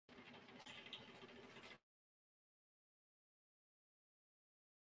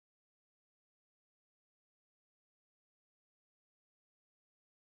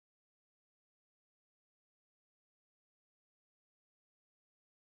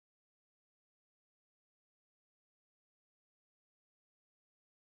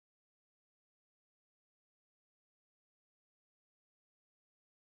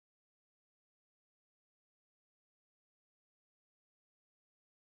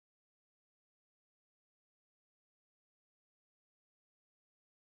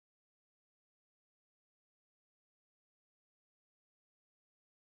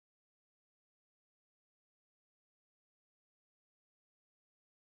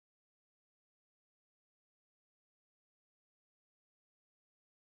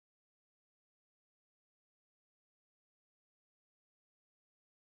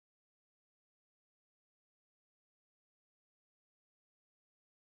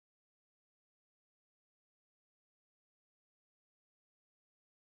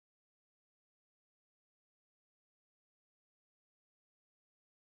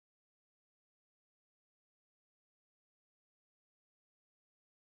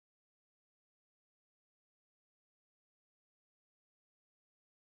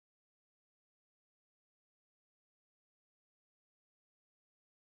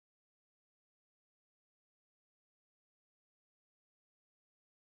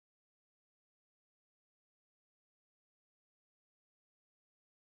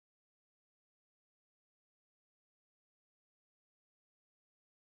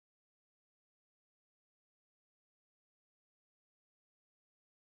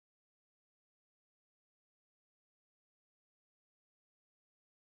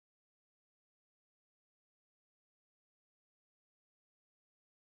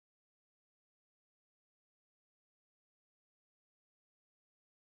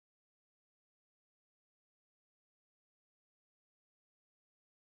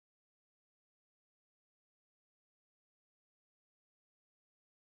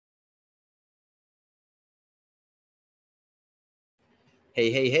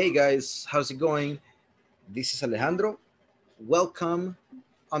Hey guys, how's it going? This is Alejandro. Welcome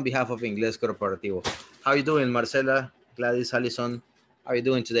on behalf of Ingles Corporativo. How you doing, Marcela, Gladys, Allison? How you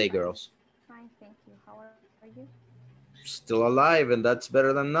doing today, girls? Fine, thank you. How are you? Still alive, and that's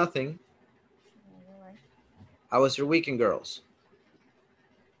better than nothing. Yeah, you're right. How was your weekend, girls?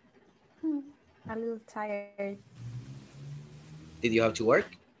 A little tired. Did you have to work?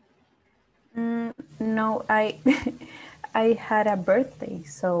 No, I I had a birthday,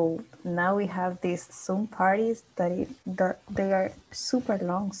 so now we have these Zoom parties that they are super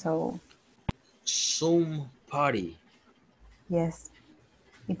long. So Zoom party. yes,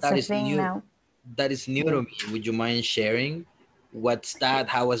 it's That a is thing new. now. That is new Yeah, to me. Would you mind sharing? What's that?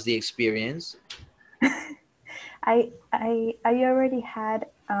 How was the experience? I already had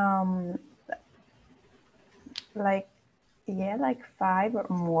like like five or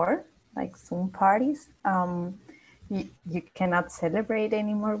more like Zoom parties. You cannot celebrate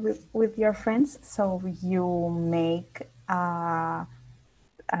anymore with your friends, so you make a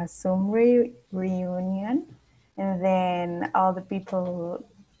Zoom reunion, and then all the people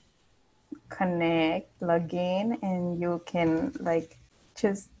connect, log in, and you can like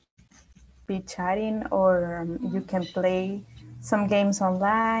just be chatting, or you can play some games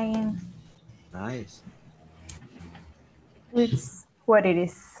online. Nice. It's what it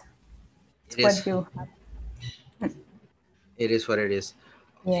is. It's It what is. you have. It is what it is.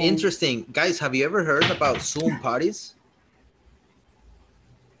 Yes. Interesting. Guys, have you ever heard about Zoom parties?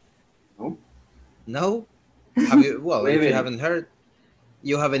 No, No? Have you? Well, we if you haven't. haven't heard,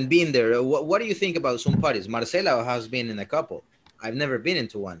 you haven't been there. What do you think about Zoom parties? Marcela has been in a couple. I've never been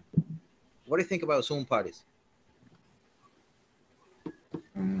into one. What do you think about Zoom parties?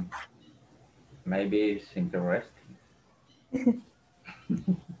 Mm, maybe it's interesting.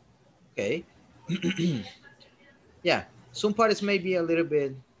 Okay. Yeah. Zoom parties may be a little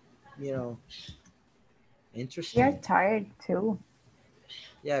bit, you know, We are interesting. tired too.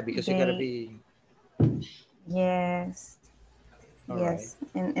 Yeah, because you gotta They, be yes, all right. yes,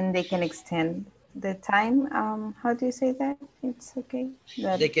 and they can extend the time. How do you say that? It's okay.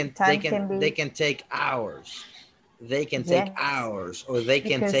 That They can they time can can they be, can take hours. They can take yes, hours, or they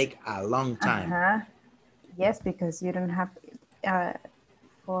can because take a long time. uh-huh, yes, because you don't have uh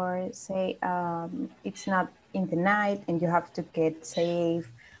for say it's not in the night and you have to get safe,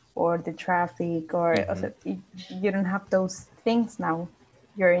 or the traffic, or Hmm. also, you don't have those things now.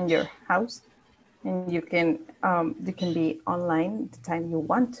 You're in your house, and you can be online the time you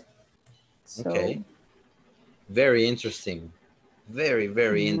want. So Okay. Very interesting. Very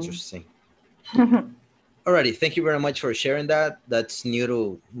mhm. interesting. Alrighty, thank you very much for sharing that. That's new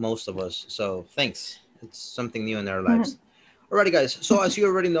to most of us, so thanks. It's something new in our lives. Alrighty, guys. So as you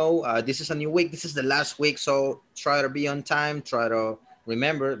already know, this is a new week. This is the last week, so try to be on time. Try to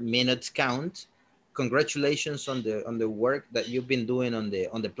remember minutes count. Congratulations on the work that you've been doing on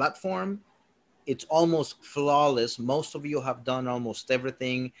the platform. It's almost flawless. Most of you have done almost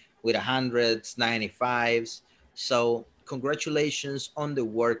everything with hundreds, 95s. So congratulations on the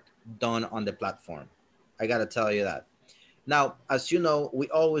work done on the platform. I gotta tell you that. Now, as you know, we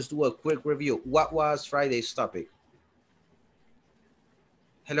always do a quick review. What was Friday's topic?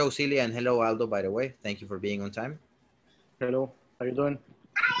 Hello, Celia, and hello, Aldo, by the way. Thank you for being on time. Hello, how you doing?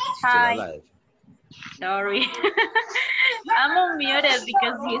 Still Hi, alive. sorry. I'm unmuted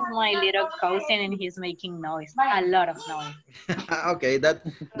because he's my little cousin and he's making noise, a lot of noise. Okay, So that's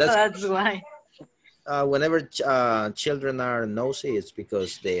that's why. whenever children are nosy, it's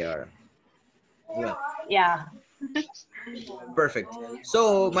because they are well. Yeah. Perfect.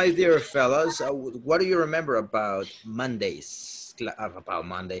 So, my dear fellas, what do you remember about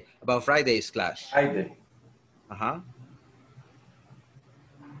about Friday's class? Friday, Uh huh.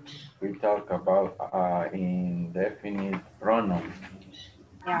 we talk about indefinite pronouns.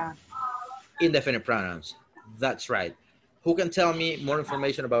 Yeah. Indefinite pronouns. That's right. Who can tell me more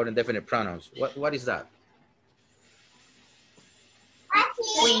information about indefinite pronouns? What is that?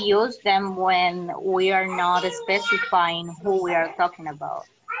 We use them when we are not specifying who we are talking about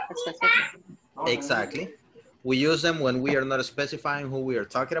specifically. Exactly. We use them when we are not specifying who we are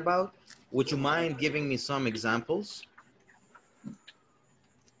talking about. Would you mind giving me some examples?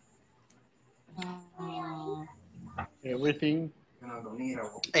 Mm, Everything. yeah.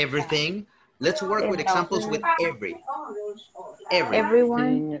 Everything. Let's work with examples with every, Everyone,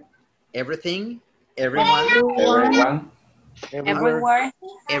 Everything. everything, everyone, everyone, Everyone, Everywhere.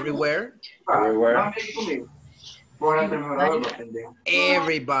 Everywhere. everywhere, everywhere, Everybody.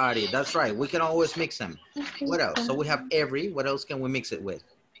 everybody. That's right. We can always mix them. What else? So we have every. What else can we mix it with?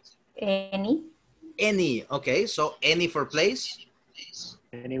 any, Any. Okay. So any for place.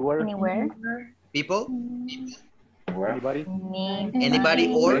 Anywhere. Anywhere. People? Where? Anybody.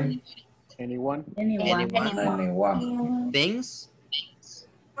 Anybody or Anyone. anyone? Anyone. Things?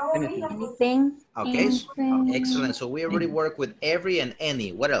 Anything. Anything. Okay, excellent. So we already work with every and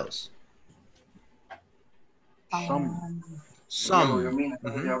any. What else? Some. Some.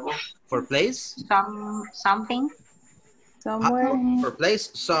 For place? Something. Somewhere. For place?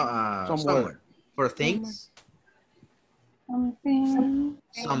 Somewhere. For things? Something.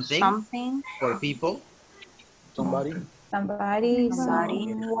 Something. For people? Somebody. Somebody.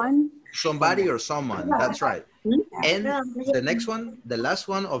 Someone. Somebody or someone. That's right. And the next one, the last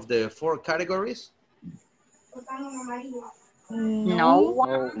one of the 4 categories? No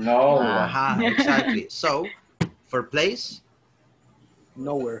one. No. Exactly. So, for place?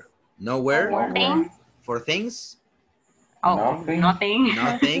 Nowhere. Nowhere. Nothing. For things? Oh, Nothing. nothing.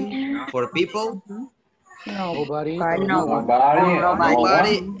 Nothing. For people? No. Nobody. Nobody. No. Nobody.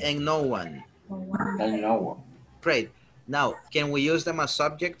 Nobody No and no one. one. And no one. Great. Now, can we use them as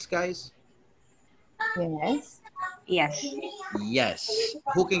subjects, guys? Yes. Yes. Yes.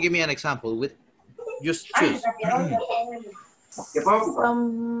 Who can give me an example? With just choose.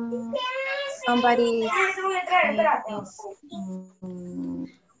 Somebody is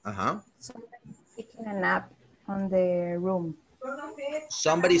taking a nap on the room.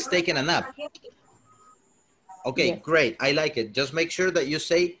 Somebody's taking a nap. Okay, Yes. great. I like it. Just make sure that you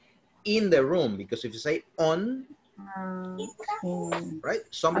say in the room, because if you say on, right?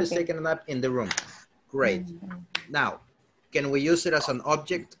 Somebody's taking a nap in the room. Great. Now, can we use it as an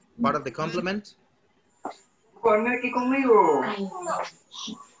object, part of the complement?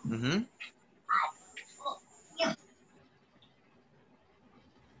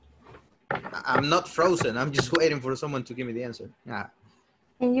 I'm not frozen. I'm just waiting for someone to give me the answer.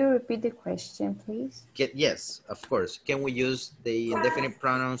 Can you repeat the question, please? Yes, of course. Can we use the indefinite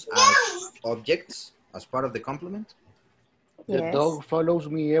pronouns as objects, as part of the complement? The Yes. dog follows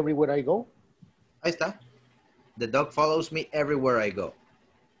me everywhere I go. Ahí está. The dog follows me everywhere I go.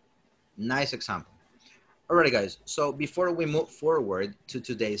 Nice example. Alrighty, guys. So before we move forward to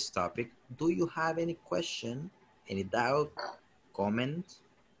today's topic, do you have any question, any doubt, comment?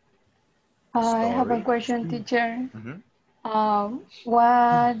 I have a question, teacher. Mm-hmm.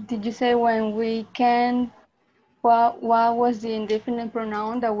 What did you say when we can? What was the indefinite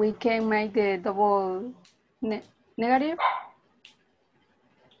pronoun that we can make the double negative?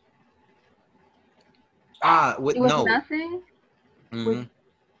 With it was no. Nothing. Mm-hmm.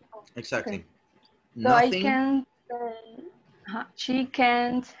 Exactly. Okay. So Nothing. I can say she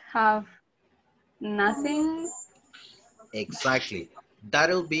can't have nothing. Exactly.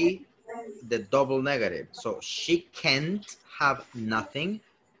 That'll be the double negative. So she can't have nothing.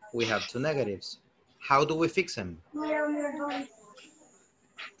 We have 2 negatives. How do we fix them? Do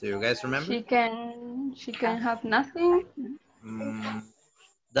you guys remember? She can have nothing.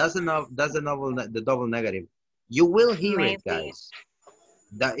 That's the double negative. You will hear Maybe, it, guys.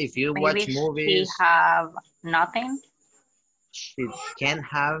 That if you maybe watch movies, she have nothing. she can't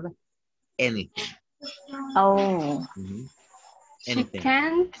have anything. Oh. She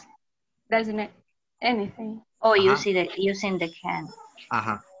can't. Doesn't anything. Oh, using the can.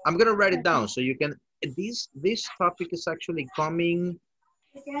 I'm gonna write it down so you can. This topic is actually coming.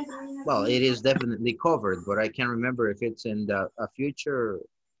 Well, it is definitely covered, but I can't remember if it's in a future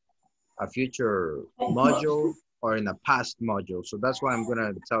module or in a past module. So that's why I'm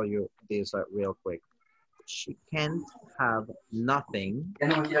gonna tell you this real quick. She can't have nothing.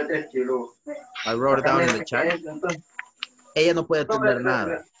 I wrote it down in the chat. Ella no puede tener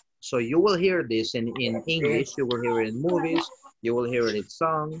nada. So you will hear this in English, you will hear it in movies, you will hear it in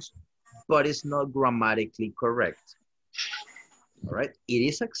songs, but it's not grammatically correct. All right, it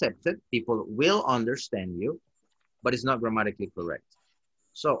is accepted, people will understand you, but it's not grammatically correct.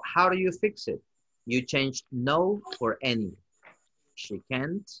 So how do you fix it? You change no for any. She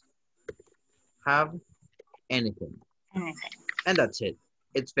can't have anything. And that's it,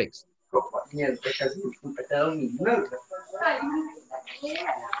 it's fixed. So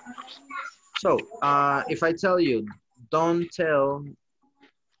if I tell you, don't tell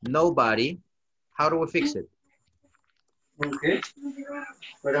nobody, how do we fix it? Don't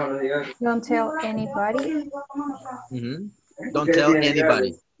tell anybody. Don't tell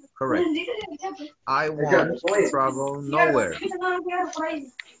anybody. Correct. I won't travel nowhere.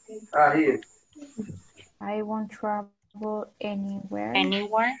 I won't travel anywhere.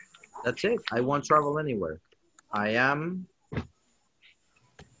 Anywhere? That's it. I won't travel anywhere. I am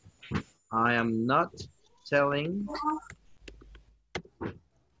not telling.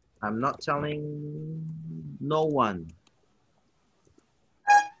 I'm not telling no one.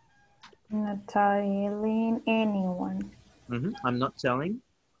 Not telling anyone. I'm not telling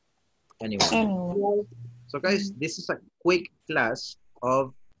anyone. Anyone. So guys, this is a quick class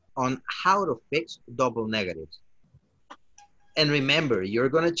on how to fix double negatives. And remember, you're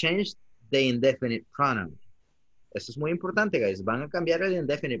going to change the indefinite pronoun. Eso es muy importante, guys. Van a cambiar el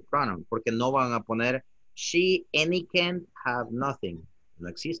indefinite pronoun porque no van a poner she, any, can't, have, nothing. No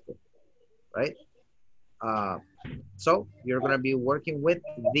existe, right? So you're going to be working with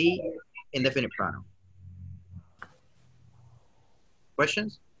the indefinite pronoun.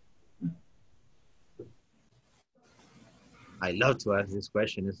 Questions? I love to ask this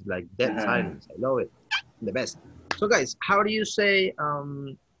question. It's like dead silence. I love it. The best. So guys, how do you say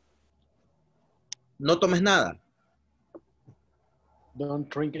no tomes nada? Don't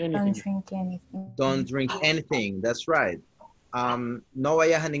drink anything. Don't drink anything. Don't drink anything. That's right. No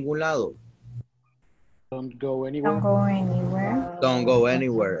vayas a ningún lado. Don't go anywhere. Don't go anywhere. Don't go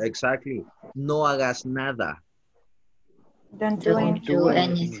anywhere. Exactly. No hagas nada. Don't do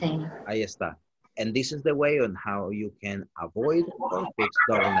anything. Ahí está. And this is the way on how you can avoid or fix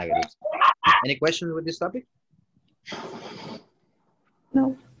double negatives. Any questions with this topic?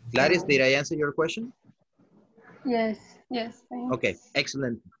 No. Gladys, did I answer your question? Yes, yes. Thanks. Okay,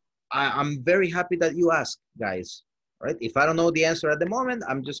 excellent. I'm very happy that you asked, guys. Right? If I don't know the answer at the moment,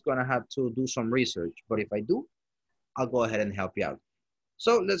 I'm just gonna have to do some research. But if I do, I'll go ahead and help you out.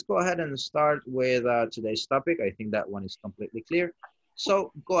 So let's go ahead and start with today's topic. I think that one is completely clear.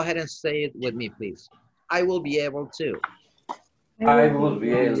 So go ahead and say it with me, please. I will be able to. I will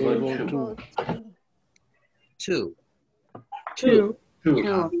be able To. to.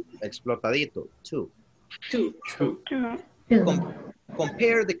 Explotadito. To. To.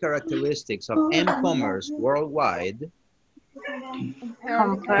 Compare the characteristics of m-commerce worldwide.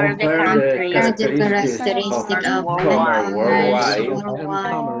 Compare the characteristics of e-commerce worldwide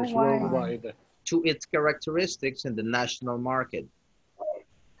E-commerce worldwide. To its characteristics in the national market.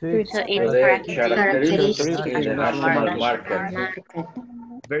 So to it's the characteristics in the national market.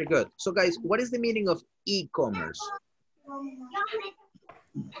 Very good. So guys, what is the meaning of e-commerce?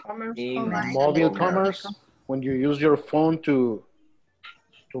 Mobile commerce, when you use your phone to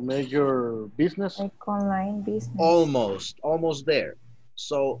make your business. Like online business. Almost there.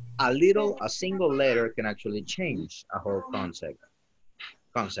 So a single letter can actually change a whole concept.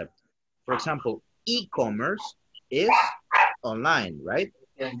 For example, e-commerce is online, right?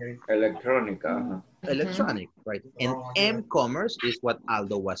 Electronic. Electronic, right? And m-commerce is what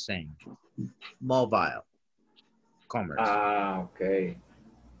Aldo was saying. Mobile commerce. Okay.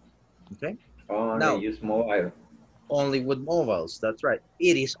 Okay. Only use mobile. Only with mobiles, that's right.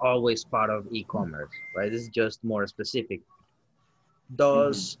 It is always part of e-commerce, right? This is just more specific.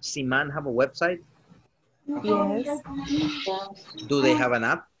 Does Siman have a website? Yes. Do they have an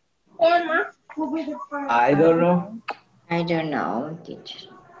app? I don't know. I don't know, teacher.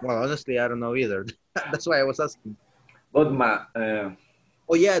 Well, honestly, I don't know either. That's why I was asking. But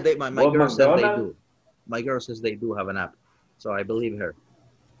Oh yeah, my girl says they McDonald's? do. My girl says they do have an app, so I believe her.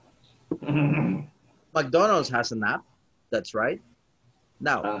 McDonald's has an app, that's right.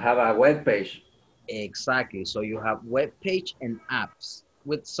 Now, I have a web page. exactly. So you have web page and apps.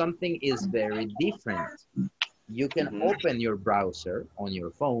 With something is very different. You can open your browser on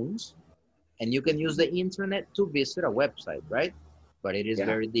your phones, and you can use the internet to visit a website, right? But it is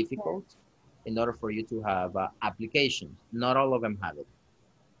very difficult in order for you to have applications. Not all of them have it.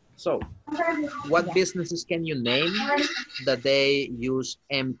 So, what businesses can you name that they use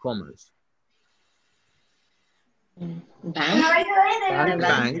m-commerce?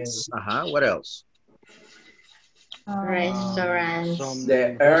 Banks. What else? Restaurants.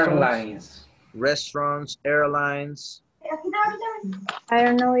 The airlines. Restaurants, airlines. I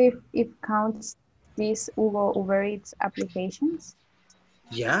don't know if it counts these Uber Eats applications.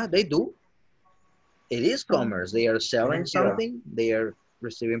 Yeah, they do. It is commerce. They are selling something. They are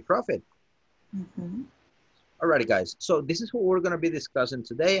receiving profit. Alrighty, guys. So this is what we're going to be discussing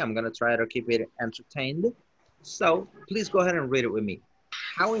today. I'm going to try to keep it entertained. So please go ahead and read it with me.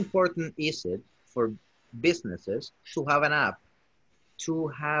 How important is it for businesses to have an app? To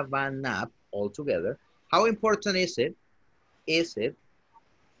have an app altogether. How important is it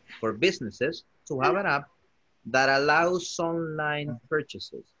for businesses to have an app that allows online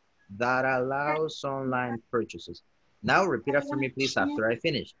purchases? That allows online purchases. Now repeat after me, please, after I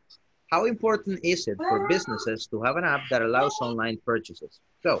finish. How important is it for businesses to have an app that allows online purchases?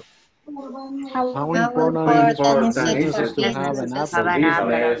 So, How important is it to have an app For that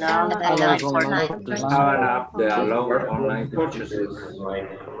business, allows online to have an app that allows online purchases.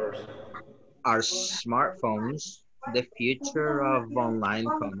 our smartphones the future of online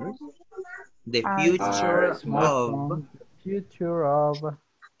commerce, the Our future of Smartphone, the future of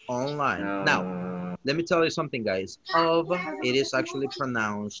online. Now, let me tell you something, guys. Of, it is actually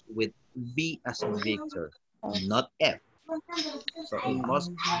pronounced with V as in Victor, not F. So it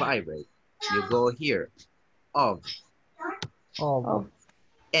must vibrate. You go here, of. of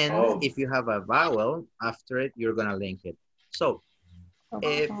And if you have a vowel after it, you're gonna link it. So,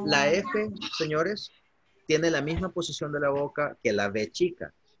 la F, señores, tiene la misma posición de la boca que la V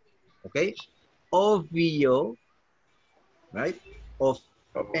chica. ¿Ok? Obvio, right?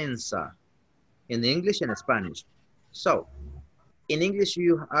 Ofensa. In English and Spanish. So, in English,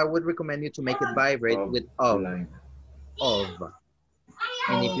 I would recommend you to make it vibrate with of. Of.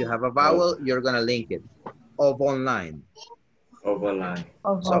 And if you have a vowel, you're gonna link it. Of online. So,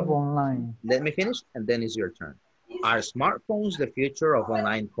 online. let me finish, and then it's your turn. Are smartphones the future of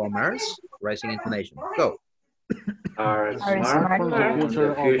online commerce? Rising intonation. Go. Are Smartphones smartphones the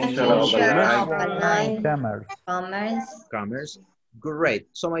the future future of of Online Commerce. Commerce. Great.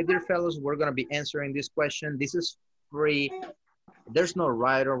 So, my dear fellows, we're going to be answering this question. This is free. There's no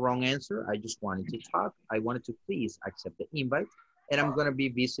right or wrong answer. I just wanted to talk. I wanted to please accept the invite. And I'm going to be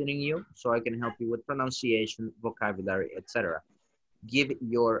visiting you so I can help you with pronunciation, vocabulary, etc. Give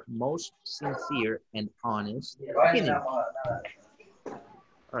your most sincere and honest opinion. All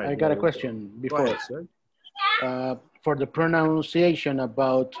right, I got a question go before. ahead, sir. For the pronunciation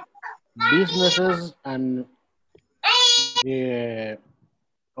about businesses and the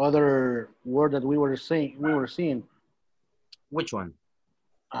other word that we were seeing. Which one?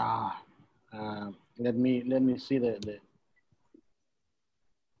 Let me see the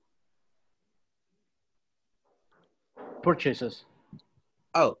purchases.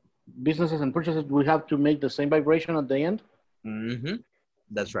 Oh, businesses and purchases. We have to make the same vibration at the end. Mm-hmm.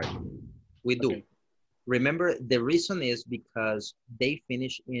 That's right. We do. Okay. Remember, the reason is because they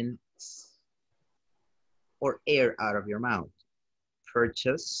finish in s or air out of your mouth.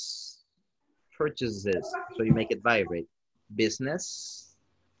 Purchase, purchases. So you make it vibrate. Business,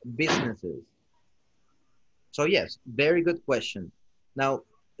 businesses. So yes, very good question. Now,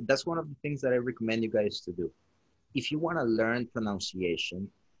 that's one of the things that I recommend you guys to do. If you want to learn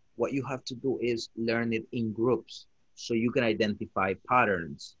pronunciation, what you have to do is learn it in groups so you can identify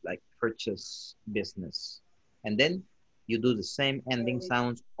patterns like purchase, business. And then you do the same ending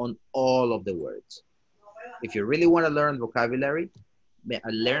sounds on all of the words. If you really want to learn vocabulary,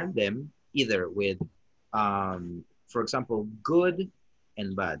 learn them either with, for example, good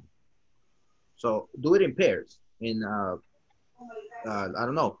and bad. So do it in pairs. In, I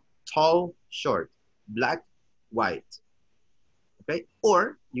don't know, tall, short, black, white. Okay,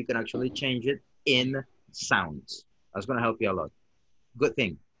 or you can actually change it in sounds. That's going to help you a lot. Good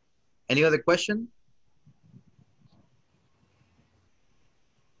thing. Any other question?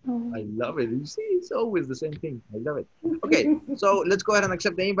 I love it. You see, it's always the same thing. I love it. Okay, so let's go ahead and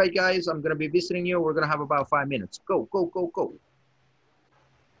accept the invite, guys. I'm going to be visiting you. We're going to have about 5 minutes. Go, go, go, go.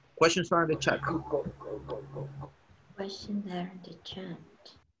 Questions are in the chat. Question there in the chat.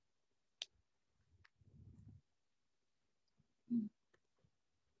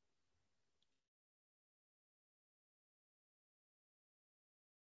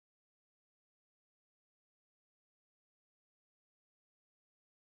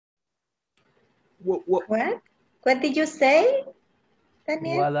 What? What did you say,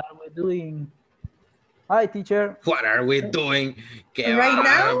 Daniel? What are we doing? Hi, teacher. What are we doing? ¡Qué Right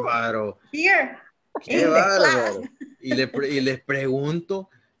bárbaro! now? Here. ¡Qué bárbaro! Y les pregunto,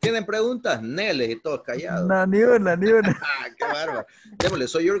 ¿tienen preguntas? Neles y todos callados. No, ni una, ni una. ¡Qué bárbaro! Démosle,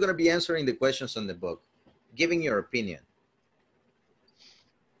 so you're going to be answering the questions on the book, giving your opinion.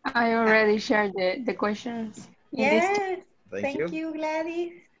 I already shared the questions. Yes. Thank you,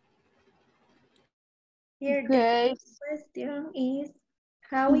 Gladys. Here, Okay. the question is,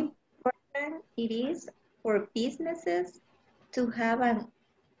 how important it is for businesses to have an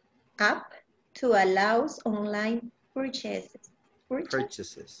app to allow online purchases?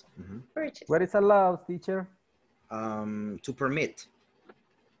 Purchases. Purchases. What is allowed, teacher? To permit.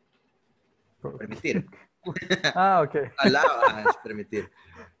 Permitir. Okay. Allow es permitir.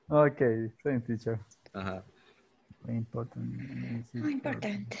 Okay, same teacher. Ajá. Very important. Muy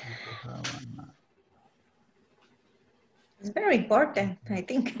important. It's very important, I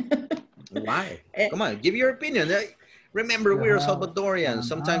think. Why? Come on, give your opinion. Remember, we're Salvadorians.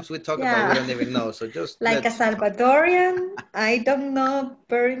 Sometimes we talk about we don't even know. So just like a Salvadorian, I don't know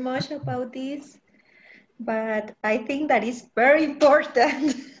very much about this, but I think that is very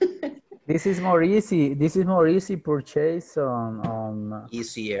important. This is more easy. This is more easy purchase on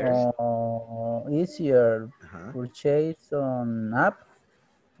Easier. easier Uh-huh. purchase on app.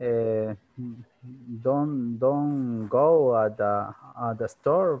 Don't go at the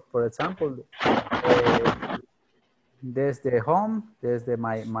store, for example. There's the home. There's the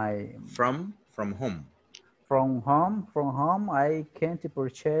my From home. from home. I can't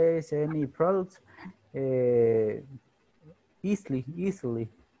purchase any products easily.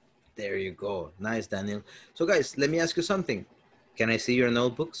 There you go. Nice, Daniel. So guys, let me ask you something. Can I see your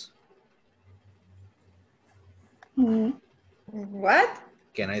notebooks? What?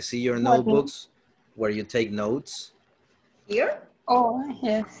 Can I see your What mean? notebooks where you take notes? Here? Oh,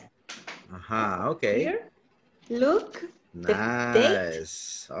 yes. Okay. Here? Look. The date?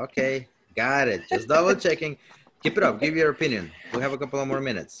 Nice. Okay. Got it. Just double checking. Keep it up. Give your opinion. We have a couple of more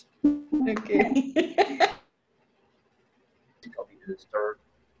minutes. Okay.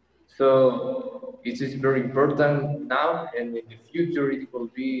 So it is very important now, and in the future it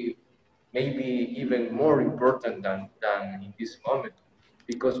will be maybe even more important than in this moment,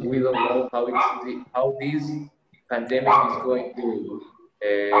 because we don't know how this pandemic is going to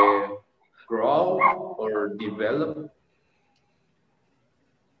grow or develop.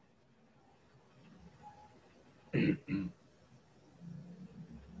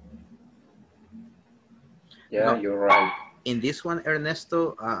 Yeah, Now, you're right. in this one,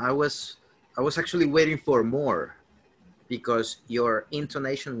 Ernesto, I was actually waiting for more because your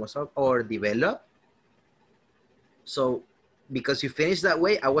intonation was up or develop. So because you finished that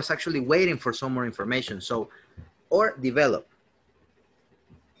way, I was actually waiting for some more information. So, or develop,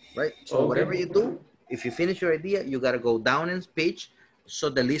 right? So Okay. whatever you do, if you finish your idea, you got to go down in speech so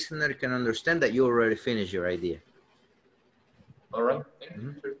the listener can understand that you already finished your idea. All right.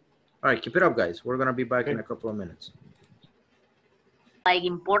 All right, keep it up, guys. We're going to be back in a couple of minutes. Like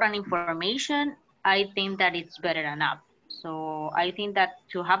important information, I think that it's better an app. So I think that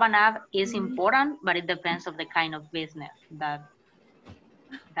to have an app is important, but it depends of the kind of business that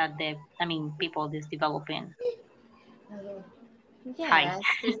people is developing. Yes,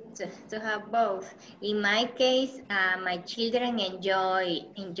 to have both. In my case, my children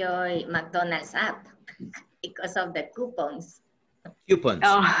enjoy McDonald's app because of the coupons. Coupons.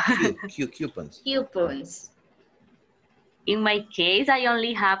 Oh. Coupons. Coupons. In my case, I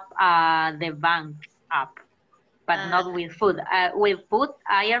only have the bank app, but not with food. With food,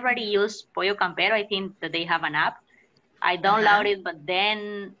 I already use Pollo Campero. I think that they have an app. I download it, but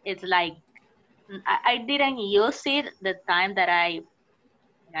then it's like I didn't use it the time that I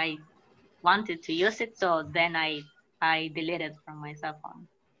wanted to use it. So then I deleted from my cell phone.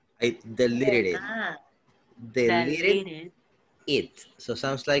 I deleted it. Deleted it. So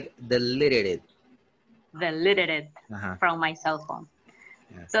sounds like deleted it. Deleted it from my cell phone.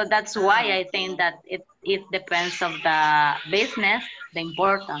 Yeah. So that's why I think that it depends of the business, the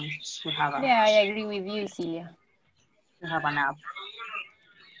importance to have an Yeah, I agree with you, Celia. To have an app.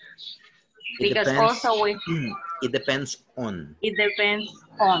 It Because depends, also it depends on. It depends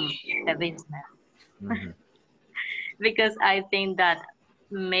on the business. Because I think that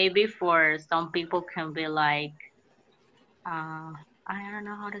maybe for some people can be like, I don't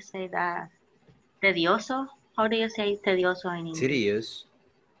know how to say that. Tedioso? How do you say tedioso in English? Tedious.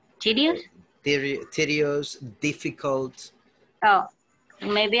 Tedious? Tedious, difficult. Oh,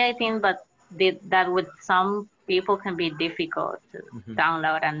 maybe I think that with some people can be difficult to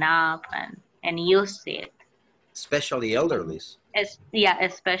download an app and use it. Especially elderly. Yeah,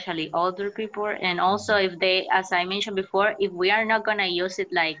 especially older people. And also if they, as I mentioned before, if we are not going to use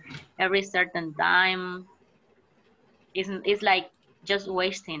it like every certain time, it's like just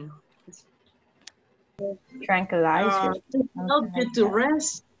wasting. Tranquilize help you to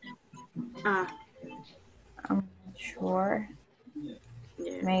rest. I'm not sure.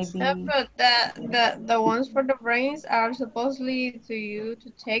 Maybe. Yeah, but the ones for the brains are supposedly to you to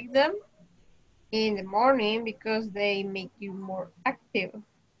take them in the morning because they make you more active.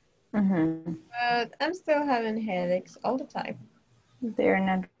 But I'm still having headaches all the time. They're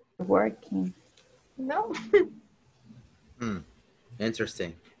not working. No.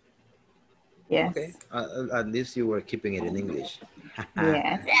 Interesting. Yes. Okay. At least you were keeping it in English.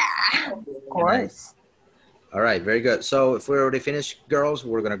 Yes. Yeah, of course. Nice. All right, very good. So if we're already finished, girls,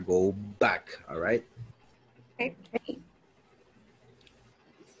 we're going to go back. All right. Okay.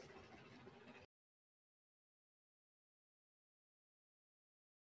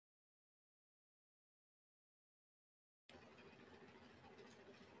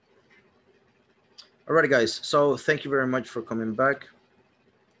 All right, guys. So thank you very much for coming back.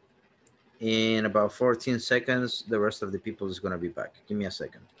 In about 14 seconds, the rest of the people is going to be back. Give me a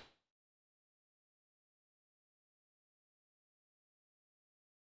second.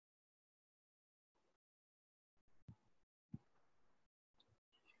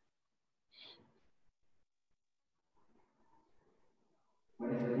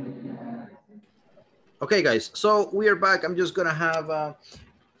 Okay, guys, so we are back. I'm just gonna have,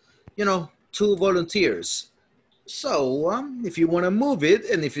 you know, 2 volunteers. So if you want to move it,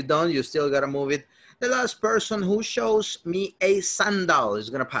 and if you don't, you still gotta move it. The last person who shows me a sandal is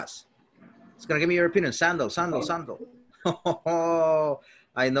gonna pass. It's gonna give me your opinion. Sandal, sandal, sandal.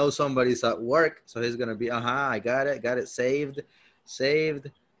 I know somebody's at work, so he's gonna be, I got it, saved,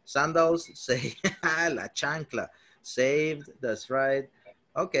 sandals, saved, la chancla, saved, that's right.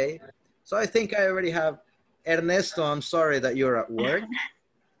 Okay, so I think I already have Ernesto. I'm sorry that you're at work.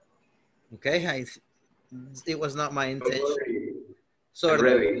 Okay, it was not my intention. So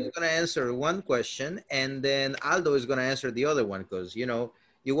Ernesto is gonna answer one question, and then Aldo is gonna answer the other one, because you know,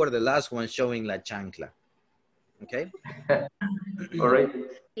 you were the last one showing la chancla. Okay. All right.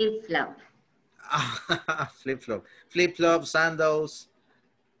 Flip-flop. Flip-flop, sandals.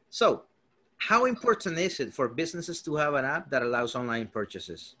 So, how important is it for businesses to have an app that allows online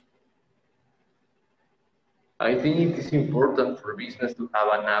purchases? I think it is important for business to have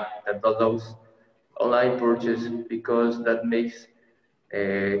an app that allows online purchase because that makes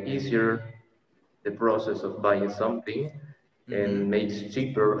easier the process of buying something and makes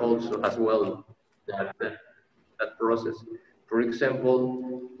cheaper also as well that process. For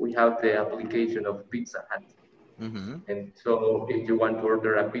example, we have the application of Pizza Hut. And so if you want to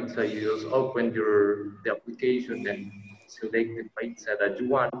order a pizza, you just open the application and select the pizza that you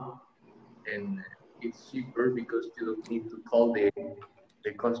want. And it's cheaper because you don't need to call the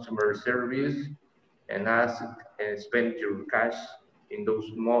customer service and ask and spend your cash in those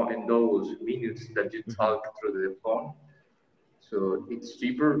minutes that you talk through the phone. So it's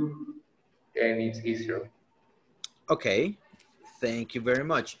cheaper and it's easier. Okay, thank you very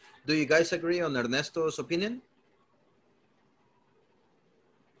much. Do you guys agree on Ernesto's opinion?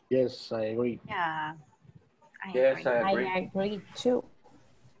 Yes, I agree. Yeah. I agree too.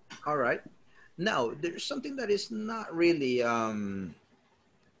 All right. Now, there's something that is not really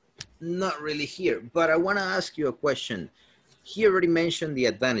here, but I want to ask you a question. He already mentioned the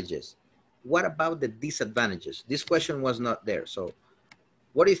advantages. What about the disadvantages? This question was not there. So,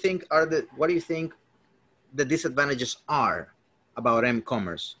 what do you think the disadvantages are about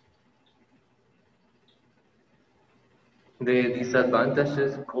m-commerce? The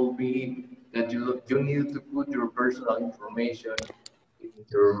disadvantages could be that you need to put your personal information in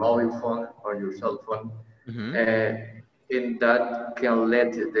your mobile phone or your cell phone, and that can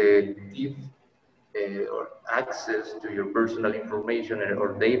let the thief or access to your personal information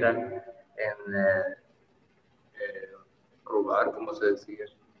or data and robar, ¿cómo se decía?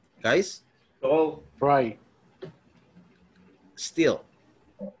 Guys? Oh, right. Steal.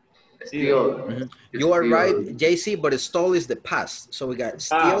 Steal. You are right, JC, but stole is the past. So we got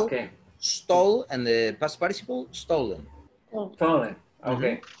steal, stole, and the past participle, stolen. Stolen.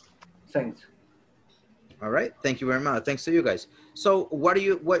 Okay. Thanks. All right. Thank you very much. Thanks to you guys. So what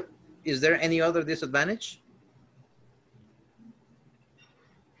is there any other disadvantage?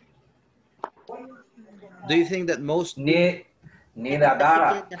 Do you think that most need a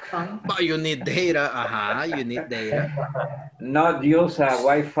data? But you need data. You need data. Not use a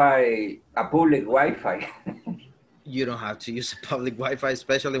Wi-Fi, a public Wi-Fi. You don't have to use a public Wi-Fi,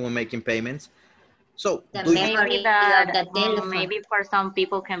 especially when making payments. So maybe for some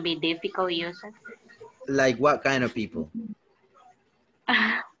people can be difficult users. Like what kind of people?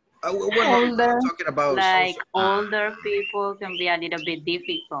 We're not talking about like older people can be a little bit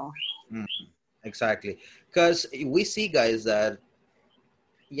difficult. Exactly, because we see, guys, that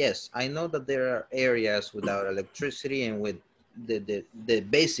yes, I know that there are areas without electricity and with the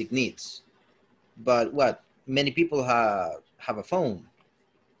basic needs, but many people have a phone,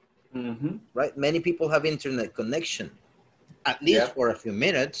 right? Many people have internet connection, at least for a few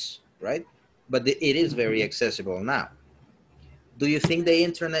minutes, right? But it is very accessible now. Do you think the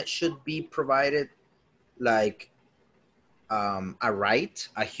internet should be provided like a right,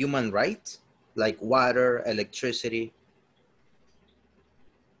 a human right, like water, electricity?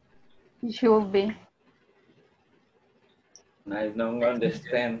 It should be. I don't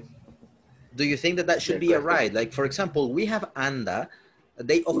understand. Do you think that should be a right? Like, for example, we have ANDA.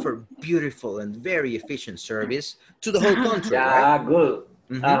 They offer beautiful and very efficient service to the whole country, right? Good.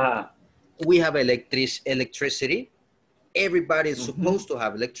 We have electricity. Everybody is supposed to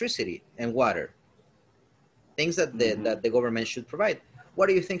have electricity and water. Things that the government should provide. What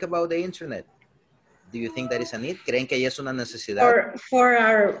do you think about the internet? Do you think that is a need? ¿Creen que es una necesidad? For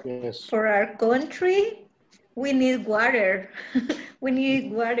our country, we need water. We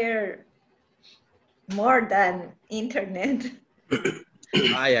need water more than internet.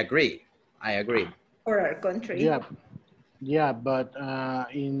 I agree. For our country. Yeah. Yeah, but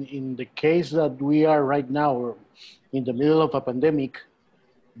in the case that we are right now in the middle of a pandemic,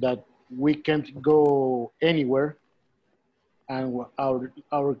 that we can't go anywhere, and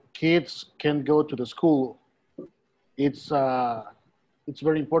our kids can go to the school. It's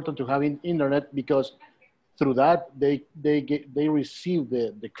very important to have internet, because through that they receive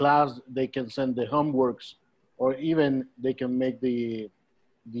the class, they can send the homeworks, or even they can make the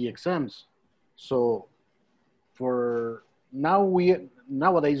exams. So for now,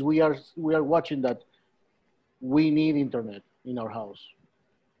 nowadays we are watching that we need internet in our house.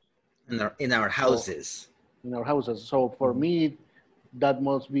 In our houses. In our houses. So for me, that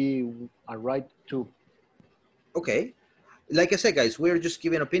must be a right too. Okay. Like I said, guys, we're just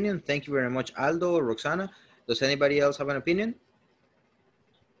giving opinion. Thank you very much, Aldo, Roxana. Does anybody else have an opinion?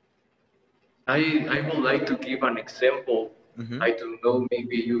 I would like to give an example. I don't know,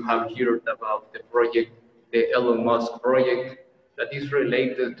 maybe you have heard about the project, the Elon Musk project, that is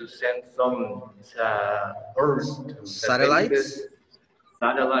related to send some Earth to Satellites?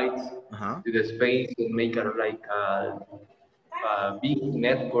 satellites to the space and make a big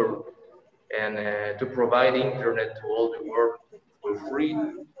network, and to provide internet to all the world for free.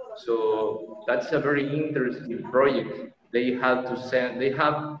 So that's a very interesting project. They have to send,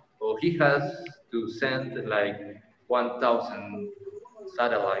 or he has to send like 1,000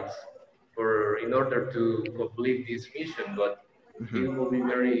 satellites in order to complete this mission. But it will be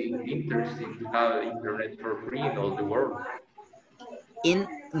very interesting to have internet for free in all the world.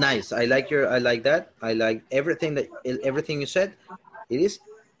 Nice. I like that. I like everything you said. It is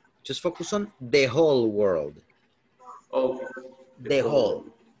just focus on the whole world. Oh, the whole.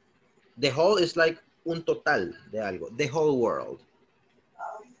 The whole is like un total de algo. The whole world.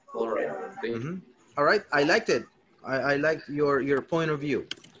 All right. All right. I liked it. I liked your point of view.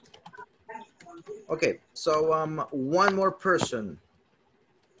 Okay. So one more person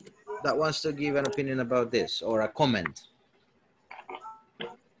that wants to give an opinion about this or a comment.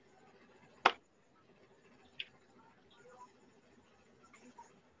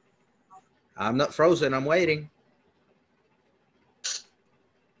 I'm not frozen. I'm waiting.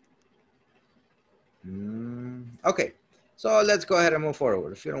 Okay. So let's go ahead and move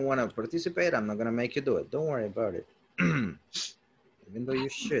forward. If you don't want to participate, I'm not going to make you do it. Don't worry about it. Even though you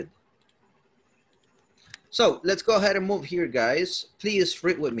should. So let's go ahead and move here, guys. Please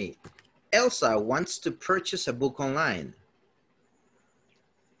read with me. Elsa wants to purchase a book online.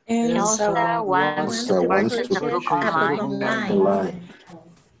 Elsa wants to purchase a book online.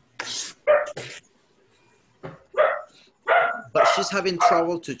 But she's having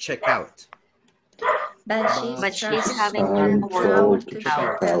trouble to check out. But she's having trouble to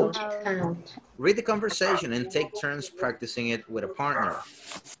check out. Read the conversation and take turns practicing it with a partner.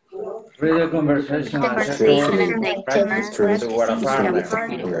 Read the conversation and take turns practicing with a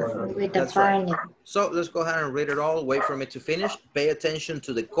partner. That's right. So let's go ahead and read it all. Wait for me to finish. Pay attention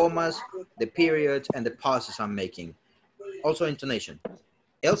to the commas, the periods, and the pauses I'm making. Also intonation.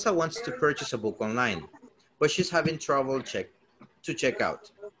 Elsa wants to purchase a book online, but she's having trouble to check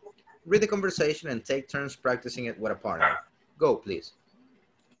out. Read the conversation and take turns practicing it with a partner. Go, please.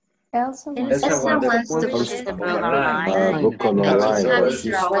 Elsa wants to purchase a book online. Book online, but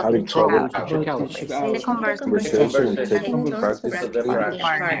she's having trouble to check out. The Conversation and take practice with a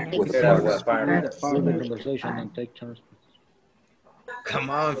partner. Read the conversation and take turns. Come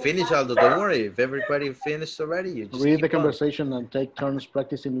on, finish, Aldo. Don't worry. If everybody finished already, you just read the conversation and take turns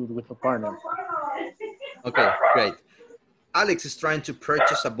practicing with a partner. Okay, great. Alex is trying to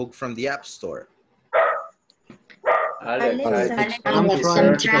purchase a book from the App Store. Alex, I'm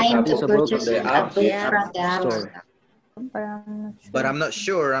trying to purchase a book from the App Store. But I'm not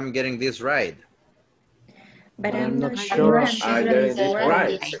sure I'm getting this right. But I'm not sure I'm getting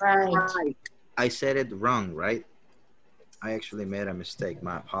this right. I said it wrong, right? I actually made a mistake.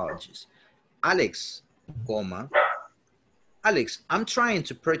 My apologies. Alex, Alex, I'm trying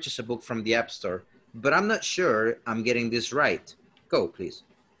to purchase a book from the App Store, but I'm not sure I'm getting this right. Go, please.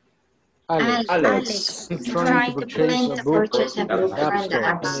 Alex is trying to purchase a book from the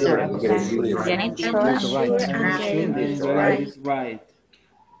App Store. Right.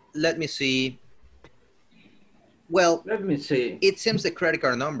 Let me see. Well, let me see. It seems the credit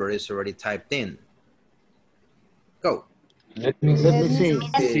card number is already typed in. Go. Let me see.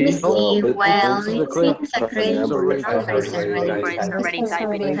 Well, it seems a credit number is already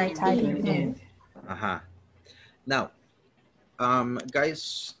typing in. Now,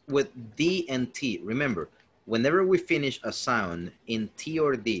 guys, with D and T, remember, whenever we finish a sound in T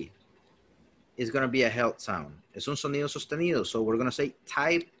or D, it's going to be a held sound. Es un sonido sostenido, so we're going to say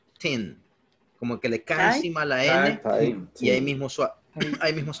typed in. Como que le cae encima la N y ahí mismo,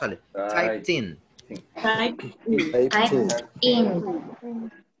 ahí mismo sale. Typed in. Type in.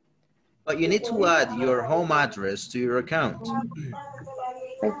 But you need to add your home address to your account.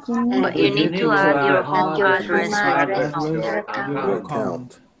 But you need to add your home address to your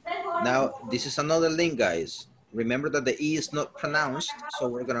account. Now, this is another link, guys. Remember that the E is not pronounced, so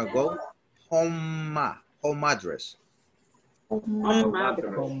we're gonna go home address. Home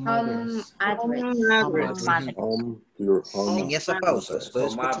address. En esa pausa, estoy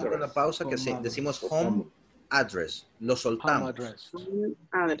escuchando la pausa que decimos home address. Lo soltamos.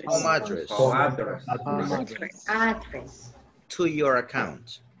 Home address. Address. To your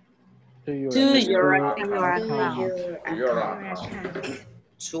account. To your account.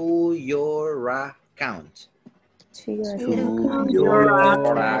 To your account.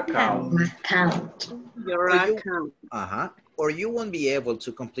 Or you won't be able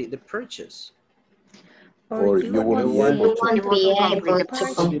to complete the purchase. Or you won't be able to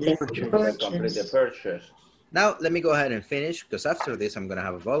complete the purchase. Now, let me go ahead and finish, because after this, I'm going to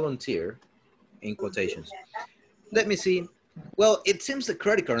have a volunteer, in quotations. Let me see. Well, it seems the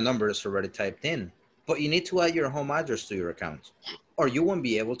credit card number is already typed in, but you need to add your home address to your account, or you won't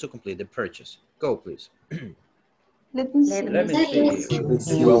be able to complete the purchase. Go, please. Let me see.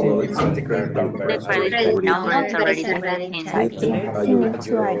 Well, it seems the credit number The credit number is already typed in. You need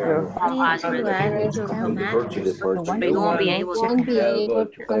to add your Home address. But you won't be able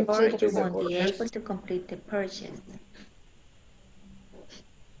to complete the purchase.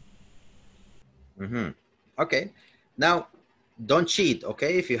 Okay. Now, don't cheat,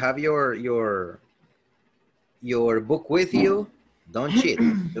 okay? If you have your book with you, don't cheat.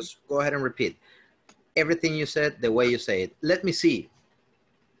 Just go ahead and repeat everything you said the way you say it. Let me see.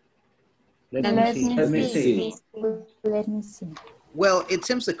 Let me see. Well, it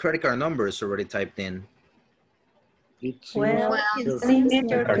seems the credit card number is already typed in. It seems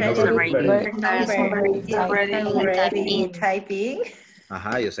your credit number is already typing.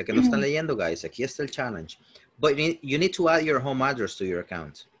 Ajá, yo sé que no están leyendo, guys. Aquí está el challenge. But you need to add your home address to your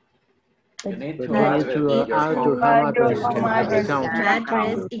account. You need to add your home address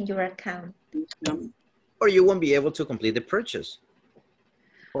in your account. Or you won't be able to complete the purchase.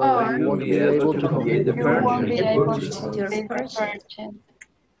 Or you won't be able to complete the purchase.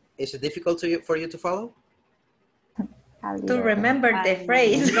 Is it difficult for you to follow? To remember the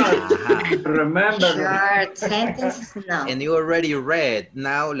phrase. Short sentences, no. And you already read.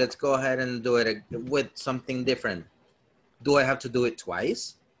 Now let's go ahead and do it with something different. Do I have to do it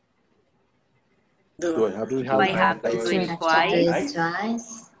twice? Do I have to do it twice?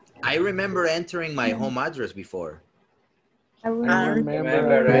 I remember entering my home address before. I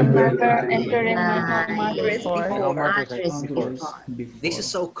remember entering my home address before. This is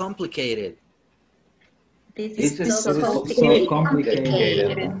so complicated. This is so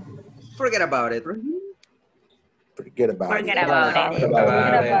complicated. Forget about it. Forget about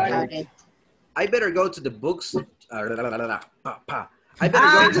it. I better go to the books. I better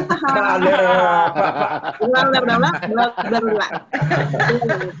go to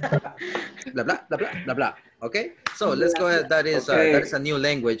blah blah blah blah blah. Okay, so let's go ahead. That is a new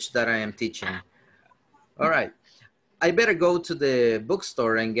language that I am teaching. All right, I better go to the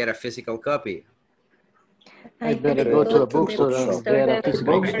bookstore and get a physical copy. I better go to a bookstore and get a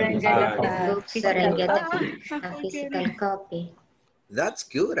physical copy. That's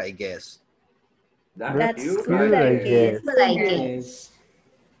good, I guess. That's good, I guess.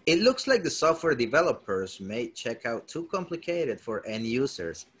 It looks like the software developers made checkout too complicated for end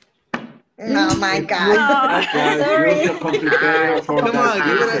users. Oh my God. Sorry. Come on,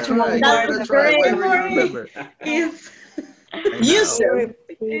 give it a try. Give it a try. Whatever you remember. User.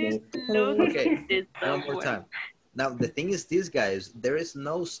 Okay, one more time. Now, the thing is this, guys, there is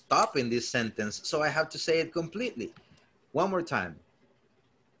no stop in this sentence, so I have to say it completely. One more time.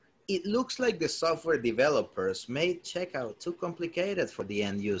 It looks like the software developers made checkout too complicated for the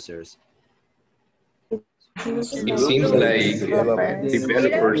end users. It seems like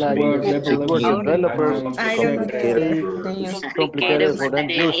developers complicated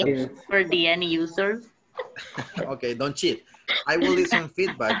for the end users. Okay, don't cheat. I will leave some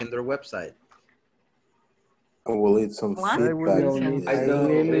feedback in their website. I will leave some feedback. Feedback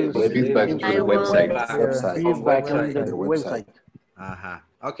to the website.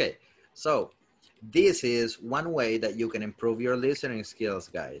 Okay, so this is one way that you can improve your listening skills,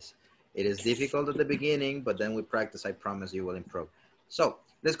 guys. It is difficult at the beginning, but then we practice, I promise you will improve. So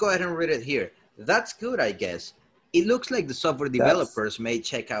let's go ahead and read it here. That's good, I guess. It looks like the software developers made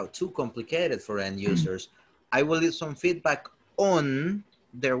checkout too complicated for end users. I will leave some feedback on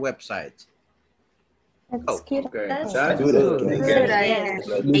their website. That's good. Okay, That's that's good good. idea. good Yes.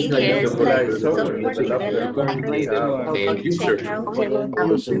 idea. Thank It you. looks like Popularize software software developers developers made it have for The check users. out For the our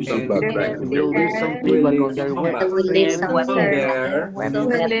users, feedback, right? to release some and feedback Release on their some web. I will leave some feedback on feedback their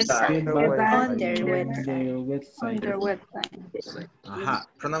website. on their website. On their website. Aha.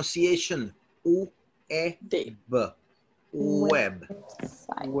 Pronunciation. U-E-B. Web. Web.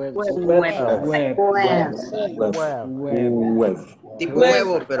 Web. Web. Tipo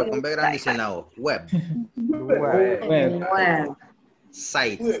huevo, pero con B grande y sin la O. Web. Web.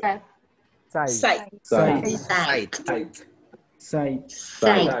 Site. Site. Site. Site.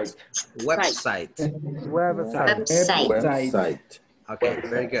 Website. Website. Okay,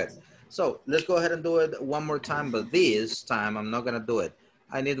 very good. So let's go ahead and do it one more time, but this time I'm not gonna do it.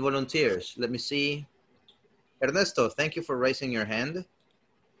 I need volunteers. Let me see. Ernesto, thank you for raising your hand.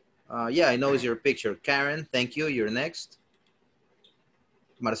 Yeah, I know it's your picture. Karen, thank you. You're next.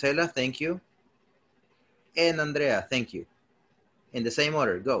 Marcela, thank you. And Andrea, thank you. In the same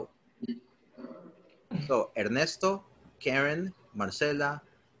order, go. So Ernesto, Karen, Marcela,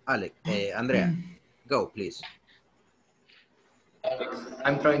 Andrea, go, please.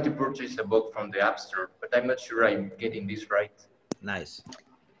 I'm trying to purchase a book from the App Store, but I'm not sure I'm getting this right. Nice.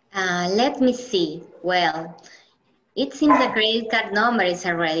 Let me see. Well, it seems the credit card number is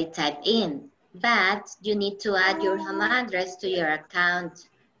already typed in, but you need to add your home address to your account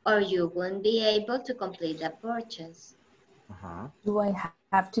or you won't be able to complete the purchase. Do I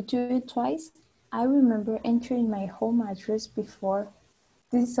have to do it twice? I remember entering my home address before.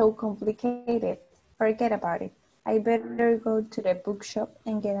 This is so complicated. Forget about it. I better go to the bookshop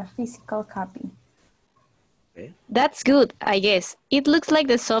and get a physical copy. Okay. That's good, I guess. It looks like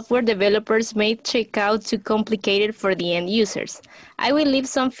the software developers made checkout too complicated for the end users. I will leave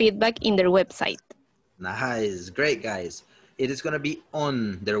some feedback in their website. Nice, great guys. It is gonna be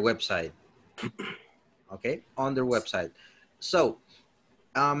on their website. Okay, on their website. So,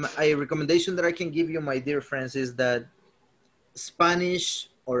 a recommendation that I can give you, my dear friends, is that Spanish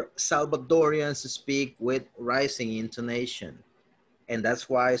or Salvadorians speak with rising intonation. And that's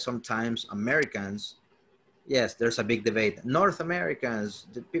why sometimes Americans, yes, there's a big debate. North Americans,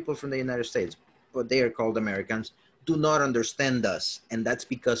 the people from the United States, but they are called Americans, do not understand us. And that's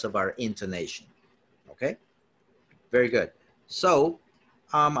because of our intonation. Okay? Very good. So,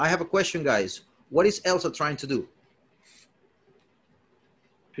 I have a question, guys. What is Elsa trying to do?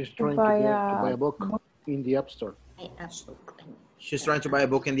 She's trying to buy a book in the App Store. She's trying to buy a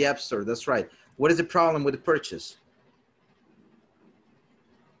book in the App Store. That's right. What is the problem with the purchase?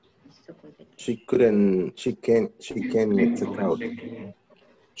 She can't check out.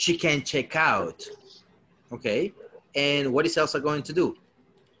 She can't check out. Okay. And what is Elsa going to do?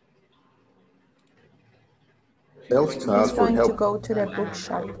 Elsa She's going to go to the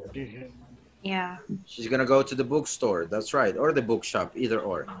bookshop. Yeah. She's going to go to the bookstore. That's right. Or the bookshop, either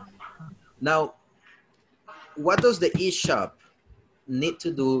or. Now, what does the eShop need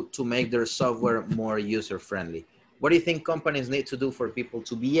to do to make their software more user-friendly? What do you think companies need to do for people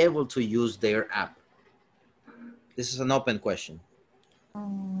to be able to use their app? This is an open question.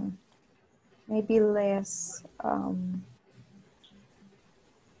 Maybe less, I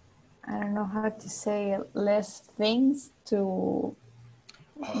don't know how to say it, less things to...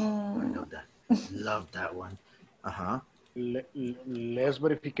 I love that. Love that one. Less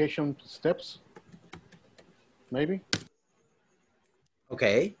verification steps, maybe?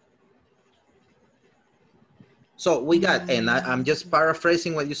 Okay. So we got, and I'm just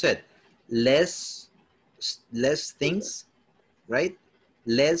paraphrasing what you said, less things, right?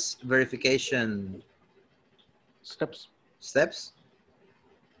 Less verification steps.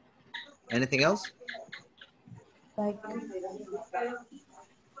 Anything else? Like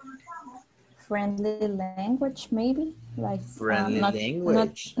friendly language, maybe? Like friendly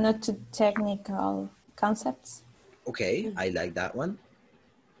language. Not too technical concepts. Okay, I like that one.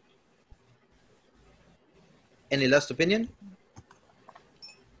 Any last opinion?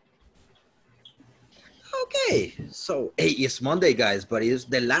 Okay, so hey, it's Monday, guys, but it's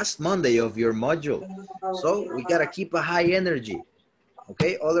the last Monday of your module. So we gotta keep a high energy,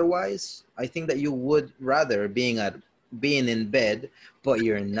 okay? Otherwise, I think that you would rather being in bed, but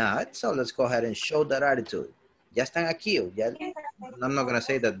you're not. So let's go ahead and show that attitude. Ya están aquí. I'm not gonna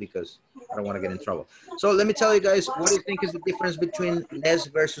say that because I don't want to get in trouble. So let me tell you guys, what do you think is the difference between less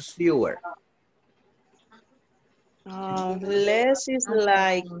versus fewer? Less is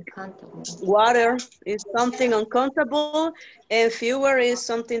like water is something uncountable, and fewer is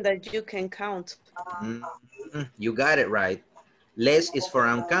something that you can count. You got it right. Less is for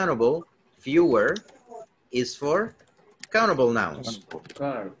uncountable, fewer is for countable nouns.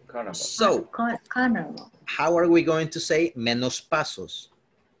 Carnival. So, Carnival. how are we going to say menos pasos?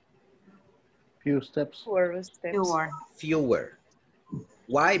 Few steps. Fewer.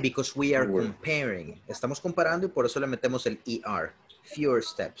 Why? Because we are comparing. Estamos comparando y por eso le metemos el ER. Fewer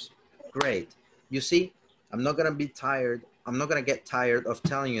steps. Great. You see, I'm not going to be tired. I'm not going to get tired of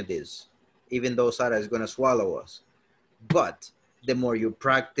telling you this, even though Sarah is going to swallow us. But the more you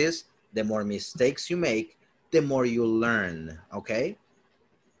practice, the more mistakes you make, the more you learn. Okay?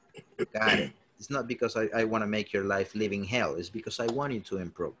 Got it. It's not because I want to make your life living hell. It's because I want you to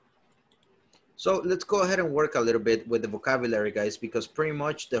improve. So let's go ahead and work a little bit with the vocabulary, guys, because pretty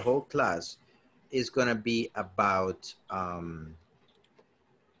much the whole class is going to be about,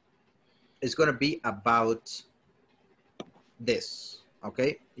 this,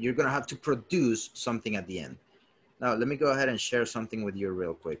 okay? You're going to have to produce something at the end. Now, let me go ahead and share something with you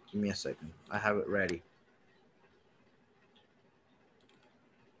real quick. Give me a second. I have it ready.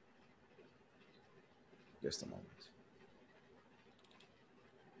 Just a moment.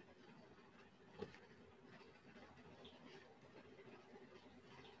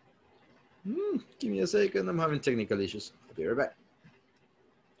 Give me a second. I'm having technical issues. I'll be right back.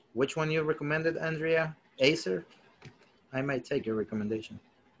 Which one you recommended, Andrea? Acer? I might take your recommendation.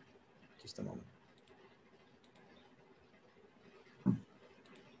 Just a moment.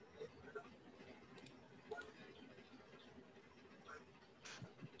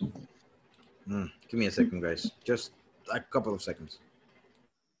 Give me a second, guys. Just a couple of seconds.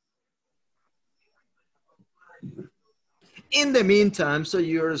 In the meantime, so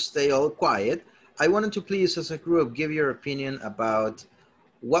you stay all quiet, I wanted to please, as a group, give your opinion about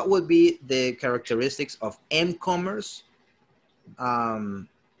what would be the characteristics of m-commerce in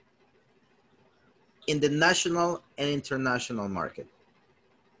the national and international market.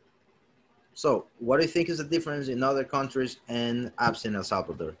 So what do you think is the difference in other countries and apps in El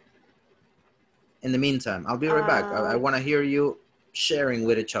Salvador? In the meantime, I'll be right back. I want to hear you sharing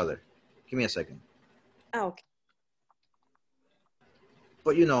with each other. Give me a second. Okay.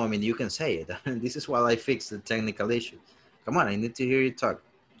 But you know, I mean, you can say it. This is while I fix the technical issue. Come on, I need to hear you talk.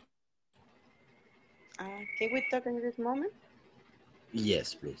 Can we talk in this moment?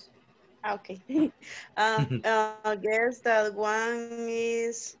 Yes, please. Okay. I guess that one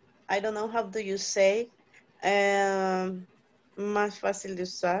is, I don't know, how do you say, más fácil de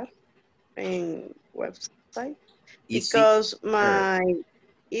usar en website. Because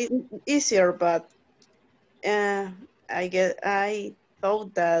easier, but I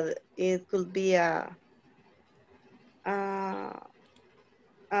thought that it could be a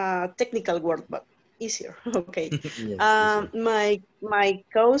technical word, but easier. Okay. Yes, my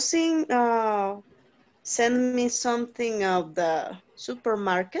cousin sent me something of the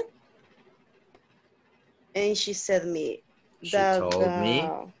supermarket, and she said me that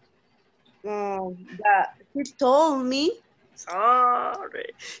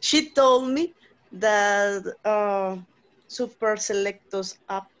she told me that Super Selectos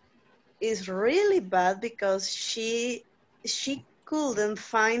app is really bad because she couldn't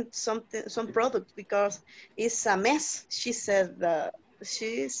find some product because it's a mess. She said to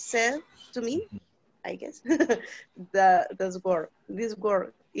me, I guess, this word is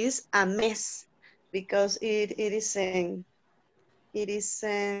a mess because it isn't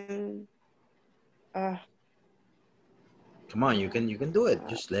come on, you can do it.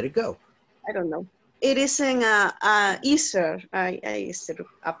 Just let it go. I don't know. It isn't easier. How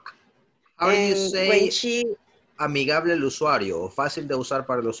do you say amigable al usuario o fácil de usar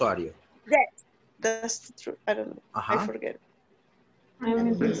para el usuario? That's true. I don't know. I forget.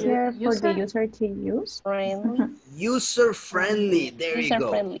 Easier for the user to use. User friendly. There you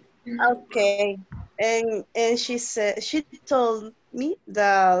go. Okay. And she told me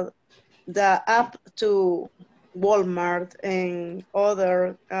that the app to Walmart and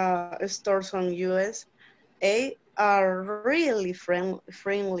other stores on USA are really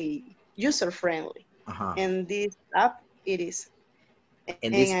friendly, user friendly. And this app it is.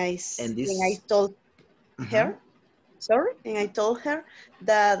 And I told her, and I told her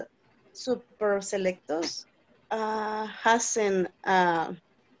that Super Selectos doesn't have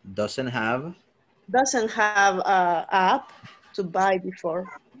a app to buy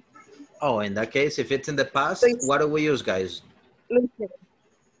before. Oh, in that case, if it's in the past, what do we use, guys?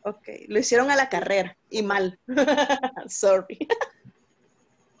 Okay, lo hicieron a la carrera y mal. Sorry.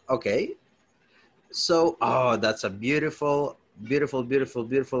 Okay. So, that's a beautiful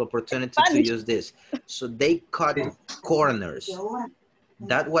opportunity to use this. So they cut corners.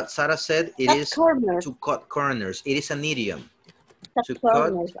 That what Sarah said, it is to cut corners. It is an idiom. To cut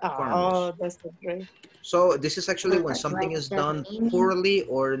corners. Oh, that's so great. So this is actually when something is done poorly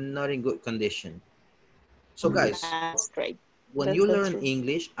or not in good condition. So guys, That's great. when you learn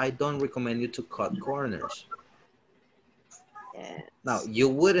English, I don't recommend you to cut corners. Yes. Now, you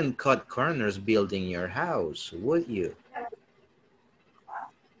wouldn't cut corners building your house, would you?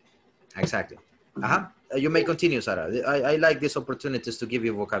 Exactly. You may continue, Sarah. I like these opportunities to give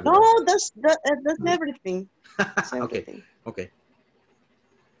you vocabulary. No, that's everything. That's everything. Okay.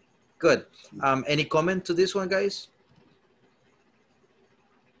 Good. Any comment to this one, guys?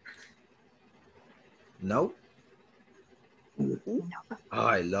 No? Oh,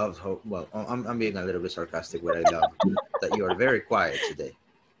 I love how, well, I'm being a little bit sarcastic, but I love that you are very quiet today.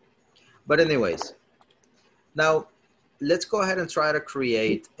 But anyways, now let's go ahead and try to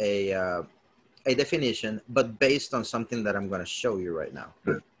create a definition, but based on something that I'm going to show you right now.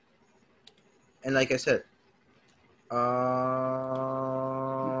 And like I said,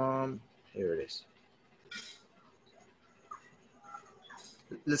 here it is.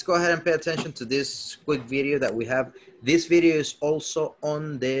 Let's go ahead and pay attention to this quick video that we have. This video is also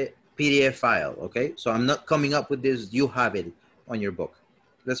on the PDF file, okay? So I'm not coming up with this, you have it on your book.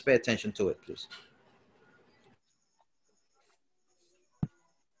 Let's pay attention to it, please.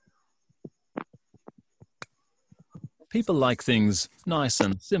 People like things nice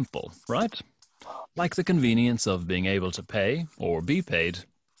and simple, right? Like the convenience of being able to pay or be paid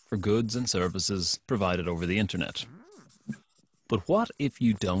for goods and services provided over the internet. But what if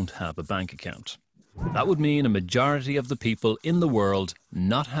you don't have a bank account? That would mean a majority of the people in the world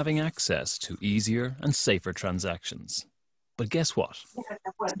not having access to easier and safer transactions. But guess what?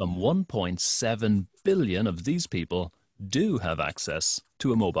 Some 1.7 billion of these people do have access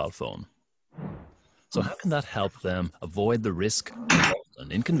to a mobile phone. So how can that help them avoid the risk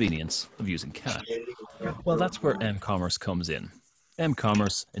and inconvenience of using cash? Well, that's where m-commerce comes in.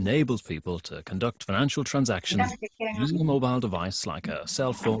 M-commerce enables people to conduct financial transactions using a mobile device like a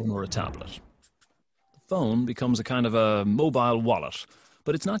cell phone or a tablet. The phone becomes a kind of a mobile wallet,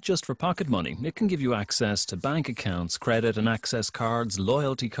 but it's not just for pocket money. It can give you access to bank accounts, credit and access cards,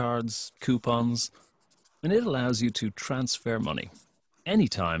 loyalty cards, coupons, and it allows you to transfer money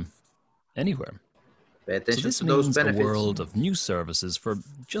anytime, anywhere. Pay attention So this to those means benefits. a world of new services for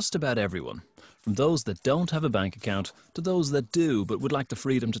just about everyone, from those that don't have a bank account to those that do but would like the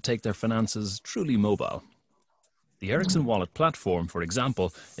freedom to take their finances truly mobile. The Ericsson Wallet platform, for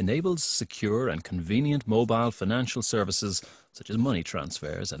example, enables secure and convenient mobile financial services such as money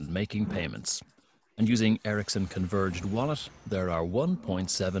transfers and making payments. And using Ericsson Converged Wallet, there are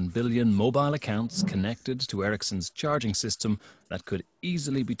 1.7 billion mobile accounts connected to Ericsson's charging system that could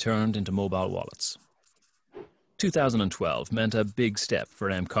easily be turned into mobile wallets. 2012 meant a big step for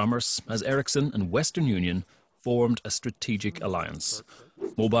m-commerce as Ericsson and Western Union formed a strategic alliance.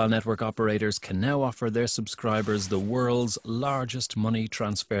 Mobile network operators can now offer their subscribers the world's largest money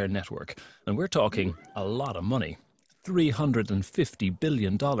transfer network. And we're talking a lot of money. $350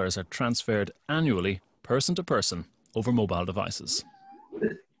 billion are transferred annually, person to person, over mobile devices.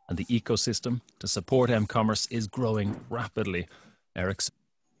 And the ecosystem to support m-commerce is growing rapidly. Ericsson.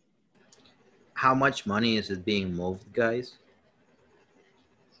 How much money is it being moved, guys?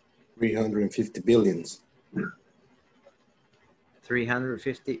 350 billions.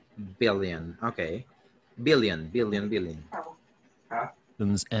 350 billion. Okay. Billion.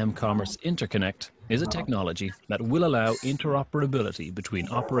 M-commerce Interconnect is a technology that will allow interoperability between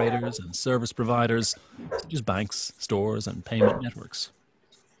operators and service providers, such as banks, stores, and payment networks.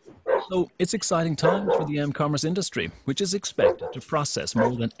 So it's exciting times for the m-commerce industry, which is expected to process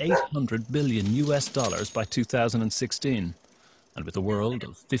more than $800 billion by 2016. And with a world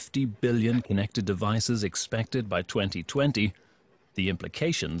of 50 billion connected devices expected by 2020, the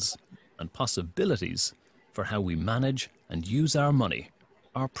implications and possibilities for how we manage and use our money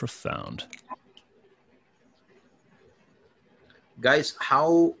are profound. Guys,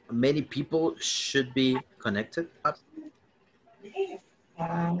 how many people should be connected? I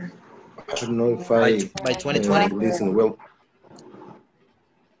don't know if by 2020? Listen, well,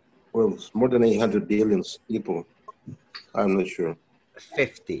 it's more than 800 billion people. I'm not sure.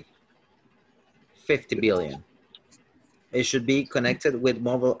 50 billion. It should be connected with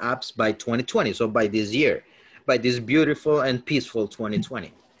mobile apps by 2020. So by this year, by this beautiful and peaceful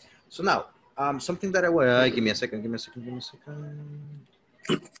 2020. So now, something that I want, give me a second.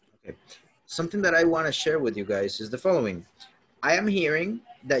 Okay. Something that I want to share with you guys is the following. I am hearing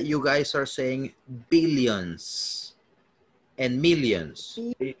that you guys are saying billions and millions,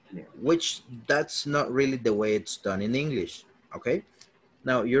 which that's not really the way it's done in English, okay?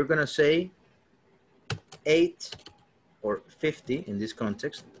 Now you're gonna say 8 or 50 in this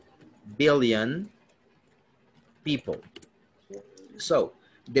context, billion people. So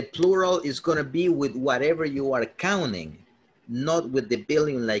the plural is going to be with whatever you are counting, not with the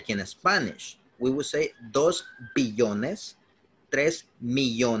billion like in Spanish. We would say 2 billones, 3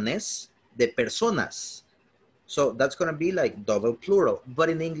 millones de personas. So that's going to be like double plural, but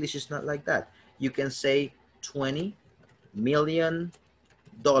in English it's not like that. You can say $20 million.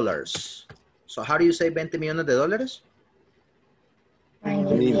 So how do you say 20 millones de dólares?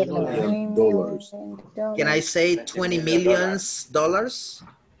 $20 Can I say 20 millions dollars?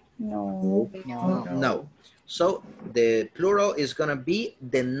 No. No. So the plural is going to be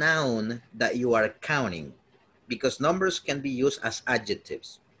the noun that you are counting, because numbers can be used as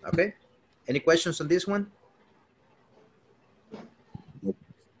adjectives. Okay? Any questions on this one?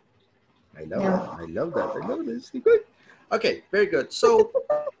 I love it. I love that. I love this. Good. Okay, very good. So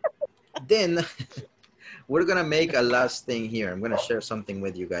then we're going to make a last thing here. I'm going to share something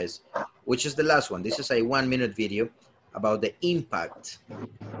with you guys, which is the last one. This is a 1-minute video about the impact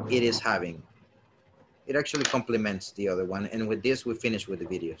it is having. It actually complements the other one. And with this, we finish with the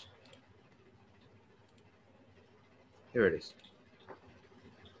videos. Here it is.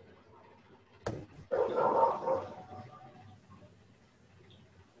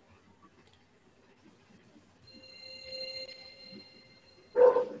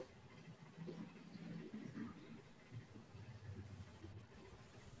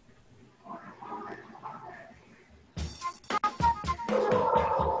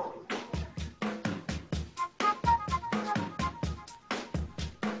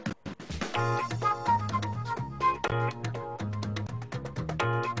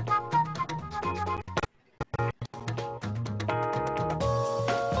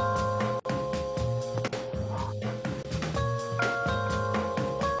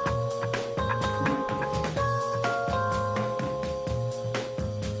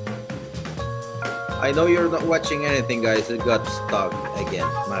 I know you're not watching anything, guys. It got stuck again.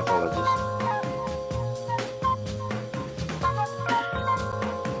 My apologies.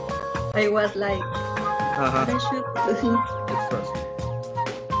 I was like, Uh-huh. I should. It's first.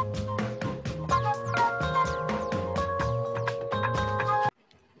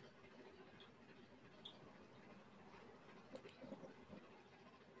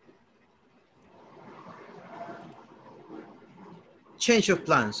 Change of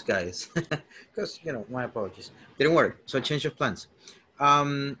plans, guys. Because, you know, my apologies. Didn't work. So change of plans.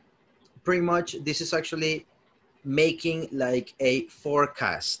 Pretty much, this is actually making like a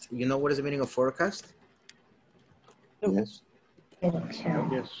forecast. You know what is the meaning of forecast? Yes.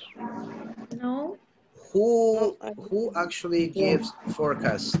 Yes. No. Who actually gives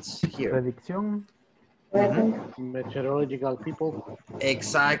forecasts here? Predicción. Meteorological people.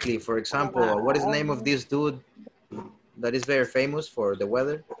 Exactly. For example, what is the name of this dude that is very famous for the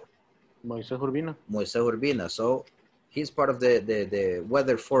weather? Moisés Urbina. Moisés Urbina. So he's part of the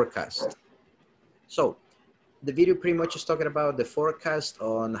weather forecast. So the video pretty much is talking about the forecast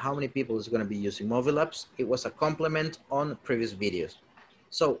on how many people is going to be using mobile apps. It was a complement on previous videos.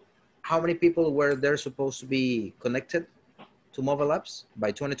 So how many people were there supposed to be connected to mobile apps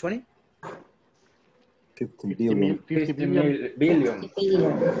by 2020? 50 billion. 50 billion.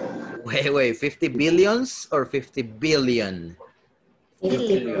 Wait, 50 billions or 50 billion?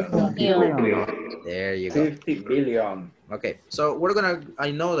 Billion. There you go. 50 billion. Okay, so we're gonna, I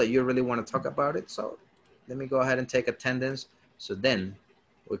know that you really want to talk about it, so let me go ahead and take attendance, so then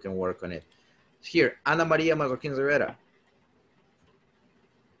we can work on it. Here, Ana Maria Marroquín Rivera.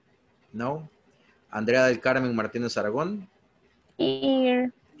 No? Andrea del Carmen Martínez Aragón.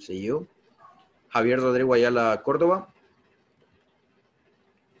 Here. See you. Javier Rodrigo Ayala Córdoba.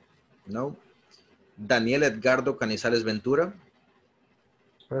 No. Daniel Edgardo Canizales Ventura.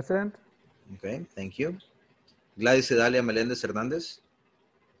 Present. Okay, thank you. Gladys Idalia Meléndez Hernández.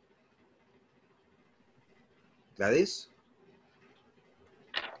 Gladys.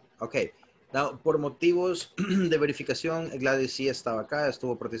 Ok. Now, por motivos de verificación, Gladys sí estaba acá,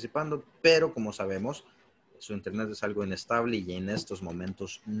 estuvo participando, pero como sabemos, su internet es algo inestable y en estos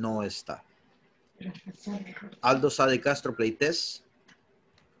momentos no está. Aldo Sade Castro Pleites.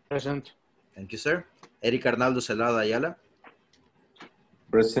 Present. Thank you, sir. Eric Arnaldo Celada Ayala.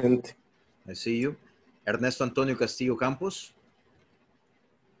 Present. I see you. Ernesto Antonio Castillo Campos.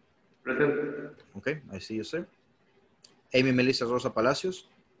 Present. Okay, I see you, sir. Amy Melissa Rosa Palacios.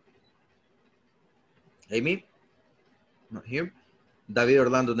 Amy? Not here. David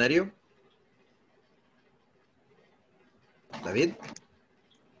Orlando Nerio. David?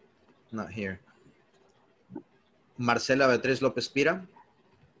 Not here. Marcela Beatriz López Pira.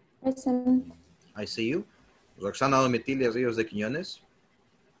 Present. I see you. Roxana Domitilia Ríos de Quiñones.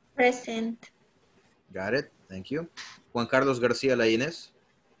 Present. Got it. Thank you. Juan Carlos García Laínez.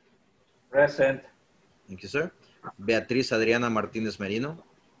 Present. Thank you, sir. Beatriz Adriana Martínez Merino.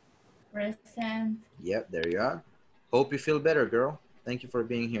 Present. Yep, there you are. Hope you feel better, girl. Thank you for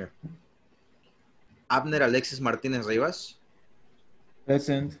being here. Abner Alexis Martínez Rivas.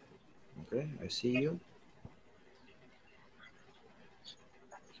 Present. Okay, I see you.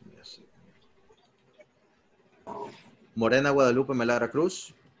 Morena Guadalupe Melara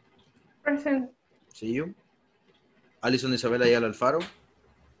Cruz. Present. See you. Alison Isabel Ayala Alfaro.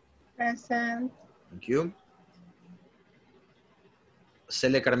 Present. Thank you.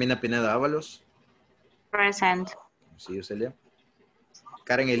 Celia Carmina Pineda Ábalos. Present. See you, Celia.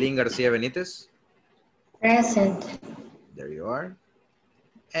 Karen Elín García Benítez. Present. There you are.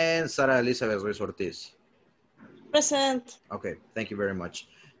 And Sara Elizabeth Ruiz Ortiz. Present. Okay, thank you very much.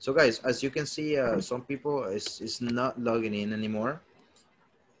 So guys, as you can see, some people is not logging in anymore.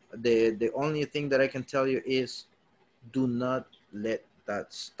 The only thing that I can tell you is do not let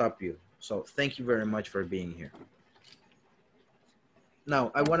that stop you. So thank you very much for being here.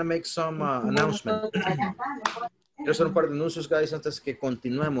 Now, I want to make some announcements. Quiero hacer un par de anuncios, guys, antes que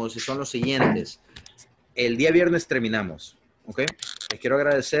continuemos, y son los siguientes. El día viernes terminamos, ¿ok? Les quiero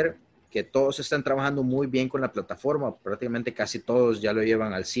agradecer que todos están trabajando muy bien con la plataforma. Prácticamente casi todos ya lo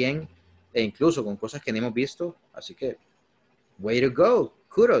llevan al 100, e incluso con cosas que no hemos visto. Así que, way to go.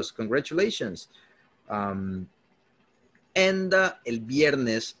 Kudos. Congratulations. El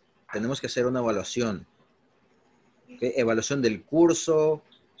viernes tenemos que hacer una evaluación. ¿Okay? Evaluación del curso.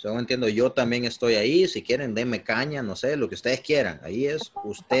 Según entiendo, yo también estoy ahí. Si quieren, denme caña, no sé, lo que ustedes quieran. Ahí es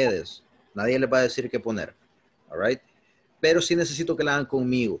ustedes. Nadie les va a decir qué poner. All right? Pero sí necesito que la hagan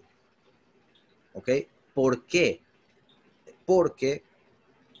conmigo. ¿Ok? ¿Por qué? Porque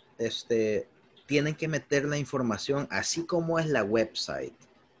tienen que meter la información así como es la website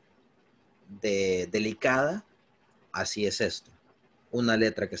de delicada. Así es esto. Una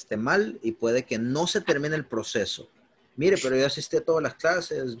letra que esté mal y puede que no se termine el proceso. Mire, pero yo asistí a todas las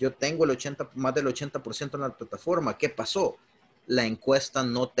clases, yo tengo más del 80% en la plataforma. ¿Qué pasó? La encuesta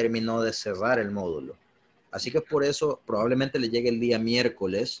no terminó de cerrar el módulo. Así que por eso probablemente le llegue el día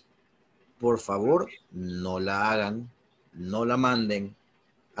miércoles. Por favor, no la hagan, no la manden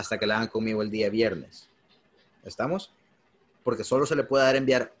hasta que la hagan conmigo el día viernes. ¿Estamos? Porque solo se le puede dar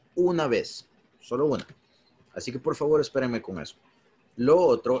enviar una vez, solo una. Así que por favor espérenme con eso. Lo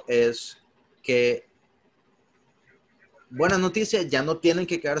otro es que, buenas noticias, ya no tienen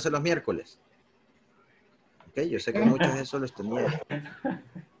que quedarse los miércoles. Ok, yo sé que muchos de eso los tenían.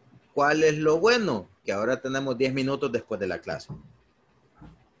 ¿Cuál es lo bueno? Que ahora tenemos 10 minutos después de la clase.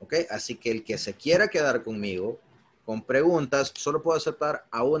 Ok, así que el que se quiera quedar conmigo con preguntas, solo puedo aceptar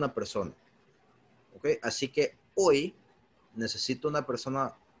a una persona. Ok, así que hoy necesito una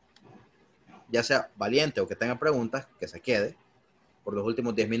persona, ya sea valiente o que tenga preguntas, que se quede por los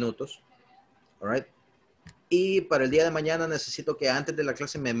últimos 10 minutos. All right. Y para el día de mañana necesito que antes de la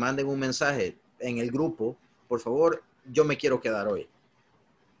clase me manden un mensaje en el grupo. Por favor, yo me quiero quedar hoy.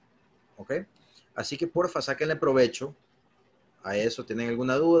 ¿Ok? Así que porfa, sáquenle provecho a eso. ¿Tienen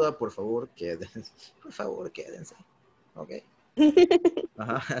alguna duda? Por favor, quédense. Por favor, quédense. ¿Ok?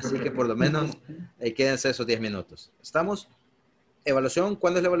 Ajá, así que por lo menos quédense esos 10 minutos. ¿Estamos? ¿Evaluación?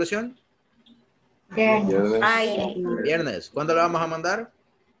 ¿Cuándo es la evaluación? Friday. Viernes. ¿Cuándo la vamos a mandar?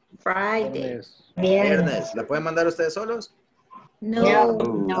 Friday. Viernes. ¿La pueden mandar ustedes solos? No.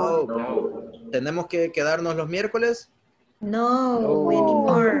 No. ¿Tenemos que quedarnos los miércoles? No,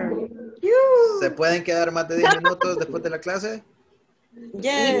 anymore. ¿Se pueden quedar más de 10 minutos después de la clase?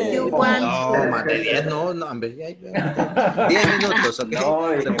 If you want No, to. más de 10, no, hombre. 10 minutos,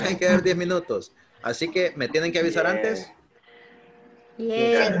 ¿ok? Se pueden quedar 10 minutos. Así que, ¿me tienen que avisar antes?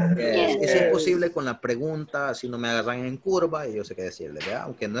 Yes. Y si es posible con la pregunta, así no me agarran en curva, y yo sé qué decirles, ¿verdad?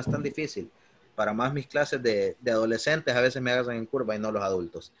 Aunque no es tan difícil. Para más mis clases de adolescentes, a veces me agarran en curva y no los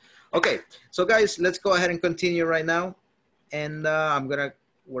adultos. Okay, so guys, let's go ahead and continue right now. And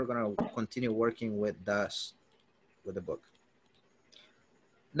we're gonna continue working with the book.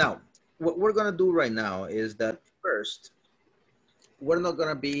 Now, what we're gonna do right now is that first, we're not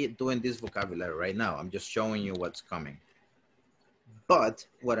gonna be doing this vocabulary right now. I'm just showing you what's coming. But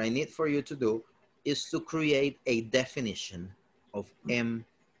what I need for you to do is to create a definition of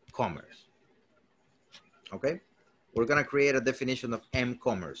m-commerce. Okay? We're gonna create a definition of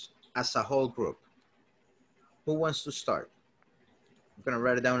m-commerce as a whole group. Who wants to start? I'm gonna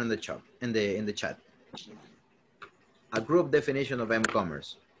write it down in the chat. In the chat. A group definition of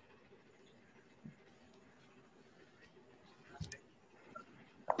m-commerce.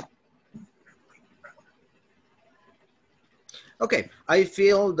 Okay, I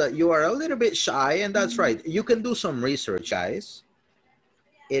feel that you are a little bit shy, and that's right. You can do some research, guys.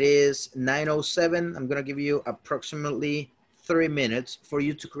 It is 9:07. I'm gonna give you approximately 3 minutes for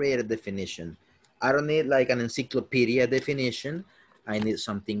you to create a definition. I don't need like an encyclopedia definition. I need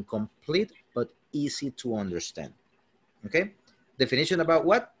something complete but easy to understand. Okay? Definition about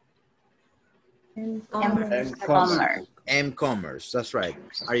what? M-commerce. M-commerce, that's right.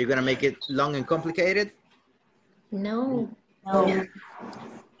 Are you gonna make it long and complicated? No. No.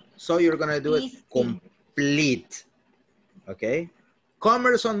 So you're gonna do it complete, okay?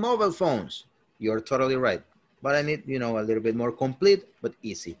 Commerce on mobile phones, you're totally right. But I need, you know, a little bit more complete, but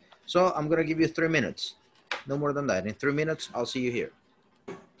easy. So I'm gonna give you 3 minutes. No more than that. In 3 minutes, I'll see you here.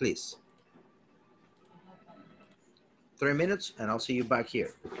 Please. 3 minutes, and I'll see you back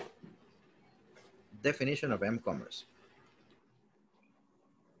here. Definition of M-commerce.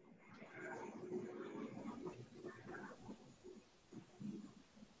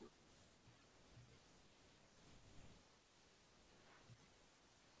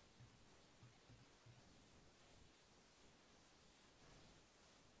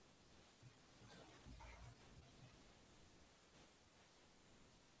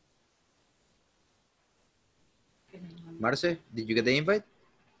 Marce, did you get the invite?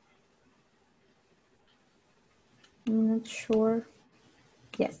 I'm not sure.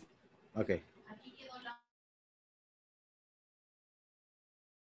 Yes. Okay.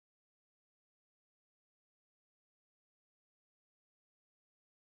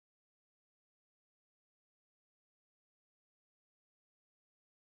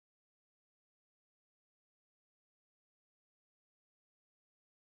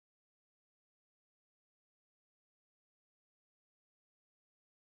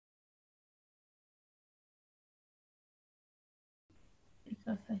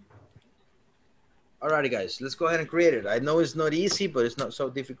 Alrighty, guys, let's go ahead and create it. I know it's not easy, but it's not so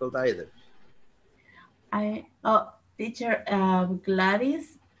difficult either. Teacher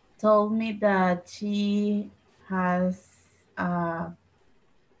Gladys told me that she has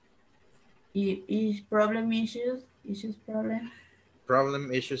problem.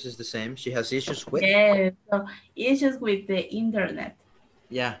 Problem issues is the same. She has issues with? Yes, so issues with the internet.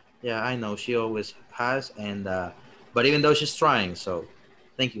 Yeah, I know. She always has, and but even though she's trying, so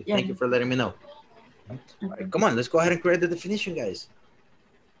thank you. Yeah. Thank you for letting me know. Okay. All right, come on, let's go ahead and create the definition, guys.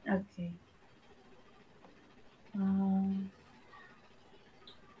 Okay.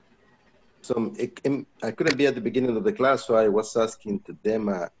 So I couldn't be at the beginning of the class, so I was asking to them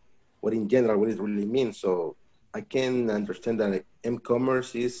what in general, what it really means. So I can understand that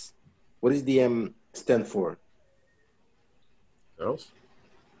M-commerce is, what is the M stand for? Girls?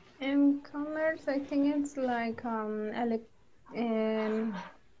 M-commerce, I think it's like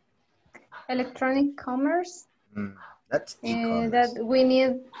electronic commerce. That's e-commerce. That we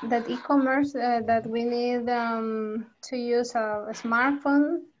need that e-commerce that we need to use a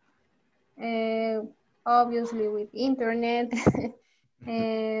smartphone, obviously with internet,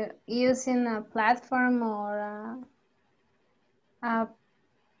 using a platform or a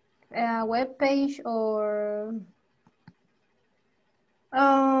web page or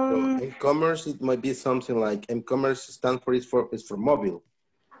So M-commerce, it might be something like M-commerce stand for is for mobile.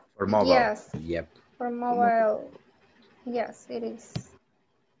 For mobile. Yes. Yep. For mobile. Yes, it is.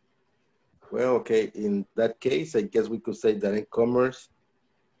 Well, okay. In that case, I guess we could say that e-commerce,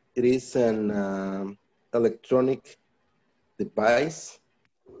 it is an electronic device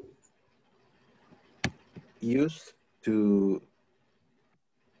used to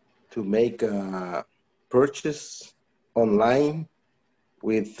make a purchase online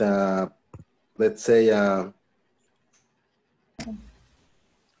with, let's say, how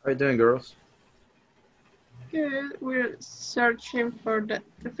are you doing, girls? Good. We're searching for the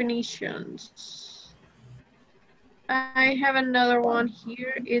definitions. I have another one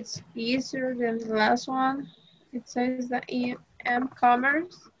here. It's easier than the last one. It says that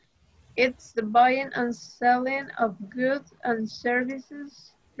e-commerce, it's the buying and selling of goods and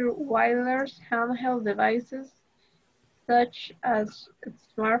services through wireless handheld devices such as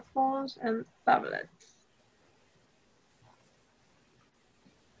smartphones and tablets.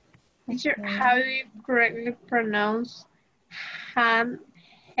 Teacher, how do you correctly pronounce handheld?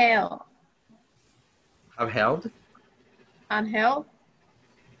 Handheld? Handheld?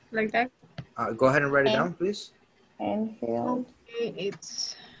 Like that? Go ahead and write it down, please. Handheld. Okay,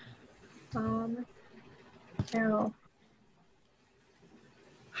 it's handheld.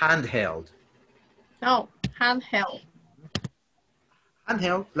 Handheld. No, handheld.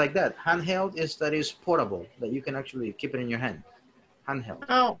 Handheld, like that. Handheld is that is portable, that you can actually keep it in your hand. Handheld.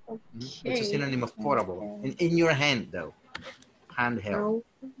 Oh, okay. It's a synonym of portable. In your hand, though. Handheld. Oh,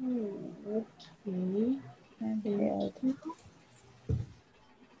 okay. Handheld.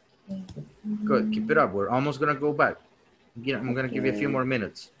 Good. Keep it up. We're almost going to go back. I'm going to give you a few more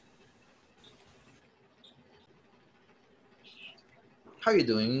minutes. How you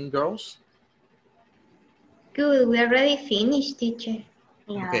doing, girls? Good. We already finished, teacher.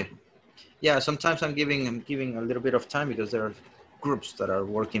 Yeah. Okay. Yeah, sometimes I'm giving a little bit of time because there are groups that are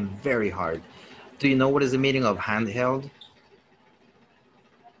working very hard. Do you know what is the meaning of handheld?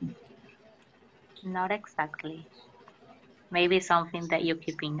 Not exactly. Maybe something that you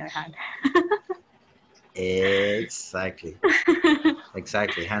keep in your hand. Exactly.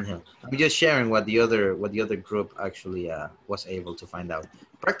 Exactly, handheld. I'm just sharing what the other group actually was able to find out.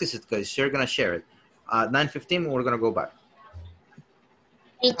 Practice it, guys. You're gonna share it. 9:15, we're gonna go back.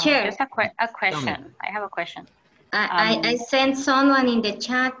 Teacher. Just a question. I have a question. I sent someone in the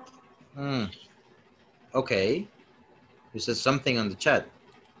chat. Okay. You said something on the chat.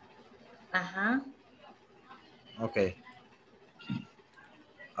 Uh-huh. Okay.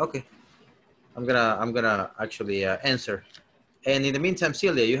 Okay. I'm gonna actually answer. And in the meantime,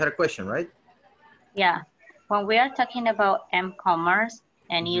 Celia, you had a question, right? Yeah. When we are talking about m-commerce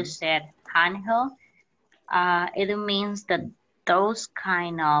and you said handheld, it means that those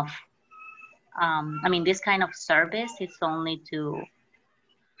kind of, this kind of service is only to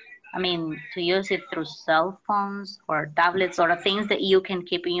use it through cell phones or tablets or things that you can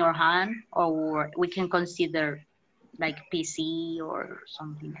keep in your hand, or we can consider like PC or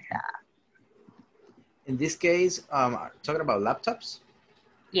something like that. In this case, talking about laptops?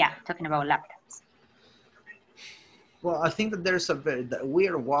 Yeah, talking about laptops. Well, I think that there's we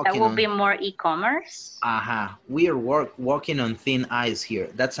are walking. That will be more e-commerce. We are walking on thin ice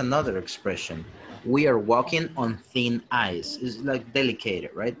here. That's another expression. We are walking on thin ice. It's like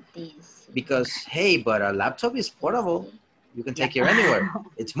delicate, right? Because hey, but a laptop is portable. You can take it anywhere.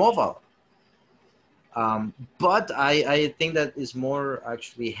 It's mobile. But I think that is more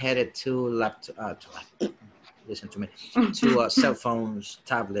actually headed to laptop. Listen to me. To cell phones,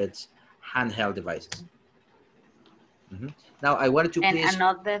 tablets, handheld devices. Now I wanted to please. And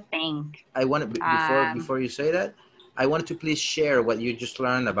another thing. I want to before you say that, I wanted to please share what you just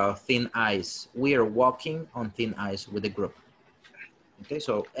learned about thin ice. We are walking on thin ice with the group. Okay,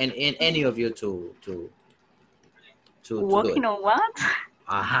 so and any of you to walking on what?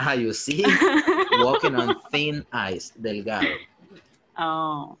 You see, walking on thin ice, delgado.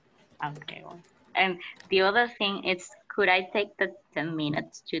 Oh, okay. And the other thing is, could I take the 10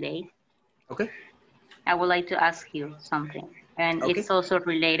 minutes today? Okay. I would like to ask you something, and it's also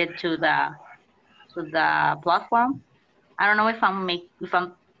related to the platform. I don't know if I'm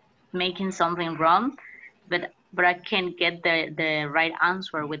making something wrong, but I can get the right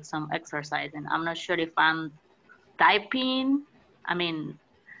answer with some exercise, and I'm not sure if I'm typing,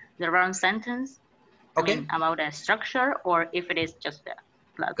 the wrong sentence. Okay. About a structure, or if it is just a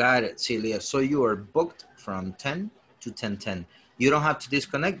platform. Got it, Celia. So you are booked from 10 to 10:10. You don't have to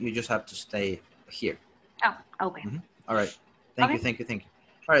disconnect. You just have to stay here. Oh, okay. All right. Thank you.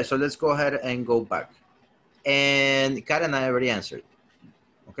 All right, so let's go ahead and go back. And Karen, I already answered.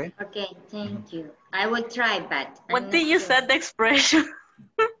 Okay? Okay, thank you. I will try, but what did you say the expression?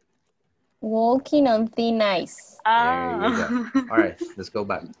 Walking on thin ice. There you go. All right, let's go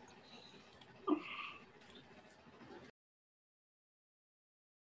back.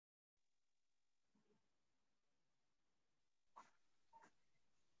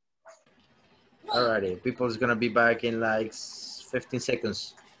 Alrighty, people's gonna be back in like 15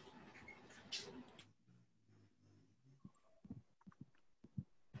 seconds.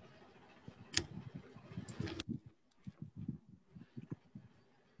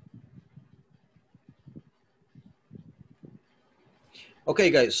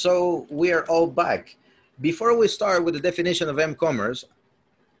 Okay, guys, so we are all back. Before we start with the definition of m-commerce,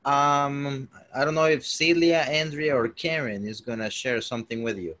 I don't know if Celia, Andrea, or Karen is gonna share something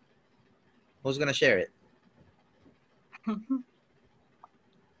with you. Who's gonna share it?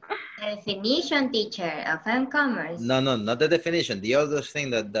 Definition, teacher, of m-commerce. No, not the definition. The other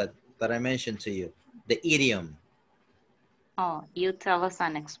thing that I mentioned to you, the idiom. Oh, you tell us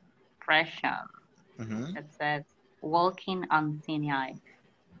an expression that says walking on thin ice.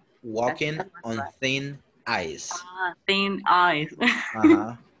 Walking on thin ice. Thin ice.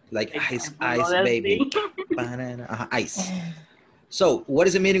 Like ice, baby. Banana, ice. So, what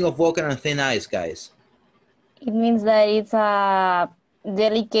is the meaning of walking on thin ice, guys? It means that it's a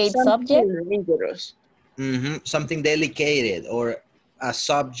delicate subject. Something delicate, or a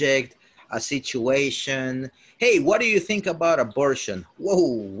subject, a situation. Hey, what do you think about abortion?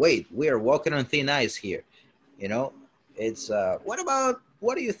 Whoa, wait, we are walking on thin ice here. You know, It's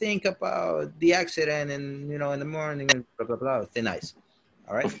what do you think about the accident and in the morning and blah blah blah. Thin ice.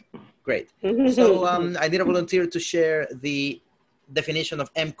 All right, great. So I need a volunteer to share the definition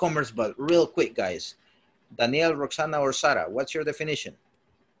of m-commerce, but real quick, guys. Daniel, Roxana, or Sara, what's your definition?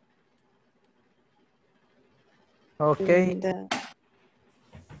 Okay.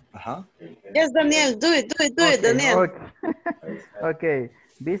 Yes, Daniel, do it, Daniel. Okay.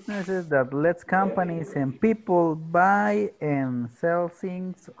 Businesses that lets companies and people buy and sell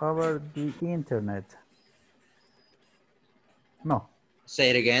things over the internet. No.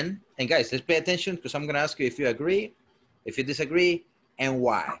 Say it again. And guys, let's pay attention because I'm going to ask you if you agree, if you disagree, and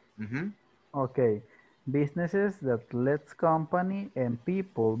why. Okay. Businesses that lets company and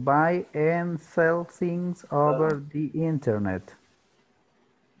people buy and sell things over the internet.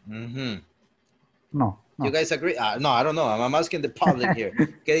 No. You guys agree? No, I don't know. I'm asking the public here.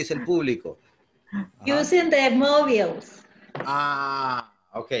 ¿Qué dice el público? Using the mobiles.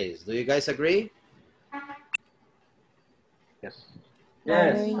 Okay. Do you guys agree? Yes.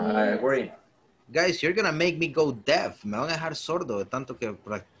 Yes, I agree. Guys, you're gonna make me go deaf. Me van a dejar sordo de tanto que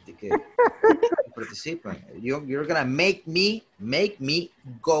participan. You're gonna make me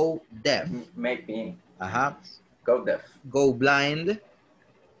go deaf. Make me go deaf. Go blind.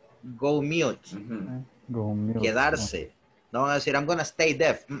 Go mute. Go mute. Quedarse. No van a decir, I'm gonna stay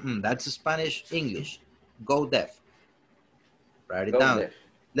deaf. That's Spanish, English. Go deaf. Write it down. Deaf.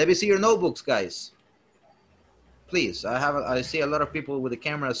 Let me see your notebooks, guys. Please, I see a lot of people with the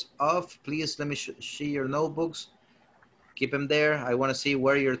cameras off. Please, let me see your notebooks. Keep them there. I want to see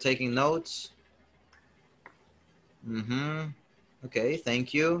where you're taking notes. Okay,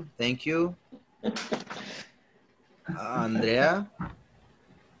 thank you. Thank you. Andrea,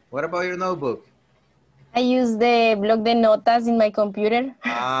 what about your notebook? I use the bloc de notas in my computer.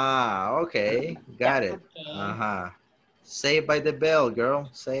 Okay. Got it. Say it by the bell, girl.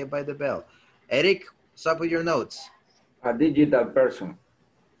 Say it by the bell. Eric, what's up with your notes? A digital person.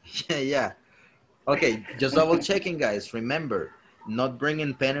 Yeah. Okay, just double checking, guys. Remember, not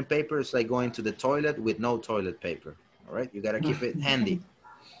bringing pen and paper is like going to the toilet with no toilet paper. All right, you got to keep it handy.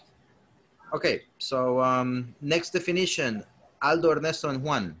 Okay, so next definition, Aldo, Ernesto, and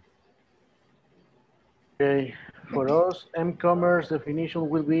Juan. Okay, for us, m-commerce definition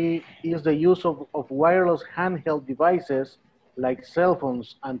will be is the use of wireless handheld devices like cell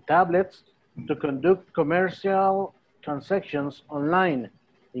phones and tablets to conduct commercial transactions online,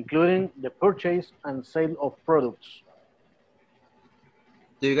 including the purchase and sale of products.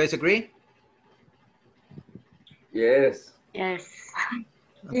 Do you guys agree? Yes. Yes.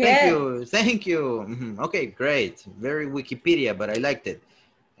 Thank you. Okay, great. Very Wikipedia, but I liked it.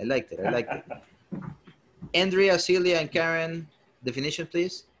 I liked it. Andrea, Celia, and Karen, definition,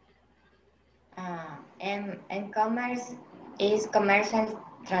 please. M-commerce is commercial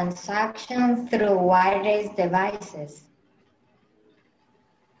transaction through wireless devices.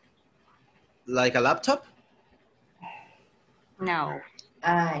 Like a laptop? No.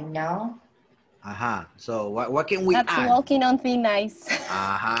 No. So what can we That's add? walking on thin ice. There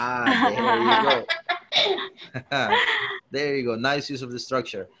you go. There you go. Nice use of the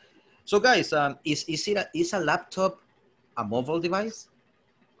structure. So guys, is a laptop a mobile device?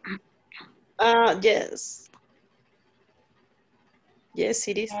 Yes. Yes,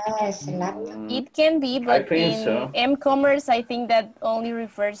 it is. Yes, laptop. It can be, but in so. m-commerce, I think that only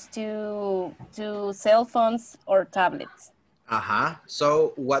refers to cell phones or tablets.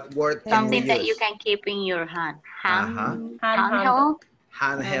 So what word can we Something that use? you can keep in your hand. Handheld.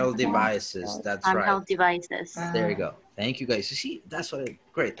 Handheld devices. That's right. Handheld devices. There you go. Thank you, guys. You see, that's what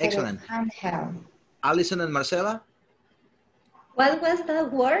great. Excellent. Handheld. Alison and Marcela? What was the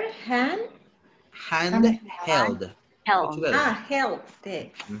word? Handheld. Held. Held.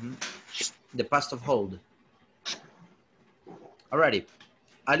 The past of hold. Alrighty.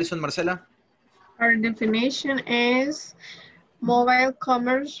 Alison, Marcela? Our definition is mobile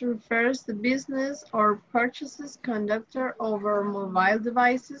commerce refers to business or purchases conducted over mobile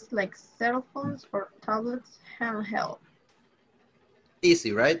devices like cell phones or tablets handheld.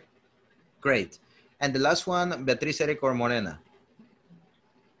 Easy, right? Great. And the last one, Beatriz, Eric, or Morena?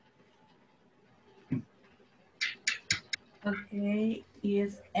 Okay,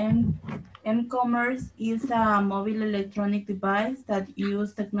 m-commerce is a mobile electronic device that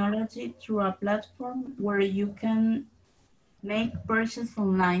uses technology through a platform where you can make purchases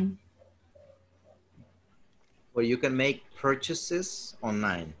online. Where you can make purchases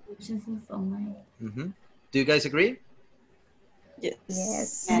online. Purchases online. Do you guys agree?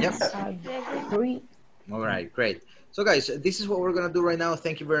 Yes. Yep. I agree. All right, great. So guys, this is what we're gonna do right now.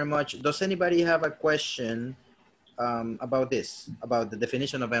 Thank you very much. Does anybody have a question about this, about the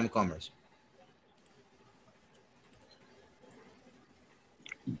definition of m-commerce?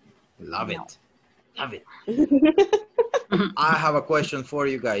 Love it. Love it. I have a question for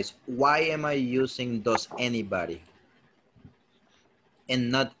you guys. Why am I using does anybody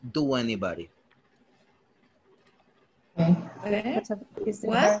and not do anybody? Is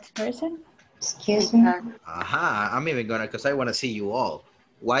the first person? Excuse me. Aha, I'm even gonna, because I want to see you all.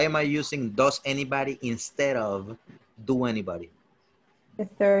 Why am I using does anybody instead of do anybody? The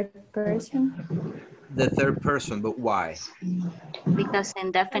third person? The third person, but why? Because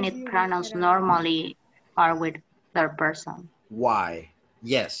indefinite pronouns normally are with third person. Why?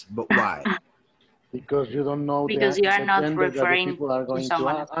 Yes, but why? Because you don't know Because you are the not gender that the referring people are to going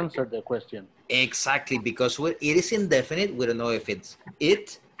someone to else. answer the question. Exactly, because it is indefinite. We don't know if it's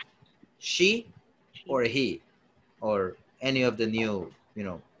it, she, or he, or any of the new,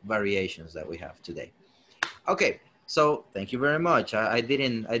 variations that we have today. Okay, so thank you very much. I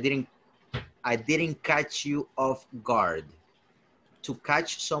didn't catch you off guard. To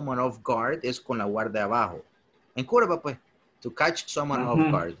catch someone off guard es con la guardia abajo. En curva, pues. To catch someone off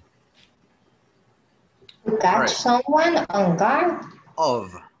guard. To catch someone on guard?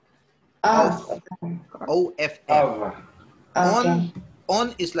 Of. Of. O-F-F. Okay.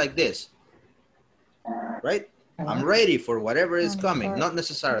 On is like this. Right? I'm ready for whatever is coming. Not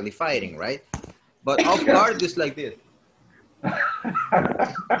necessarily fighting, right? But off guard is like this.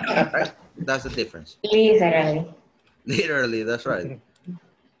 Right? That's the difference. Literally. Literally, that's right.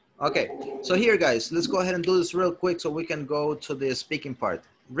 Okay, so here, guys, let's go ahead and do this real quick so we can go to the speaking part.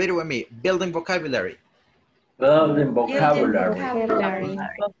 Read it with me. Building vocabulary. Building vocabulary.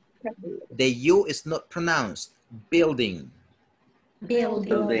 The U is not pronounced. Building.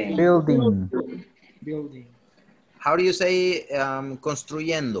 Building. Building. How do you say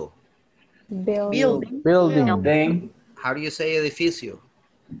construyendo? Building. How do you say edificio?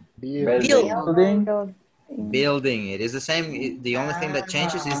 Building. Building. It is the same. The only thing that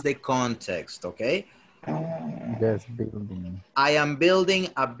changes is the context, okay? Yes, building. I am building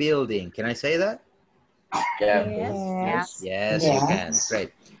a building. Can I say that? Yes. Yes, you can.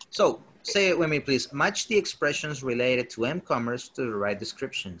 Great. So, say it with me, please. Match the expressions related to m-commerce to the right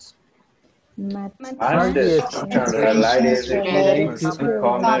descriptions. Match the description related to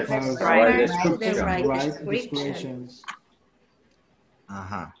e-commerce The right right descriptions.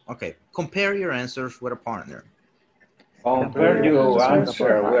 Okay. Compare your answers with a partner. Compare your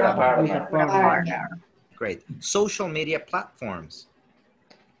answer with a partner. Great. Social media platforms.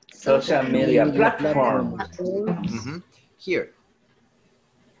 Social media platforms. Here.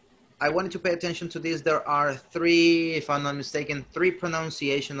 I wanted to pay attention to this. There are three, if I'm not mistaken, three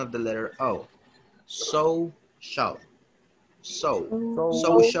pronunciation of the letter O. Social. Social.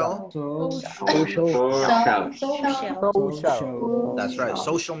 That's right.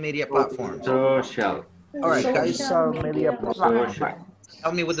 Social media platforms. Social. All right, guys. Social media platforms.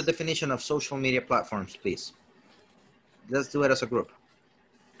 Help me with the definition of social media platforms, please. Let's do it as a group.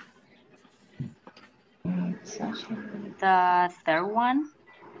 The third one.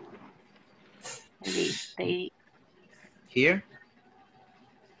 They Here?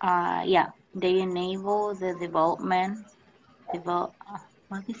 Yeah, they enable the development, what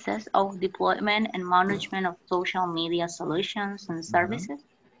it says? Oh, deployment and management of social media solutions and services.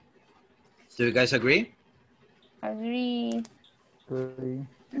 Do you guys agree? Agree.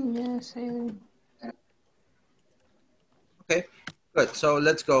 Yes, I agree. Okay, good. So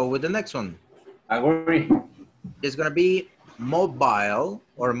let's go with the next one. Agree. It's going to be mobile,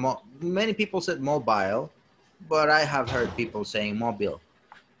 or many people said mobile, but I have heard people saying mobile.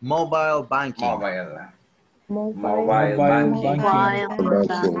 Mobile banking. Mobile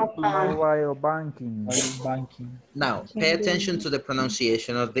banking. Now, pay attention to the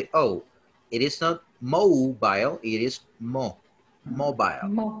pronunciation of the O. It is not mobile, it is mo.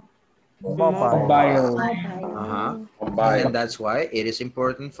 Mobile. Mobile. And that's why it is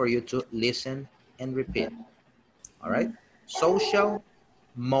important for you to listen and repeat. All right? Social,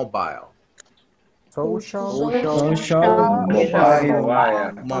 mobile. Social.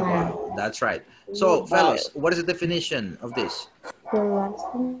 Mobile. That's right. So, fellas, what is the definition of this? I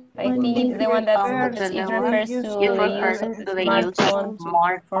think it's the one that it refers to the use of the smartphone to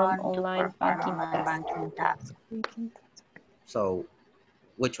perform online banking tasks. So,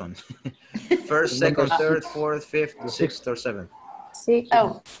 which one? First, second, third, fourth, fifth, sixth, or seventh? Six.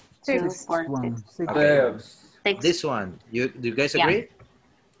 Oh, Six. Okay. This one. Do you guys agree?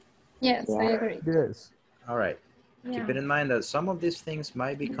 Yes, I agree. Yes. All right. Keep it in mind that some of these things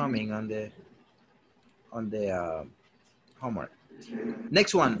might be coming on the homework.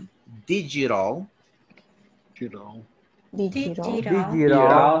 Next one, digital Digital. Digital.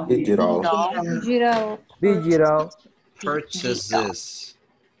 Digital. Purchases.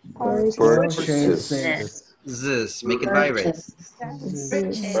 Purchases. This. Make it vibrate. Purchases.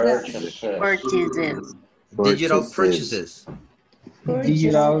 Digital Purchases. purchases.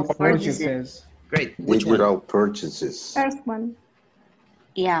 Digital purchases. Great. Which one? Digital purchases. First one.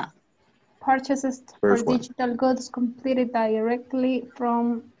 Yeah. Purchases for First one. digital goods completed directly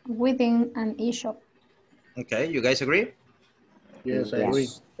from within an e-shop. Okay, you guys agree? Yes, I agree.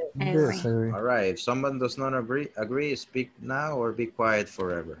 Yes, I agree. All right. If someone does not agree, speak now or be quiet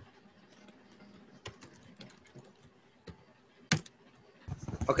forever.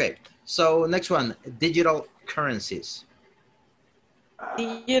 Okay. So next one, digital currencies.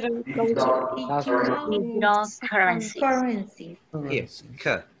 Digital currency. Here, currencies.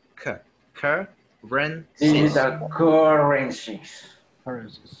 Digital currencies.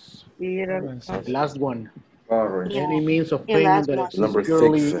 Currencies. Currencies. The last one. Currency. Any means of The payment last that one. exists Number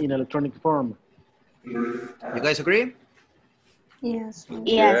purely 6. in electronic form. You guys agree? Yes.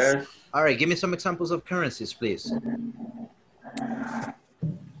 Yes. All right. Give me some examples of currencies, please.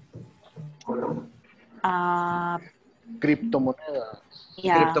 Criptomonedas.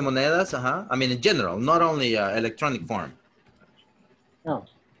 Yeah. Cryptomonedas. I mean, in general, not only electronic form. No.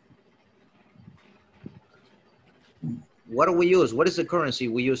 What do we use? What is the currency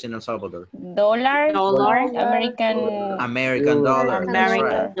we use in El Salvador? Dollar, American dollar. That's right. American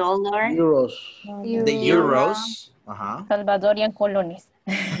dollar. Euros. The euros. Salvadorian colones.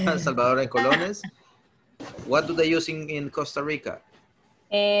 Salvadorian colones. What do they use in Costa Rica?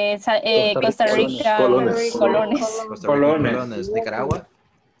 Costa Rica Colones. colones. Costa Rican colones. Nicaragua.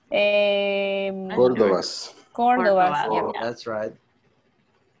 Córdobas. Córdoba. Yeah. That's right.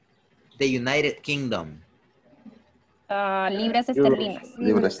 The United Kingdom. Libras esterlinas.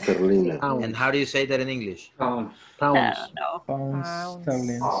 Libra esterlina. And how do you say that in English? Pounds. Pounds. Pounds.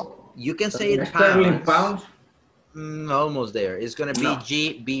 Sterling. You can say it Sterling pounds. pounds. Almost there. It's going to be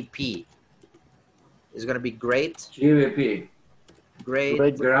GBP. It's going to be Great GBP.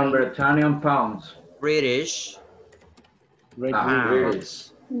 Great Grand Britannian pounds. British Great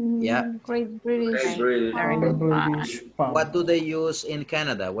pounds. Yeah. Great British. British. British pound. What do they use in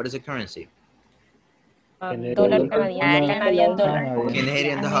Canada? What is the currency? Dólar Canadian dollar.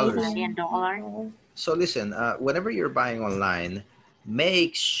 Canadian dollars. Canadian dollar. So listen, whenever you're buying online,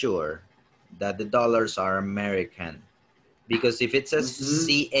 make sure that the dollars are American. Because if it says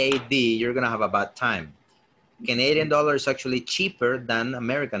CAD, you're going to have a bad time. Canadian dollar is actually cheaper than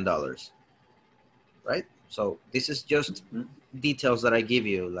American dollars. Right? So this is just details that I give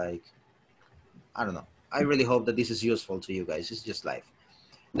you. Like, I don't know. I really hope that this is useful to you guys. It's just life.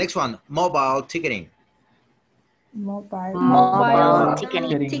 Next one, mobile ticketing. Mobile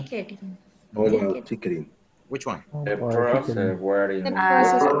ticketing. Mobile ticketing. Which one? The process wherein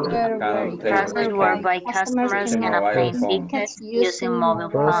Process whereby customers can obtain tickets using mobile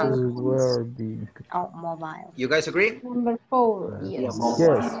Process phones. where the Mobile. You guys agree? Number 4. Yes.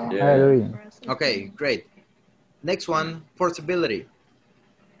 yes, I agree. Okay, great. Next one, portability.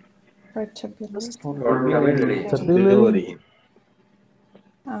 Portability.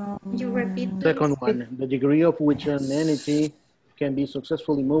 You repeat, please. Second one, the degree of which an entity can be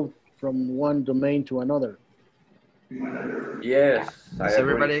successfully moved from one domain to another. Yes. Does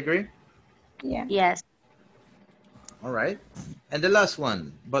everybody agree? Yeah. Yes. All right. And the last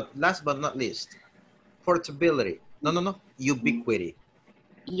one, but last but not least, portability. No. Ubiquity.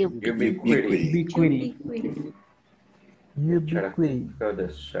 Ubiquity. Ubiquity.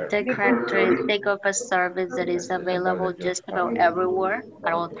 The characteristic of a service that is available just about everywhere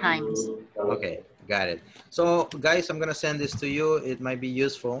at all times. Okay, got it. So guys, I'm gonna send this to you. It might be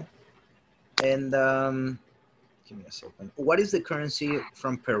useful. And give me a second. What is the currency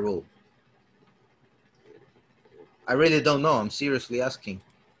from Peru? I really don't know. I'm seriously asking.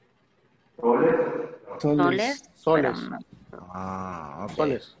 Soles? Ah, okay.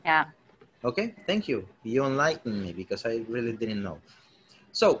 Soles. Yeah. Okay, thank you. You enlightened me because I really didn't know.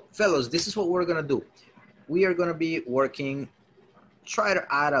 So, fellows, this is what we're gonna do. We are gonna be working, try to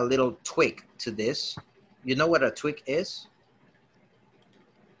add a little tweak to this. You know what a tweak is?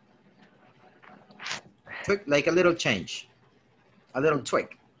 Tweak, like a little change, a little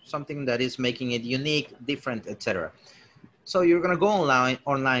tweak, something that is making it unique, different, etc. So you're gonna go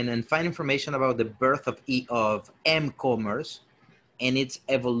online and find information about the birth of m-commerce and its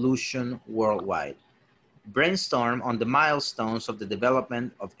evolution worldwide. Brainstorm on the milestones of the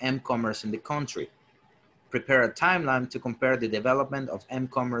development of m-commerce in the country. Prepare a timeline to compare the development of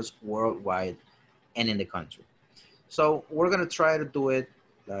m-commerce worldwide and in the country. So we're gonna try to do it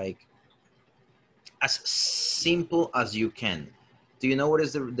like As simple as you can. Do you know what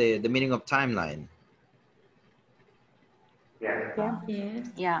is the meaning of timeline? Yes.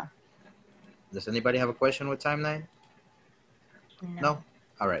 Yeah. Does anybody have a question with timeline? No?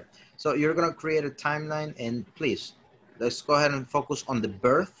 All right. So you're going to create a timeline, and please, let's go ahead and focus on the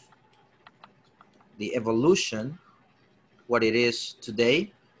birth, the evolution, what it is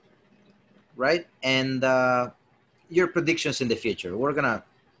today, right? And your predictions in the future. We're going to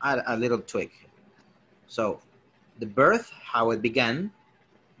add a little tweak. So the birth, how it began,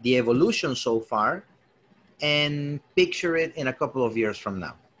 the evolution so far, and picture it in a couple of years from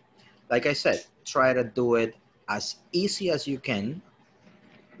now. Like I said, try to do it as easy as you can.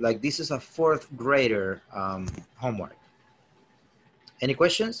 Like this is a fourth grader homework. Any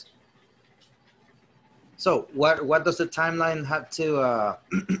questions? So what does the timeline have to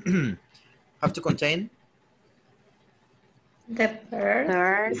have to contain? The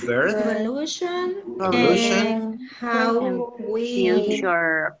birth, Birth, evolution, evolution, and how we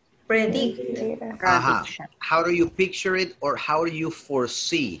predict. How do you picture it, or how do you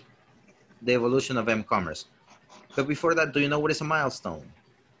foresee the evolution of m-commerce? But before that, do you know what is a milestone?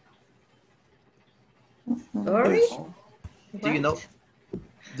 Sorry? Do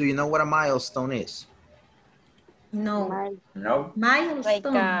you know what a milestone is? No. No.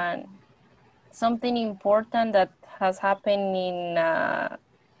 Milestone. Like something important that has happened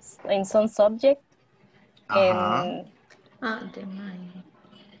in some subject. And The mind.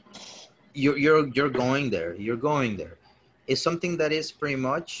 You're going there. You're going there. It's something that is pretty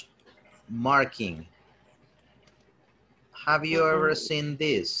much marking. Have you ever seen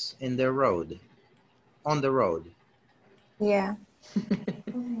this in the road? On the road? Yeah.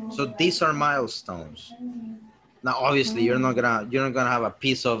 So these are milestones. Now, obviously, you're not gonna have a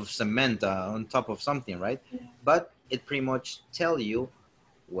piece of cement on top of something, right? But it pretty much tell you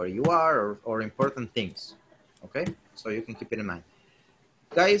where you are or important things. Okay, so you can keep it in mind,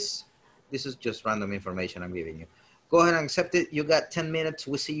 guys. This is just random information I'm giving you. Go ahead and accept it. You got 10 minutes.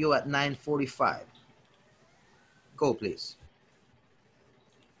 We'll see you at 9:45. Go, please.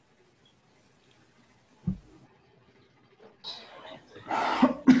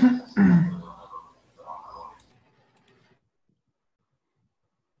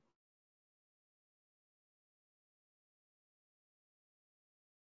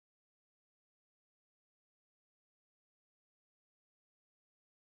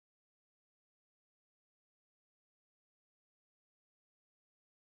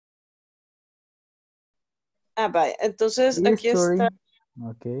 Vaya. Entonces, aquí está.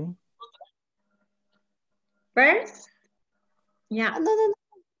 Okay. First? Yeah. No.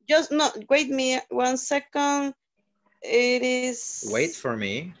 Just no. Wait me 1 second. It is. Wait for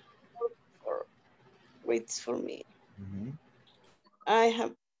me. Waits for me. I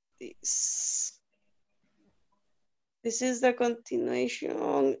have this. This is the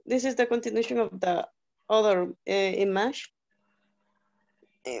continuation. This is the continuation of the other image.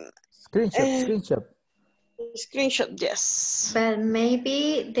 Screenshot. Screenshot, yes. But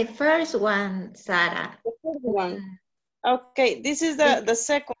maybe the first one, Sarah. The first one. Okay, this is the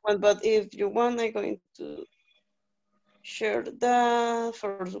second one, but if you want, I'm going to share the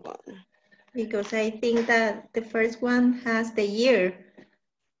first one. Because I think that the first one has the year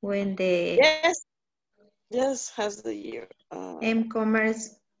when the Yes, has the year.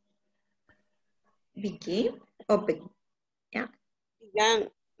 M-commerce begin or yeah.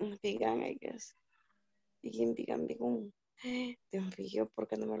 Began, I guess. Begin. Dios mío, ¿por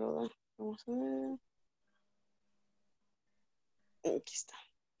qué no me lo da? Vamos a ver. Aquí está.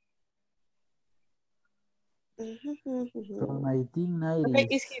 From 1990s. Okay,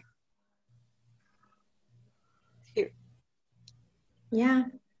 it's here. Yeah.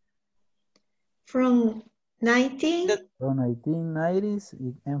 From 1990s,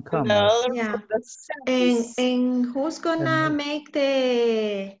 m-commerce. Yeah. And who's gonna make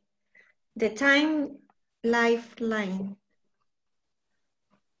the time lifeline?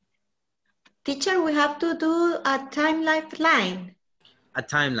 Teacher, we have to do a time lifeline. A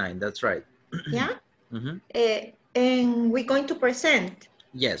timeline, that's right. Yeah? And we're going to present.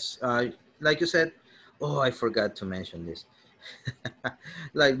 Yes, like you said, I forgot to mention this.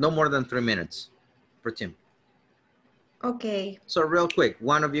 Like no more than 3 minutes per team. Okay. So real quick,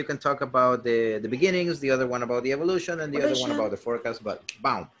 one of you can talk about the beginnings, the other one about the evolution, and the other one about the forecast, but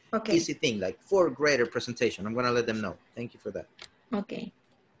boom. Okay. Easy thing, like 4th grader presentation. I'm gonna let them know. Thank you for that. Okay.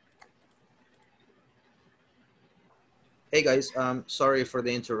 Hey guys, sorry for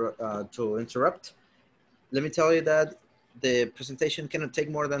the to interrupt. Let me tell you that the presentation cannot take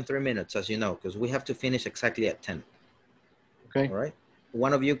more than 3 minutes, as you know, because we have to finish exactly at 10. Okay. All right.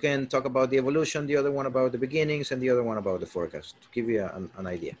 One of you can talk about the evolution, the other one about the beginnings, and the other one about the forecast, to give you an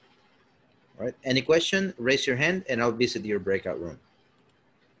idea. All right, any question, raise your hand and I'll visit your breakout room.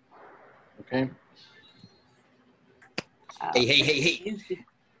 Okay. Hey, hey, hey, hey.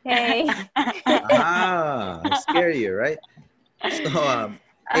 Hey. I scare you, right? So,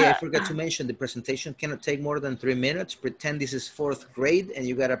 hey, I forgot to mention the presentation cannot take more than 3 minutes. Pretend this is 4th grade and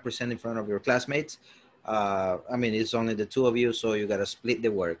you got to present in front of your classmates. I mean, it's only the 2 of you, so you got to split the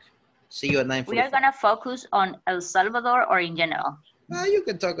work. See you at 9:45. We are going to focus on El Salvador or in general? You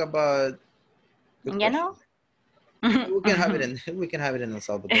can talk about... In general? We can have it in El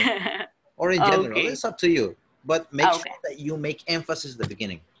Salvador. Or in general. Okay. It's up to you. But make sure that you make emphasis at the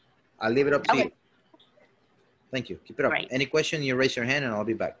beginning. I'll leave it up to you. Thank you. Keep it up. Right. Any question, you raise your hand and I'll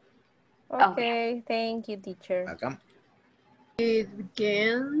be back. Okay, thank you, teacher. Welcome. It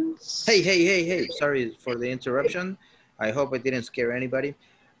begins. Hey. Sorry for the interruption. I hope I didn't scare anybody.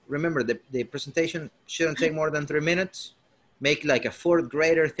 Remember, the presentation shouldn't take more than 3 minutes. Make like a 4th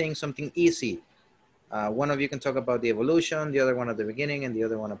grader thing, something easy. One of you can talk about the evolution, the other one at the beginning, and the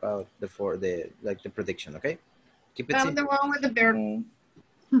other one about the prediction, okay? Keep it I'm simple. the one with the beard.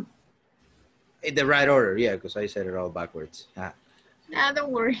 In the right order, yeah, because I said it all backwards. Nah,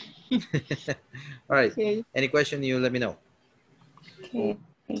 don't worry. All right. Okay. Any question, you let me know. Okay.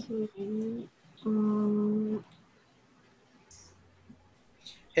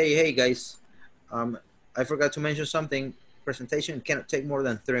 Hey, guys. I forgot to mention something. Presentation cannot take more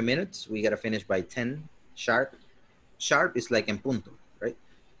than 3 minutes. We got to finish by 10 sharp. Sharp is like en punto, right?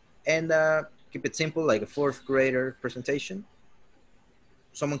 And keep it simple, like a 4th grader presentation.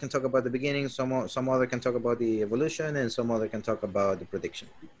 Someone can talk about the beginning, some other can talk about the evolution, and some other can talk about the prediction.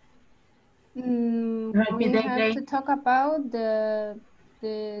 We have to talk about the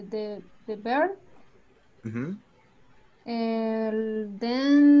bird. Mm-hmm. And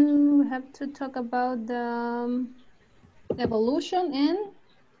then we have to talk about the evolution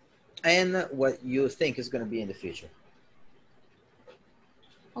and what you think is going to be in the future.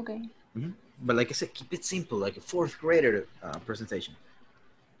 Okay. Mm-hmm. But like I said, keep it simple, like a 4th grader presentation.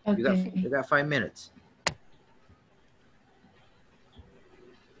 Okay. You got 5 minutes.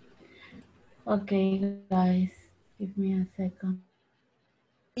 Okay, guys, give me a second.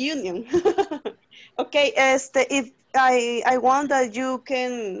 Union. Okay, if I want that you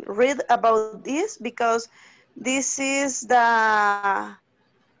can read about this because this is the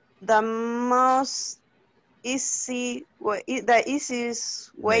most easy way, the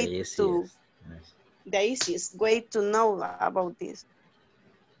easiest way to know about this.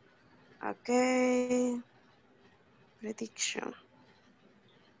 Okay, prediction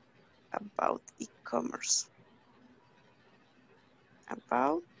about e-commerce,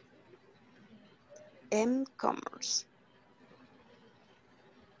 about m-commerce.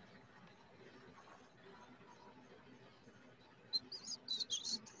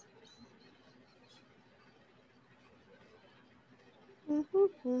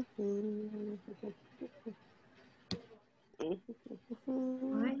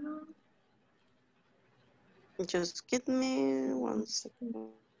 Just give me 1 second.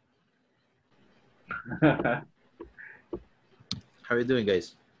 How are you doing,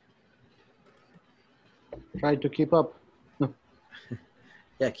 guys? Try to keep up.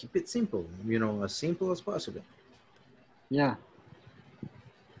 Yeah, keep it simple. You know, as simple as possible. Yeah.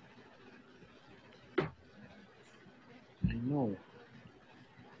 I know.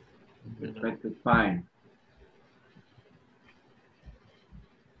 Try to find.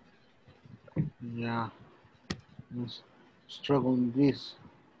 Yeah. Let's struggle in this.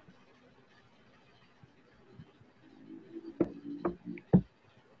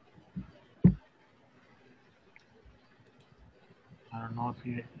 I don't know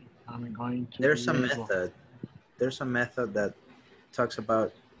if I'm going to. There's a method. There's a method that talks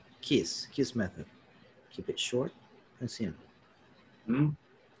about KISS method. Keep it short and simple.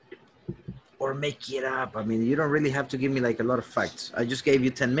 Or make it up. I mean, you don't really have to give me like a lot of facts. I just gave you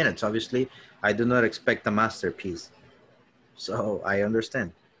 10 minutes. Obviously, I do not expect a masterpiece. So I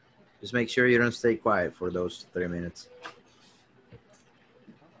understand. Just make sure you don't stay quiet for those 3 minutes.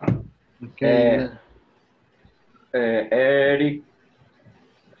 Okay. Eric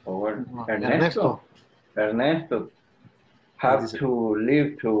or Ernesto have to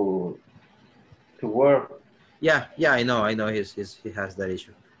leave to work. Yeah, I know he has that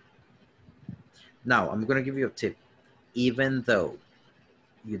issue. Now I'm gonna give you a tip. Even though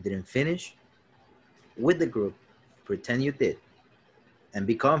you didn't finish with the group, pretend you did and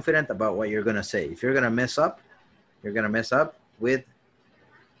be confident about what you're gonna say. If you're gonna mess up, you're gonna mess up with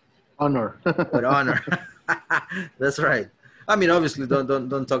honor. With honor. That's right. I mean, obviously,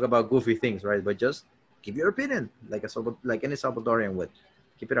 don't talk about goofy things, right? But just give your opinion, like like any Salvadorian would.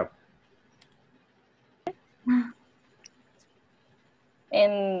 Keep it up.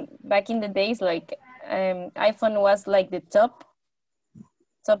 And back in the days, like iPhone was like the top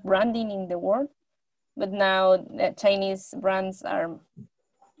branding in the world, but now the Chinese brands are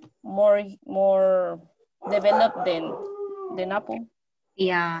more developed than Apple.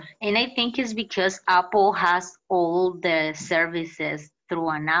 Yeah, and I think it's because Apple has all the services through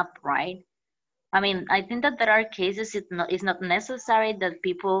an app, right? I mean, I think that there are cases it's not necessary that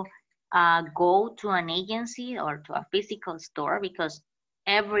people go to an agency or to a physical store because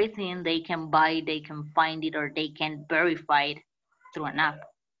everything they can buy, they can find it or they can verify it through an app.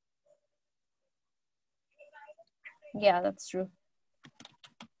 Yeah, that's true.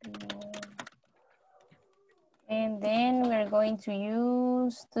 And then we're going to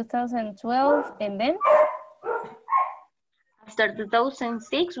use 2012 and then? After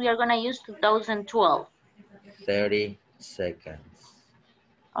 2006, we are going to use 2012. 30 seconds.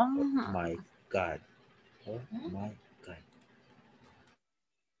 Oh my God. Oh my God.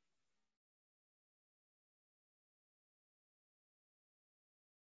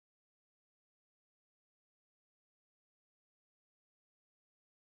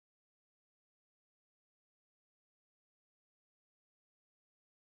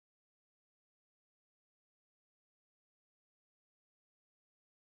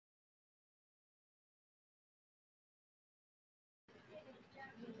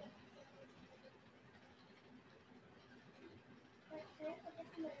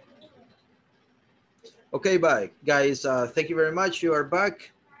 Okay, bye. Guys, thank you very much. You are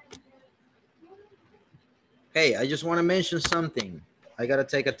back. Hey, I just want to mention something. I got to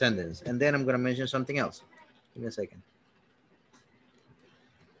take attendance, and then I'm going to mention something else. Give me a second.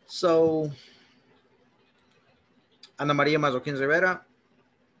 So, Ana Maria Mazoquín Rivera,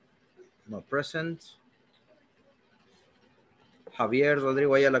 not present. Javier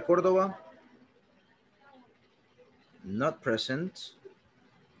Rodrigo Ayala Córdoba, not present.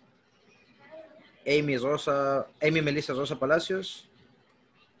 Amy Melissa Rosa Palacios,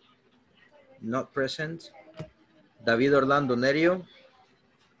 not present. David Orlando Nerio,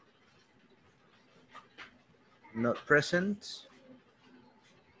 not present.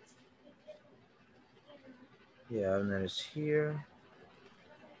 Yeah, Abner is here.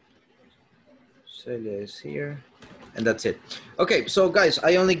 Celia is here. And that's it. Okay, so guys,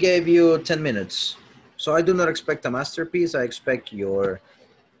 I only gave you 10 minutes. So I do not expect a masterpiece. I expect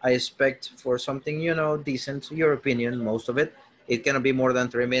for something, you know, decent, your opinion, most of it. It cannot be more than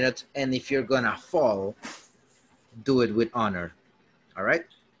 3 minutes. And if you're gonna fall, do it with honor. All right?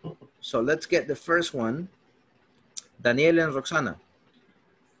 So let's get the first one. Daniel and Roxana.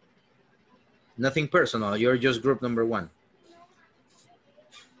 Nothing personal. You're just group number 1.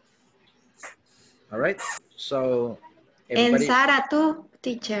 All right? So everybody. And Sarah too,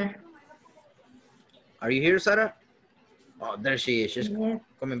 teacher. Are you here, Sarah? Oh, there she is. She's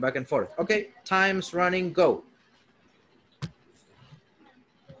coming back and forth. Okay, time's running. Go.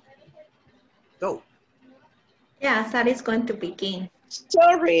 Go. Yeah, Sarah is going to begin.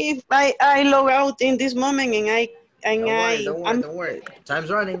 Sorry if I log out in this moment and Don't worry.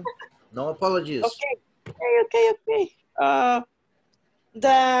 Time's running. No apologies. Okay.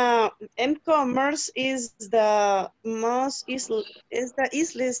 The e-commerce is the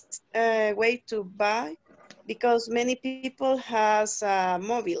easiest way to buy because many people has a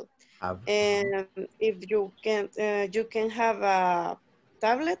mobile, and if you can have a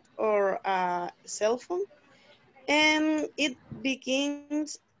tablet or a cell phone, and it began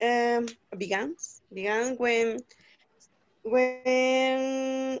when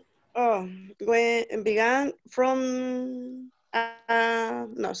began from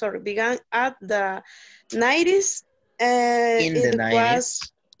began at the 90s.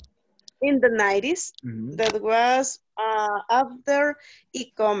 Was in the 90s. That was after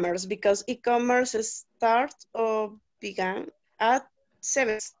e-commerce, because e-commerce start or began at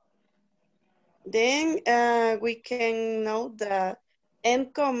 70s. Then we can know that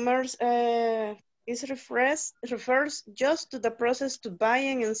e-commerce refers just to the process to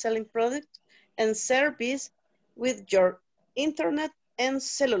buying and selling products and service with your internet and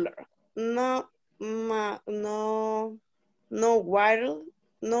cellular. No wireless.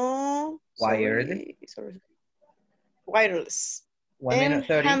 Wireless. 1 minute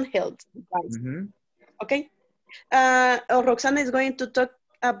 30. Handheld device. Okay. Roxana is going to talk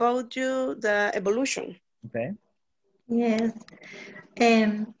about the evolution. Okay. Yes.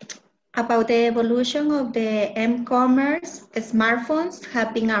 About the evolution of the e-commerce, smartphones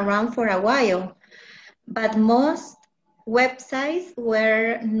have been around for a while, but most websites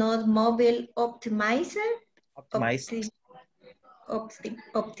were not mobile optimized. Optimized.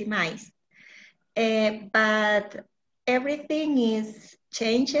 But everything is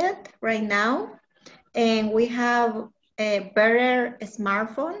changed right now, and we have better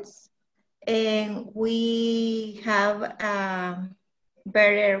smartphones, and we have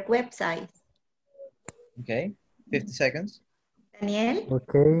better websites. Okay, 50 seconds. Daniel?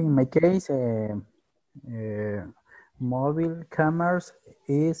 Okay, in my case, mobile cameras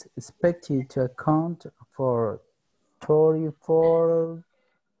is expected to account for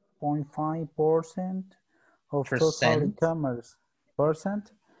 34.5% of total e-commerce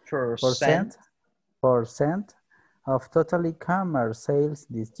percent of total e-commerce sales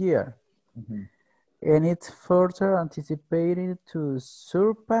this year. Mm-hmm. And it's further anticipated to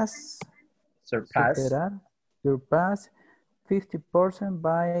surpass 50%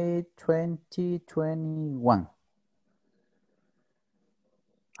 by 2021.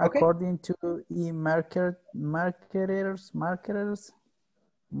 Okay. According to marketers,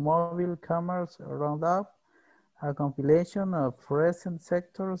 mobile commerce roundup, a compilation of recent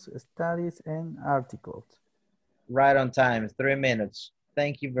sectors, studies, and articles. Right on time, 3 minutes.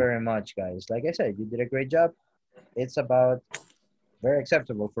 Thank you very much, guys. Like I said, you did a great job. It's about very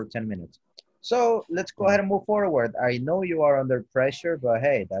acceptable for 10 minutes. So let's go ahead and move forward. I know you are under pressure, but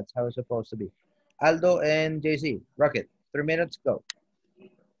hey, that's how it's supposed to be. Aldo and JC, Rocket, 3 minutes, go.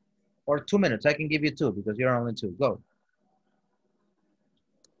 Or 2 minutes, I can give you 2 because you're only 2, go.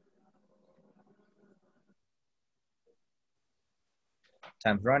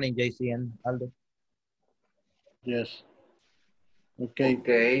 Time's running, JC and Aldo. Yes. Okay.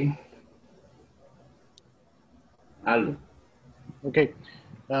 Okay. Aldo. Okay.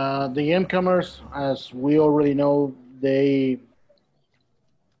 The e-commerce, as we already know, they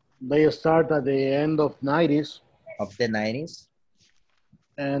start at the end of 90s. Of the 90s.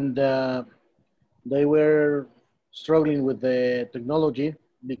 And they were struggling with the technology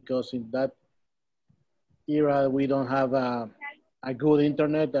because in that era we don't have a good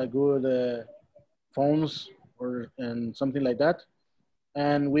internet, a good phones and something like that.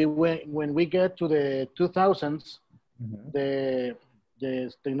 And when we get to the 2000s, the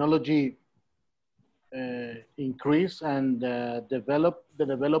technology increase and the develop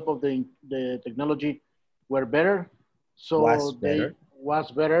of the technology were better. So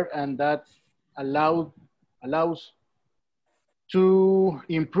was better, and that allows to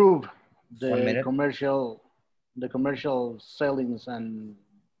improve the commercial sellings and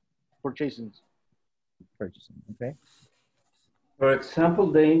purchasing. Okay. For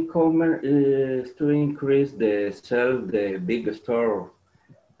example, the e-commerce is to increase the big store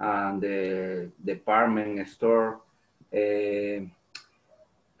and the department store.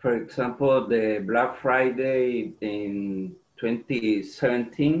 For example, the Black Friday in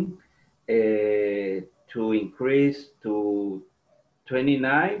 2017 to increase to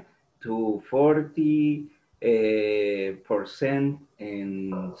 29 to 40%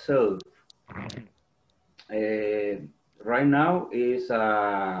 in sales. Right now is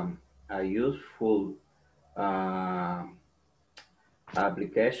a useful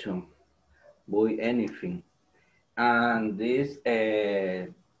application, buy anything, and this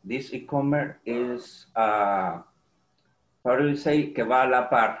e-commerce is how do you say que va a la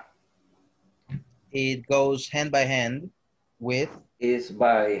par? It goes hand by hand with? Is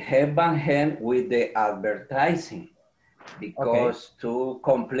by hand by hand with the advertising, because to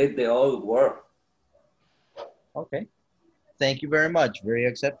complete the whole work. Okay. Thank you very much. Very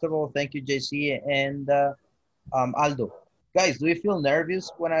acceptable. Thank you, JC and Aldo. Guys, do you feel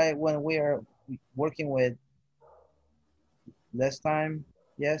nervous when we are working with less time?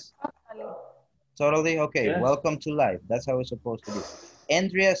 Yes? Totally? Okay. Yes. Welcome to life. That's how it's supposed to be.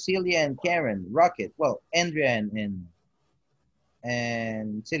 Andrea, Celia, and Karen. Rocket. Well, Andrea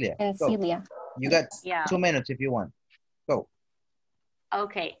and Celia. And go. Celia. You got 2 minutes if you want. Go.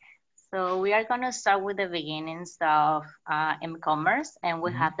 Okay. So we are going to start with the beginnings of e-commerce, and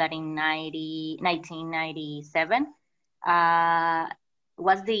we have that in 1997.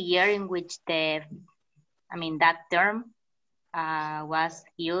 Was the year in which that term was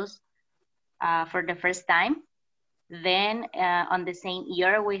used for the first time. Then on the same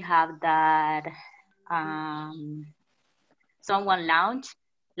year, we have that someone launched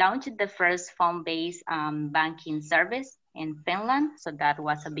the first phone-based banking service in Finland. So that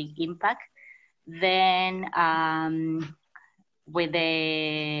was a big impact. Then with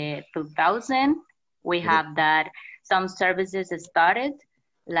the 2000, we have that some services started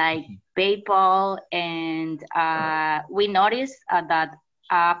like PayPal, and we noticed that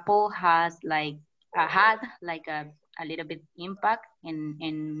Apple has had a a little bit impact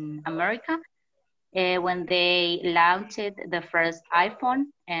in America when they launched the first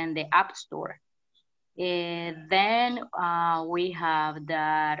iPhone and the App Store. Then we have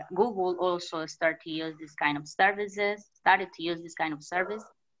that Google also started to use this kind of services,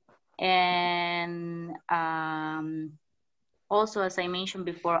 and also, as I mentioned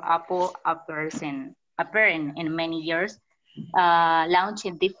before, Apple appearing in many years,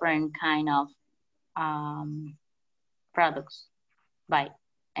 launching different kind of products by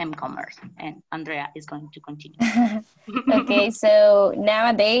m-commerce, and Andrea is going to continue. Okay, so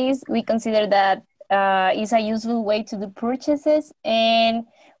nowadays we consider that is a useful way to do purchases, and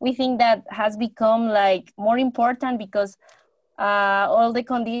we think that has become like more important because all the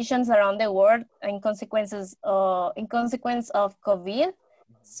conditions around the world in consequence of COVID.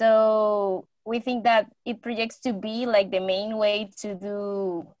 So we think that it projects to be like the main way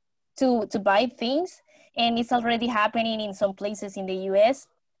to buy things, and it's already happening in some places in the US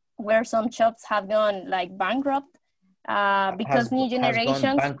where some shops have gone like bankrupt because new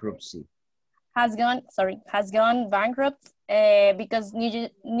generations has gone bankrupt because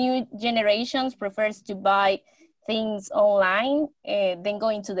new generations prefers to buy things online than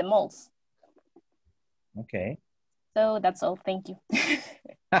going to the malls. Okay. So that's all. Thank you.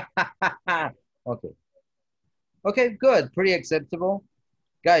 Okay. Okay, good. Pretty acceptable.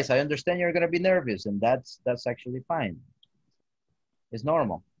 Guys, I understand you're going to be nervous, and that's actually fine. It's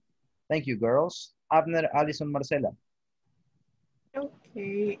normal. Thank you, girls. Abner, Alison, Marcela.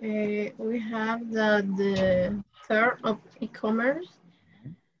 Okay, we have the third of e-commerce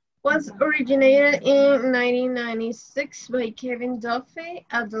was originated in 1996 by Kevin Duffy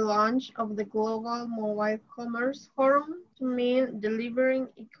at the launch of the Global Mobile Commerce Forum to mean delivering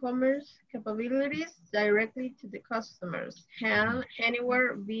e-commerce capabilities directly to the customers hand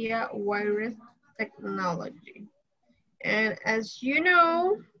anywhere via wireless technology. And as you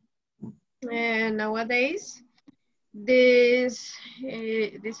know, nowadays, this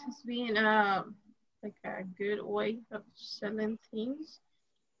has been like a good way of selling things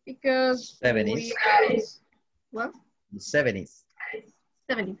because 70s. What? The 70s.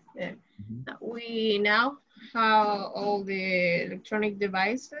 70s. Yeah. We now have all the electronic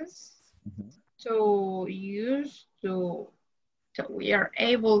devices to use so we are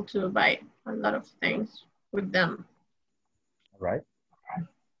able to buy a lot of things with them. All right.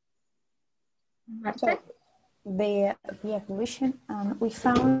 So the evolution, we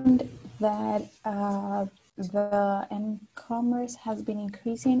found that the e-commerce has been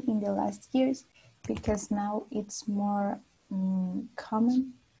increasing in the last years because now it's more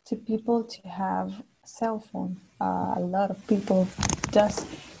common to people to have a cell phone. A lot of people does.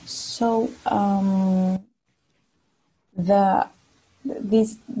 So the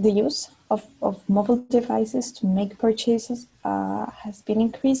use of mobile devices to make purchases has been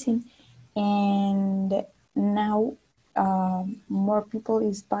increasing, and now more people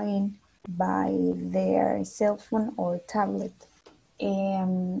is buying by their cell phone or tablet,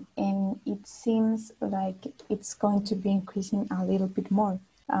 and it seems like it's going to be increasing a little bit more.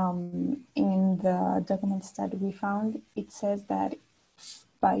 In the documents that we found, it says that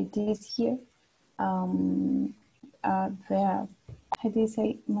by this year, the, how do you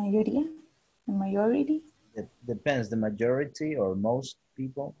say, majority? It depends, the majority or most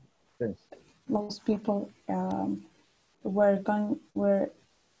people. Depends. Most people are going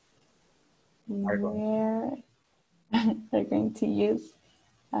to use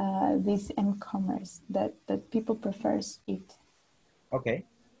this e-commerce that people prefers it. Okay.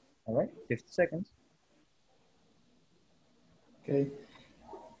 All right. 50 seconds. Okay.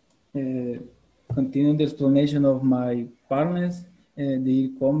 Continuing the explanation of my partners, the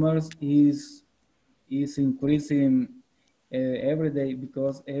e-commerce is increasing every day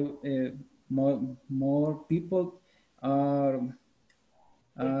because more people are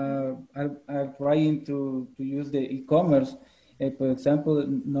trying to use the e-commerce. For example,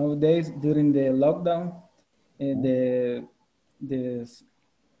 nowadays during the lockdown,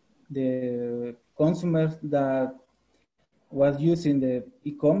 the consumers that was using the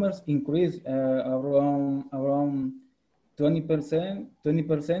e-commerce increased around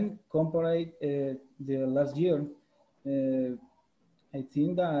 20% compared the last year. I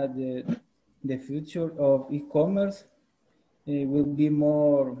think that the future of e-commerce will be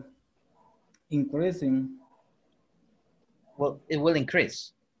more increasing. Well, it will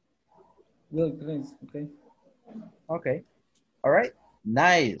increase. Will increase, okay. Okay. All right.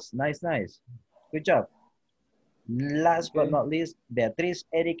 Nice. Good job. Last but not least, Beatriz,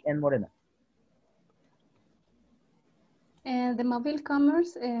 Eric, and Morena. The mobile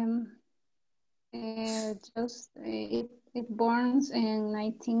commerce It born in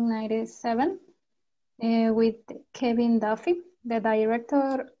 1997 with Kevin Duffy, the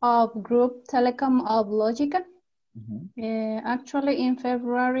director of Group Telecom of Logica. Actually, in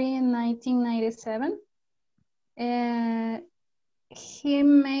February 1997, he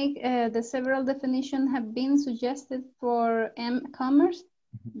made the several definitions have been suggested for M-commerce,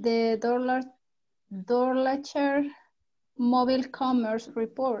 the Dorlacher Mobile Commerce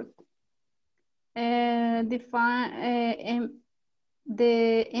Report. Define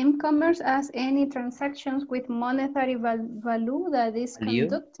the M-commerce as any transactions with monetary value that is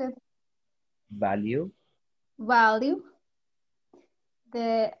conducted. Value. I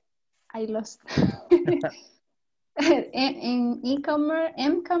lost. In e-commerce,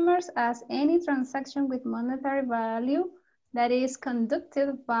 M-commerce as any transaction with monetary value that is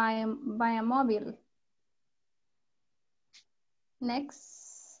conducted by a mobile.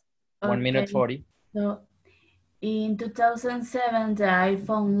 Next. 1 minute 40. So in 2007, the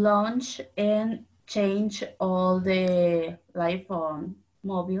iPhone launched and changed all the iPhone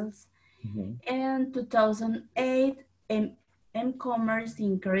mobiles. In 2008, M-commerce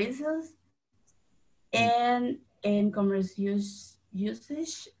increases and M-commerce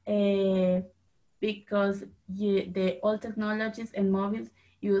usage because the old technologies and mobiles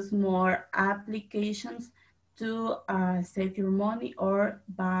use more applications to save your money or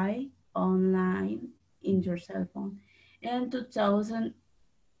buy online in your cell phone. In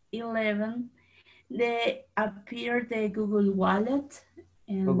 2011, they appeared the Google Wallet.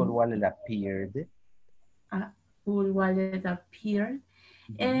 And Google Wallet appeared. Google Wallet appeared.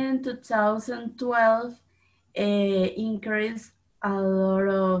 In 2012, increased a lot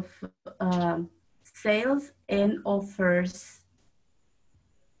of sales and offers.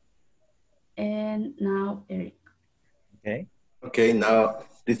 And now, Eric. Okay. Okay, now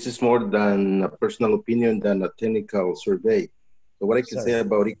this is more than a personal opinion than a technical survey. So what I can say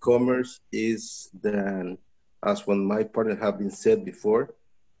about e-commerce is that, as when my partner have been said before,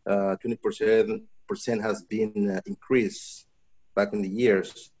 20% has been increased back in the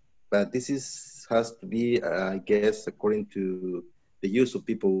years, but this has to be, I guess, according to the use of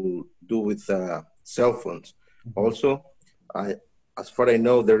people do with cell phones. Also, as far as I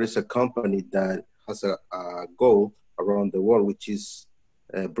know, there is a company that has a goal around the world, which is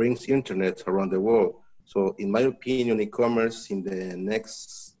brings internet around the world. So in my opinion, e-commerce in the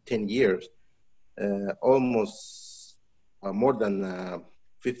next 10 years, almost more than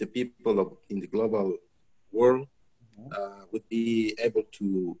 50 people in the global world would be able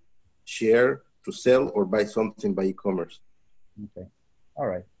to share, to sell, or buy something by e-commerce. Okay. All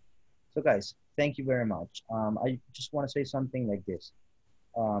right. So guys, thank you very much. I just want to say something like this.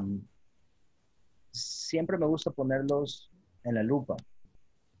 Siempre me gusta ponerlos en la lupa.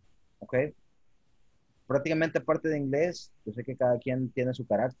 ¿Ok? Prácticamente aparte de inglés, yo sé que cada quien tiene su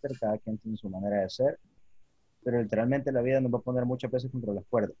carácter, cada quien tiene su manera de ser, pero literalmente la vida nos va a poner muchas veces contra las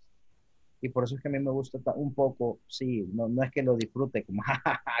cuerdas. Y por eso es que a mí me gusta un poco, sí, no es que lo disfrute como,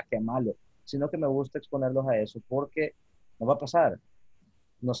 jajaja, qué malo, sino que me gusta exponerlos a eso porque nos va a pasar.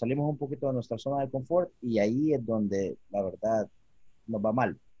 Nos salimos un poquito de nuestra zona de confort y ahí es donde la verdad nos va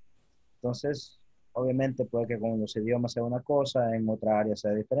mal. Entonces, obviamente puede que con los idiomas sea una cosa, en otra área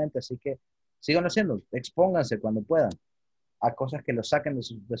sea diferente, así que sigan haciendo, expónganse cuando puedan a cosas que los saquen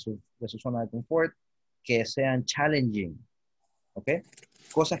de su zona de confort, que sean challenging, ¿ok?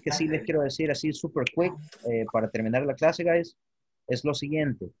 Cosas que sí les quiero decir así super quick para terminar la clase, guys, es lo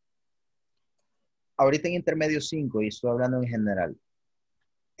siguiente. Ahorita en intermedio 5, y estoy hablando en general,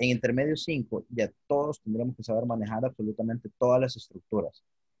 en intermedio 5 ya todos tendremos que saber manejar absolutamente todas las estructuras.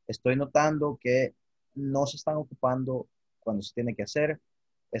 Estoy notando que no se están ocupando cuando se tiene que hacer.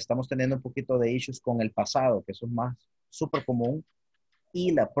 Estamos teniendo un poquito de issues con el pasado, que eso es más súper común.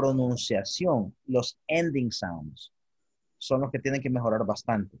 Y la pronunciación, los ending sounds, son los que tienen que mejorar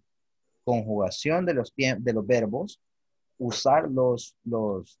bastante. Conjugación de los verbos, usar los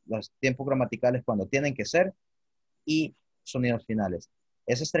tiempos gramaticales cuando tienen que ser y sonidos finales.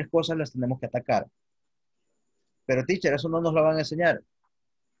 Esas tres cosas las tenemos que atacar. Pero, teacher, eso no nos lo van a enseñar.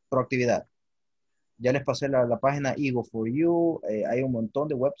 Proactividad. Ya les pasé la página Ego for You. Hay un montón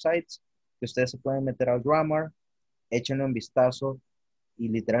de websites que ustedes se pueden meter al grammar. Échenle un vistazo y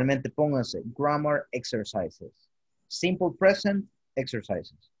literalmente pónganse grammar exercises. Simple present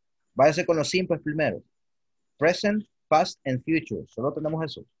exercises. Váyase con los simples primero. Present, past and future. Solo tenemos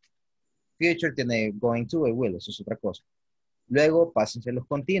eso. Future tiene going to y will. Eso es otra cosa. Luego pásense los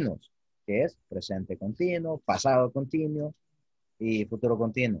continuos, que es presente continuo, pasado continuo y futuro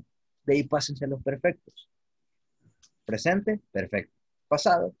continuo. De ahí pásense los perfectos. Presente, perfecto.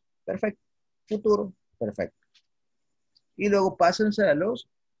 Pasado, perfecto. Futuro perfecto. Y luego pásense a los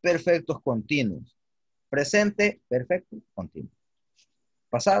perfectos continuos. Presente, perfecto, continuo.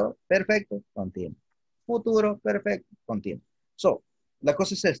 Pasado, perfecto, continuo. Futuro, perfecto, continuo. So, la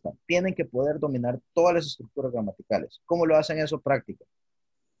cosa es esta. Tienen que poder dominar todas las estructuras gramaticales. ¿Cómo lo hacen eso? Práctica.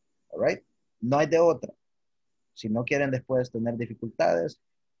 All right? No hay de otra. Si no quieren después tener dificultades,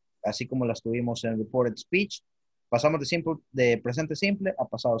 así como las tuvimos en Reported Speech, pasamos de presente simple a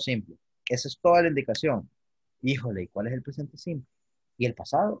pasado simple. Esa es toda la indicación. Híjole, ¿y cuál es el presente simple? ¿Y el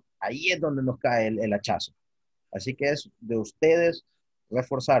pasado? Ahí es donde nos cae el hachazo. Así que es de ustedes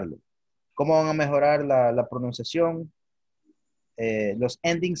reforzarlo. ¿Cómo van a mejorar la pronunciación? Los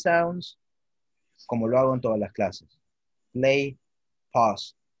ending sounds, como lo hago en todas las clases. Play,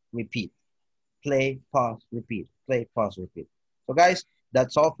 pause, repeat. Play, pause, repeat. Play, pause, repeat. So guys,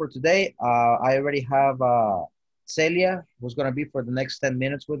 that's all for today. I already have Celia, who's going to be for the next 10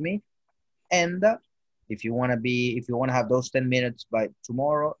 minutes with me. And if you want to have those 10 minutes by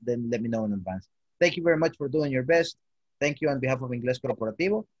tomorrow, then let me know in advance. Thank you very much for doing your best. Thank you on behalf of Inglés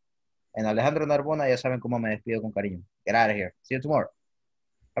Corporativo. And Alejandro Narbona, ya saben cómo me despido con cariño. Get out of here. See you tomorrow.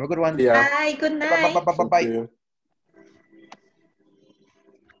 Have a good one. Yeah. Bye, good Bye, bye, night. bye, bye, bye, bye.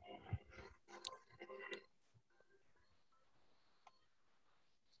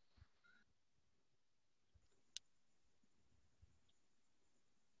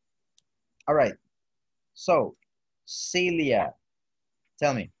 All right. So, Celia,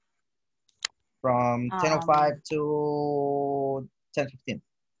 tell me. From 10:05 to 10:15.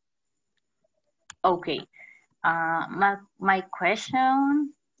 Okay. My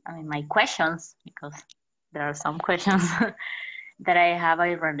questions, because there are some questions that I have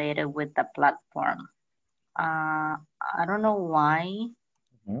are related with the platform. I don't know why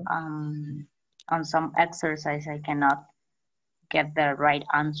on some exercise I cannot get the right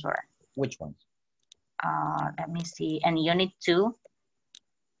answer. Which ones? Let me see. And unit 2,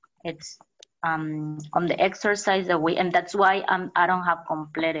 it's on the exercise that and that's why I don't have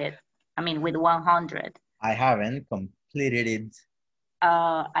completed. I mean, with 100. I haven't completed it.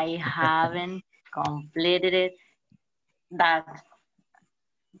 I haven't completed it. That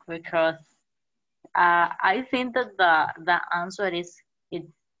because I think that the answer is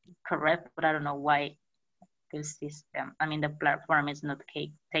correct, but I don't know why the system. I mean, the platform is not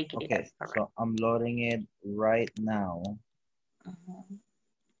taking it as correct. So I'm loading it right now.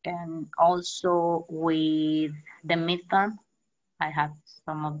 And also with the midterm, I have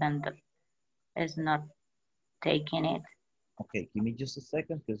some of them that is not taking it. Okay, give me just a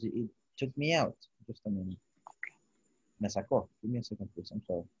second because it took me out. Just a minute. Okay. Me sacó. Give me a second, please. I'm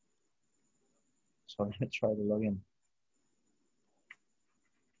sorry. So I'm gonna try to log in.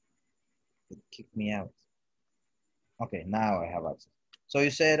 It kicked me out. Okay, now I have access. So you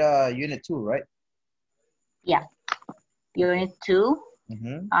said unit 2, right? Yeah, unit 2.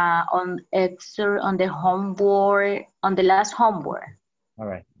 On the homework, on the last homework. All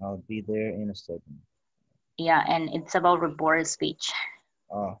right, I'll be there in a second. Yeah, and it's about reported speech.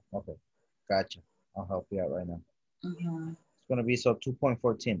 Oh, okay, gotcha. I'll help you out right now. It's gonna be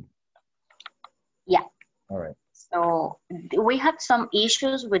 2.14. Yeah. All right. So we had some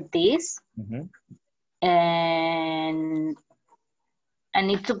issues with this, and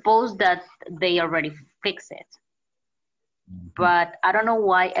it's supposed that they already fixed it. But I don't know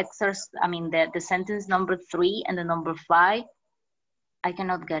why the sentence number 3 and the number 5, I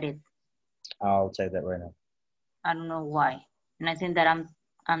cannot get it. I'll check that right now. I don't know why. And I think that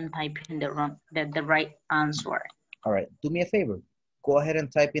I'm typing the right answer. All right, do me a favor. Go ahead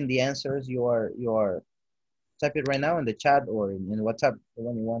and type in the answers you are type it right now in the chat or in WhatsApp, the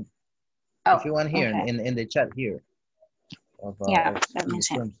one you want. Oh, if you want here, okay. in the chat here. Yeah, let me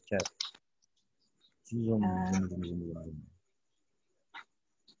see. Chat.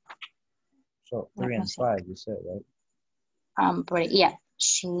 So 3 and 5, you said, right? But yeah,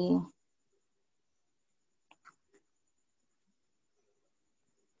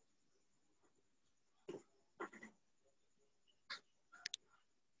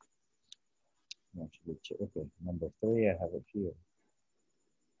 Okay, number 3, I have it here.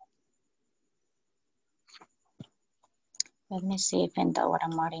 Let me see if in the what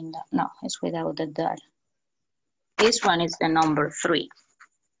I'm adding that. No, it's without the dot. This one is the number 3.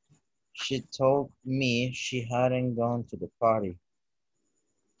 She told me she hadn't gone to the party.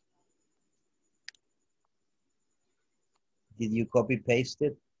 Did you copy paste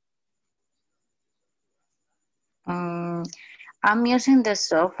it? I'm using the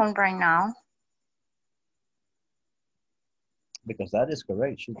cell phone right now. Because that is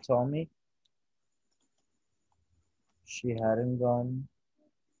correct. She told me she hadn't gone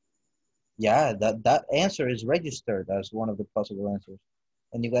Yeah, that answer is registered as one of the possible answers,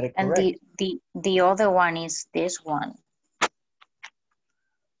 and you got it And correct. the other one is this one.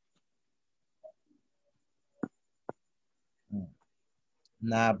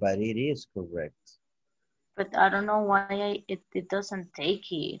 Nah, but it is correct. But I don't know why it doesn't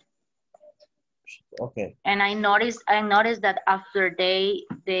take it. Okay. And I noticed that after the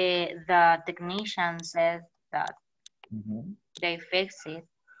technician said that they fix it.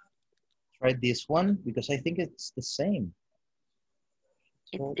 Try this one because I think it's the same.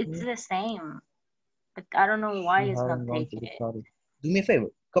 It's the same, but I don't know why You it's not haven't gone to taking the it. product. Do me a favor,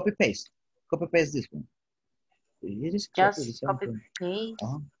 copy paste this one. It is exactly the Just same copy thing. paste.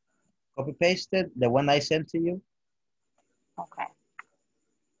 Copy pasted the one I sent to you. Okay.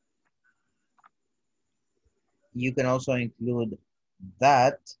 You can also include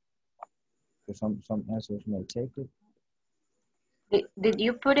that, because some answers may take it. Did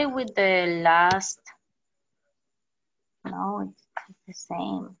you put it with the last? No, it's the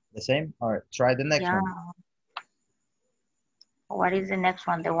same. The same? All right, try the next one. What is the next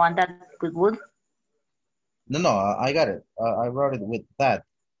one? The one that with wood? No, I got it. I wrote it with that.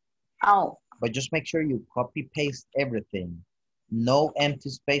 Oh. But just make sure you copy paste everything. No empty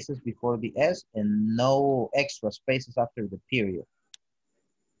spaces before the S and no extra spaces after the period.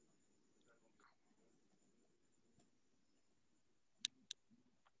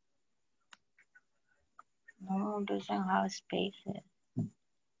 No, it doesn't have spaces.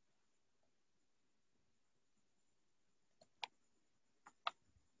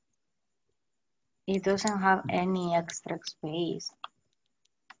 It doesn't have any extra space.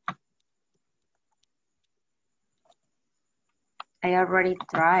 I already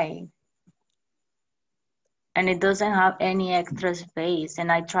tried. And it doesn't have any extra space.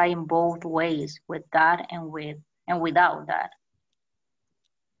 And I try in both ways, with that and without that.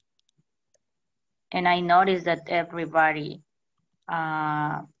 And I noticed that everybody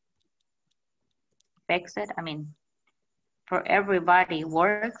fixed it. I mean, for everybody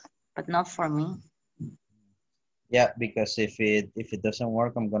works, but not for me. Yeah, because if it doesn't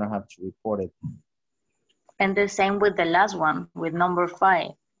work, I'm gonna have to report it. And the same with the last one, with number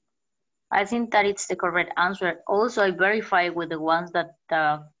 5. I think that it's the correct answer. Also, I verified with the ones that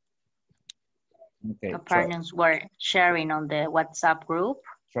the partners were sharing on the WhatsApp group.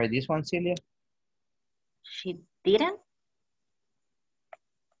 Try this one, Celia. She didn't?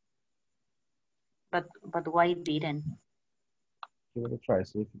 But why didn't? Give it a try,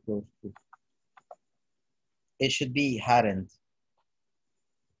 see if it goes through. It should be hadn't.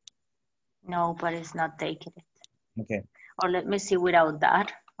 No, but it's not taking it. Okay. Or let me see without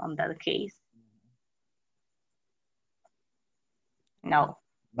that, on that case. No,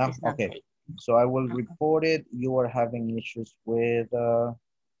 it's not okay. taking. So I will report it. You are having issues with, okay,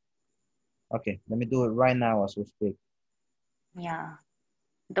 let me do it right now as we speak. Yeah,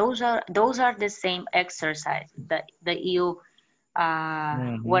 those are the same exercises that you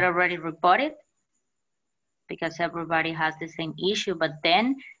were already reported, because everybody has the same issue, but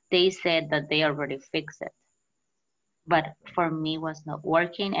then they said that they already fixed it. But for me, it was not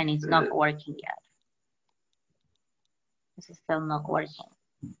working, and it's not working yet. It's still not working.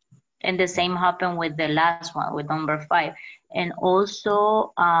 And the same happened with the last one, with number 5. And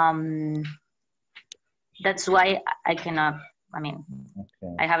also, that's why I cannot, I mean,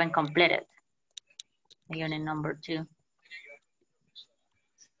 I haven't completed the unit number 2.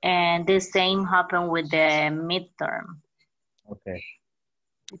 And the same happened with the midterm. Okay.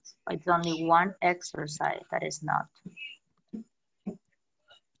 It's only one exercise that is not.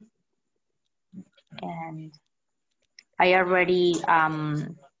 And I already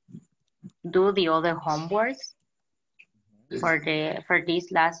do the other homeworks for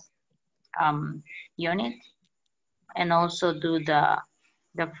this last unit, and also do the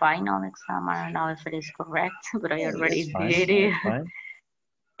final exam. I don't know if it is correct, but I already did it.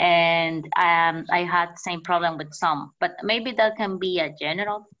 And I had the same problem with some, but maybe that can be a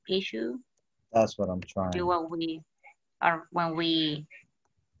general issue. That's what I'm trying. Do what we are when we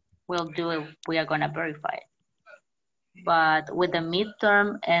will do it. We are gonna verify it. But with the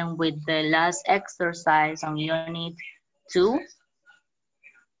midterm and with the last exercise on unit 2,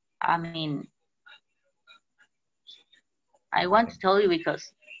 I mean, I want to tell you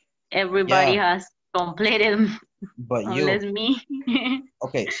because everybody has completed, but unless me.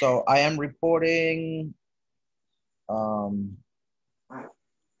 Okay, so I am reporting.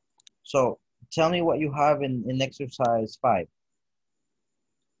 So tell me what you have in exercise 5.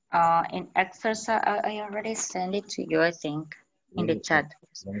 In exercise, I already sent it to you, I think. in the chat.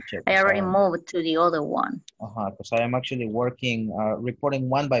 Let me check. I already moved to the other one. Because I am actually working, reporting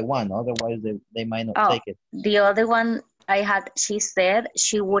one by one. Otherwise, they might not take it. The other one I had, she said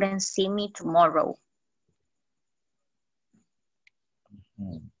she wouldn't see me tomorrow.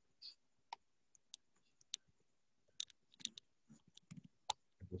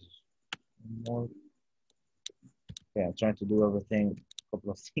 More. Okay, I'm trying to do everything, a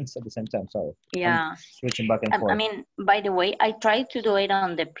couple of things at the same time. Sorry. Yeah. I'm switching back and forth. I mean, by the way, I tried to do it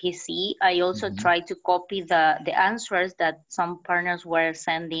on the PC. I also tried to copy the answers that some partners were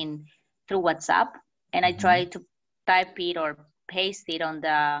sending through WhatsApp. And I tried to type it or paste it on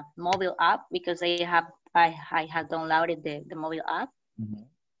the mobile app because I had downloaded the mobile app.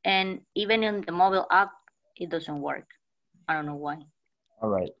 And even in the mobile app, it doesn't work. I don't know why. All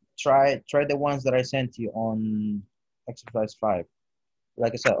right. Try the ones that I sent you on exercise 5.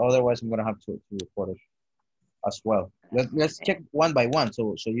 Like I said, otherwise I'm gonna have to report it as well. Let's check one by one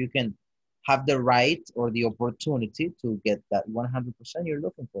so you can have the right or the opportunity to get that 100% you're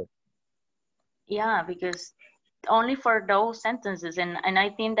looking for. Yeah, because only for those sentences, and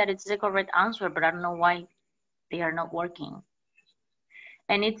I think that it's the correct answer, but I don't know why they are not working.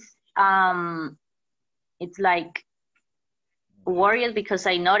 And it's like worried because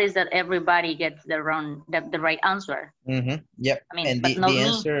I noticed that everybody gets the right answer. Yep. I mean, and but the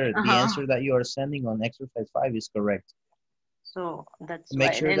answer that you are sending on exercise 5 is correct. So that's Make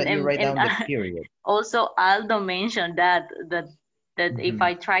right. sure that you write down the period. Also, Aldo mentioned that if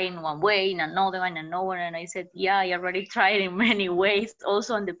I try in one way, in another one, and I said, yeah, I already tried in many ways,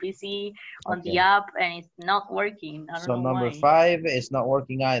 also on the PC, on the app, and it's not working. I don't know number why. 5 is not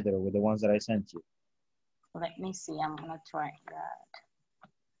working either with the ones that I sent you. Let me see. I'm gonna try that.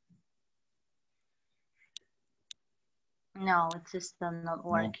 No, it's still not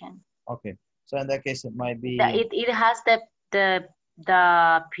working. No. Okay, so in that case, it might be. It has the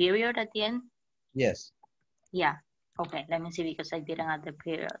period at the end. Yes. Yeah. Okay. Let me see because I didn't add the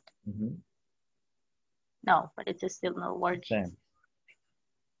period. No, but it's still not working. Same.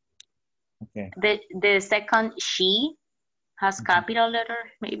 Okay. The second she has capital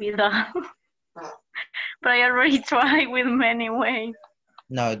letter. Maybe the. But I already tried with many ways.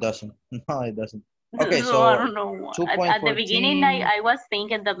 No, it doesn't. No, it doesn't. Okay, so I don't know. At the beginning, I was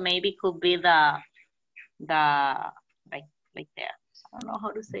thinking that maybe it could be the like there. I don't know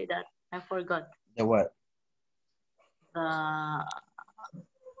how to say that. I forgot. The what?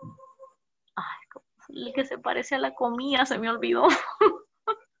 El que se parece a la comida, se me olvidó.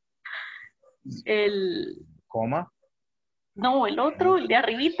 El. ¿Coma? No, el otro, el de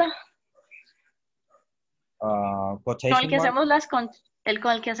arribita. Quotation con el que mark? hacemos con el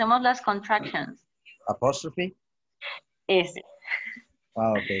que hacemos las contractions. Apostrophe? Ese.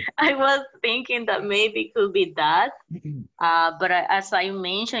 Okay. I was thinking that maybe it could be that, but as I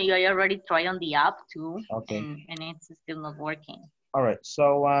mentioned, I already tried on the app too, and it's still not working. All right,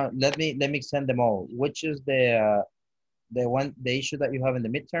 so let me send them all. Which is the issue that you have in the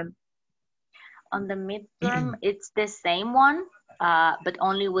midterm? On the midterm, it's the same one, but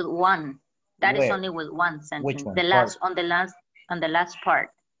only with one. That is only with one sentence. Which one? On the last part.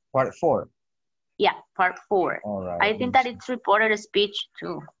 Part 4. Yeah, part 4. All right. I think that it's reported a speech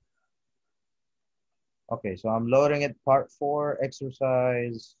too. Okay, so I'm loading it. Part 4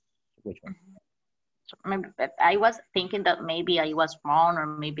 exercise. Which one? Maybe, I was thinking that maybe I was wrong, or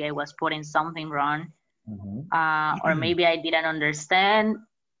maybe I was putting something wrong, or maybe I didn't understand,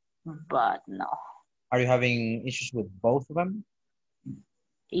 but no. Are you having issues with both of them?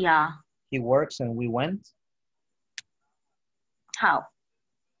 Yeah. He works and we went? How?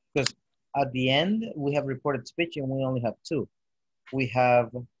 Because at the end, we have reported speech and we only have 2. We have,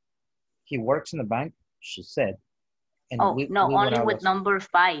 he works in the bank, she said. And only with number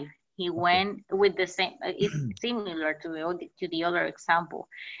 5. He went with the same, it's similar to the other example.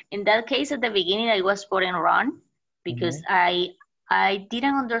 In that case, at the beginning, I was putting wrong because I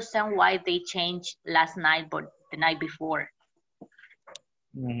didn't understand why they changed last night, but the night before.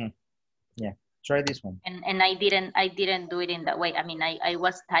 Yeah, try this one. And I didn't do it in that way. I mean, I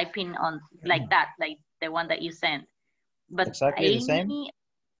was typing on like that, like the one that you sent. But exactly Amy, the same?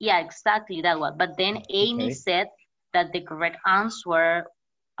 Yeah, exactly that one. But then Amy said that the correct answer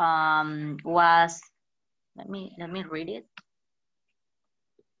was, let me read it.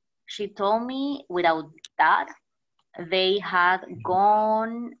 She told me without that, they had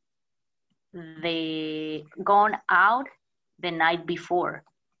gone out the night before.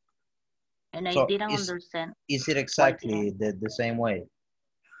 And I didn't understand. Is it exactly the same way?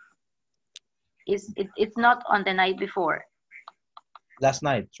 It's not on the night before. Last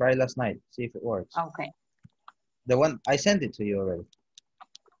night. Try last night. See if it works. Okay. The one I sent it to you already.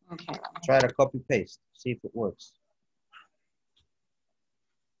 Okay. Try to copy paste. See if it works.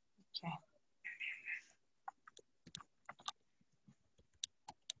 Okay.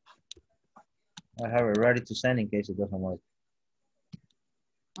 I have it ready to send in case it doesn't work.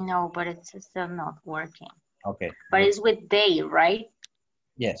 No, but it's still not working. Okay. But it's with they, right?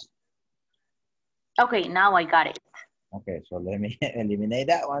 Yes. Okay, now I got it. Okay, so let me eliminate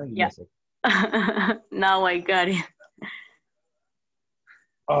that one. Give me Yeah. a second. Now I got it.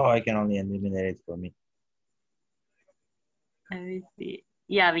 Oh, I can only eliminate it for me. Let me see.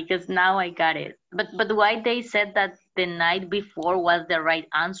 Yeah, because now I got it. But why they said that the night before was the right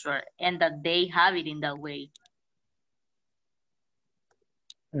answer and that they have it in that way?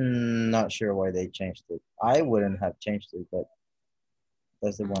 Not sure why they changed it. I wouldn't have changed it, but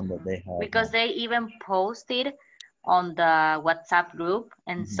that's the one that they have. Because they even posted on the WhatsApp group,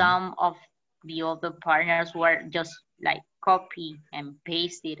 and some of the other partners were just like copy and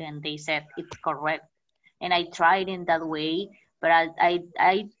paste it, and they said it's correct. And I tried in that way, but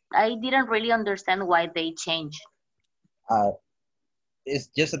I didn't really understand why they changed. It's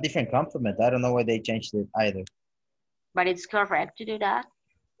just a different compliment. I don't know why they changed it either. But it's correct to do that.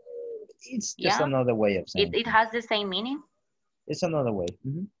 It's just another way of saying it has the same meaning. It's another way.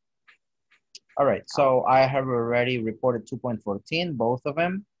 All right, so I have already reported 2.14, both of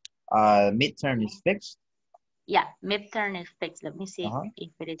them. Midterm is fixed. Yeah, midterm is fixed. Let me see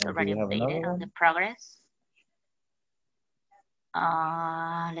if it is already updated on the progress.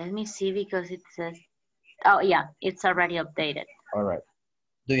 Let me see because it says, oh yeah, it's already updated. All right.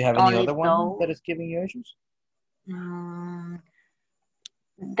 Do you have any other one that is giving you issues?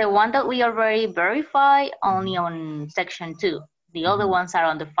 The one that we already verified only on section 2. The other ones are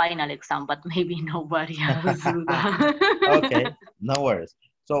on the final exam, but maybe nobody else do that. Okay, no worries.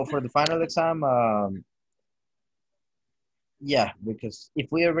 So for the final exam, yeah, because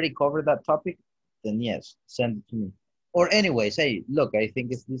if we already covered that topic, then yes, send it to me. Or anyways, hey, look, I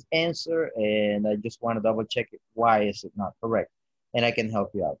think it's this answer, and I just want to double check it. Why is it not correct? And I can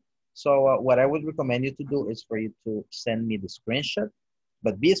help you out. So what I would recommend you to do is for you to send me the screenshot,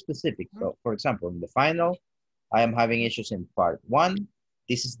 but be specific. So for example, in the final, I am having issues in part 1.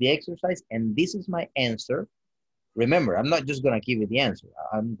 This is the exercise, and this is my answer. Remember, I'm not just going to give you the answer.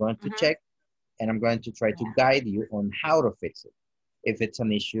 I'm going to check, and I'm going to try to guide you on how to fix it. If it's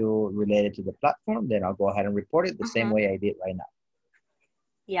an issue related to the platform, then I'll go ahead and report it the same way I did right now.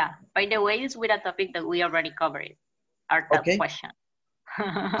 Yeah, by the way, it's with a topic that we already covered, our top question.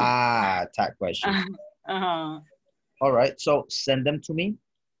 Tag question. All right, so send them to me.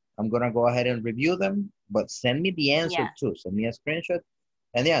 I'm going to go ahead and review them, but send me the answer too. Send me a screenshot.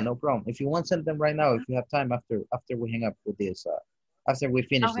 And yeah, no problem. If you want, send them right now if you have time after we hang up with this, after we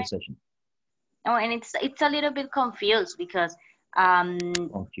finish the session. Oh, and it's a little bit confused because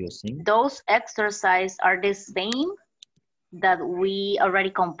confusing. Those exercises are the same that we already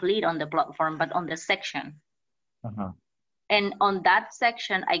complete on the platform, but on the section. And on that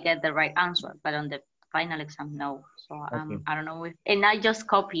section, I get the right answer, but on the final exam, no. So I don't know if, and I just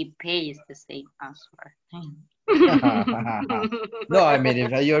copy paste the same answer. No, I mean,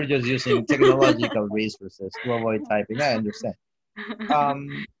 if you're just using technological resources to avoid typing, I understand.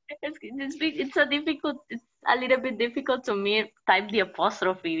 It's a little bit difficult to me type the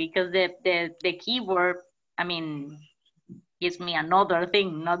apostrophe because the keyboard, I mean, gives me another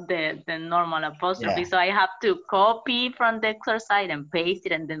thing, not the normal apostrophe. So I have to copy from the exercise and paste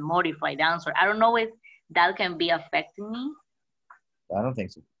it and then modify the answer. I don't know if that can be affecting me. I don't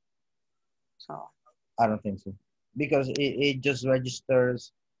think so. So I don't think so. Because it just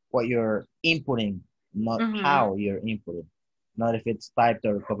registers what you're inputting, not how you're inputting. Not if it's typed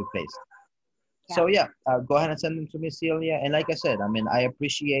or copy paste. So yeah, go ahead and send them to me, Celia. And like I said, I mean, I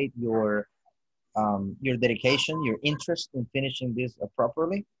appreciate your dedication, your interest in finishing this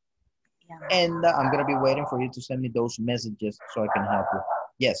properly. And I'm gonna be waiting for you to send me those messages so I can help you.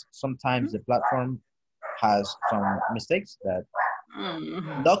 Yes, sometimes the platform has some mistakes that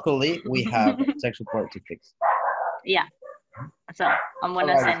luckily we have tech support to fix. Yeah. So I'm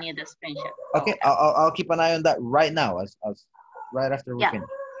gonna send you the screenshot. Okay, I'll keep an eye on that right now as right after we finish.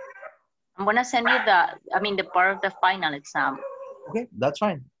 I'm gonna send you the part of the final exam. Okay, that's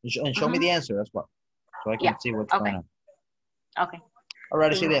fine. And show me the answer as well, so I can see what's going on. Okay. All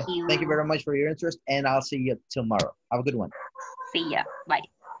right, Celia. Thank you very much for your interest, and I'll see you tomorrow. Have a good one. See ya. Bye.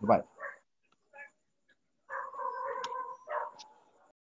 Bye.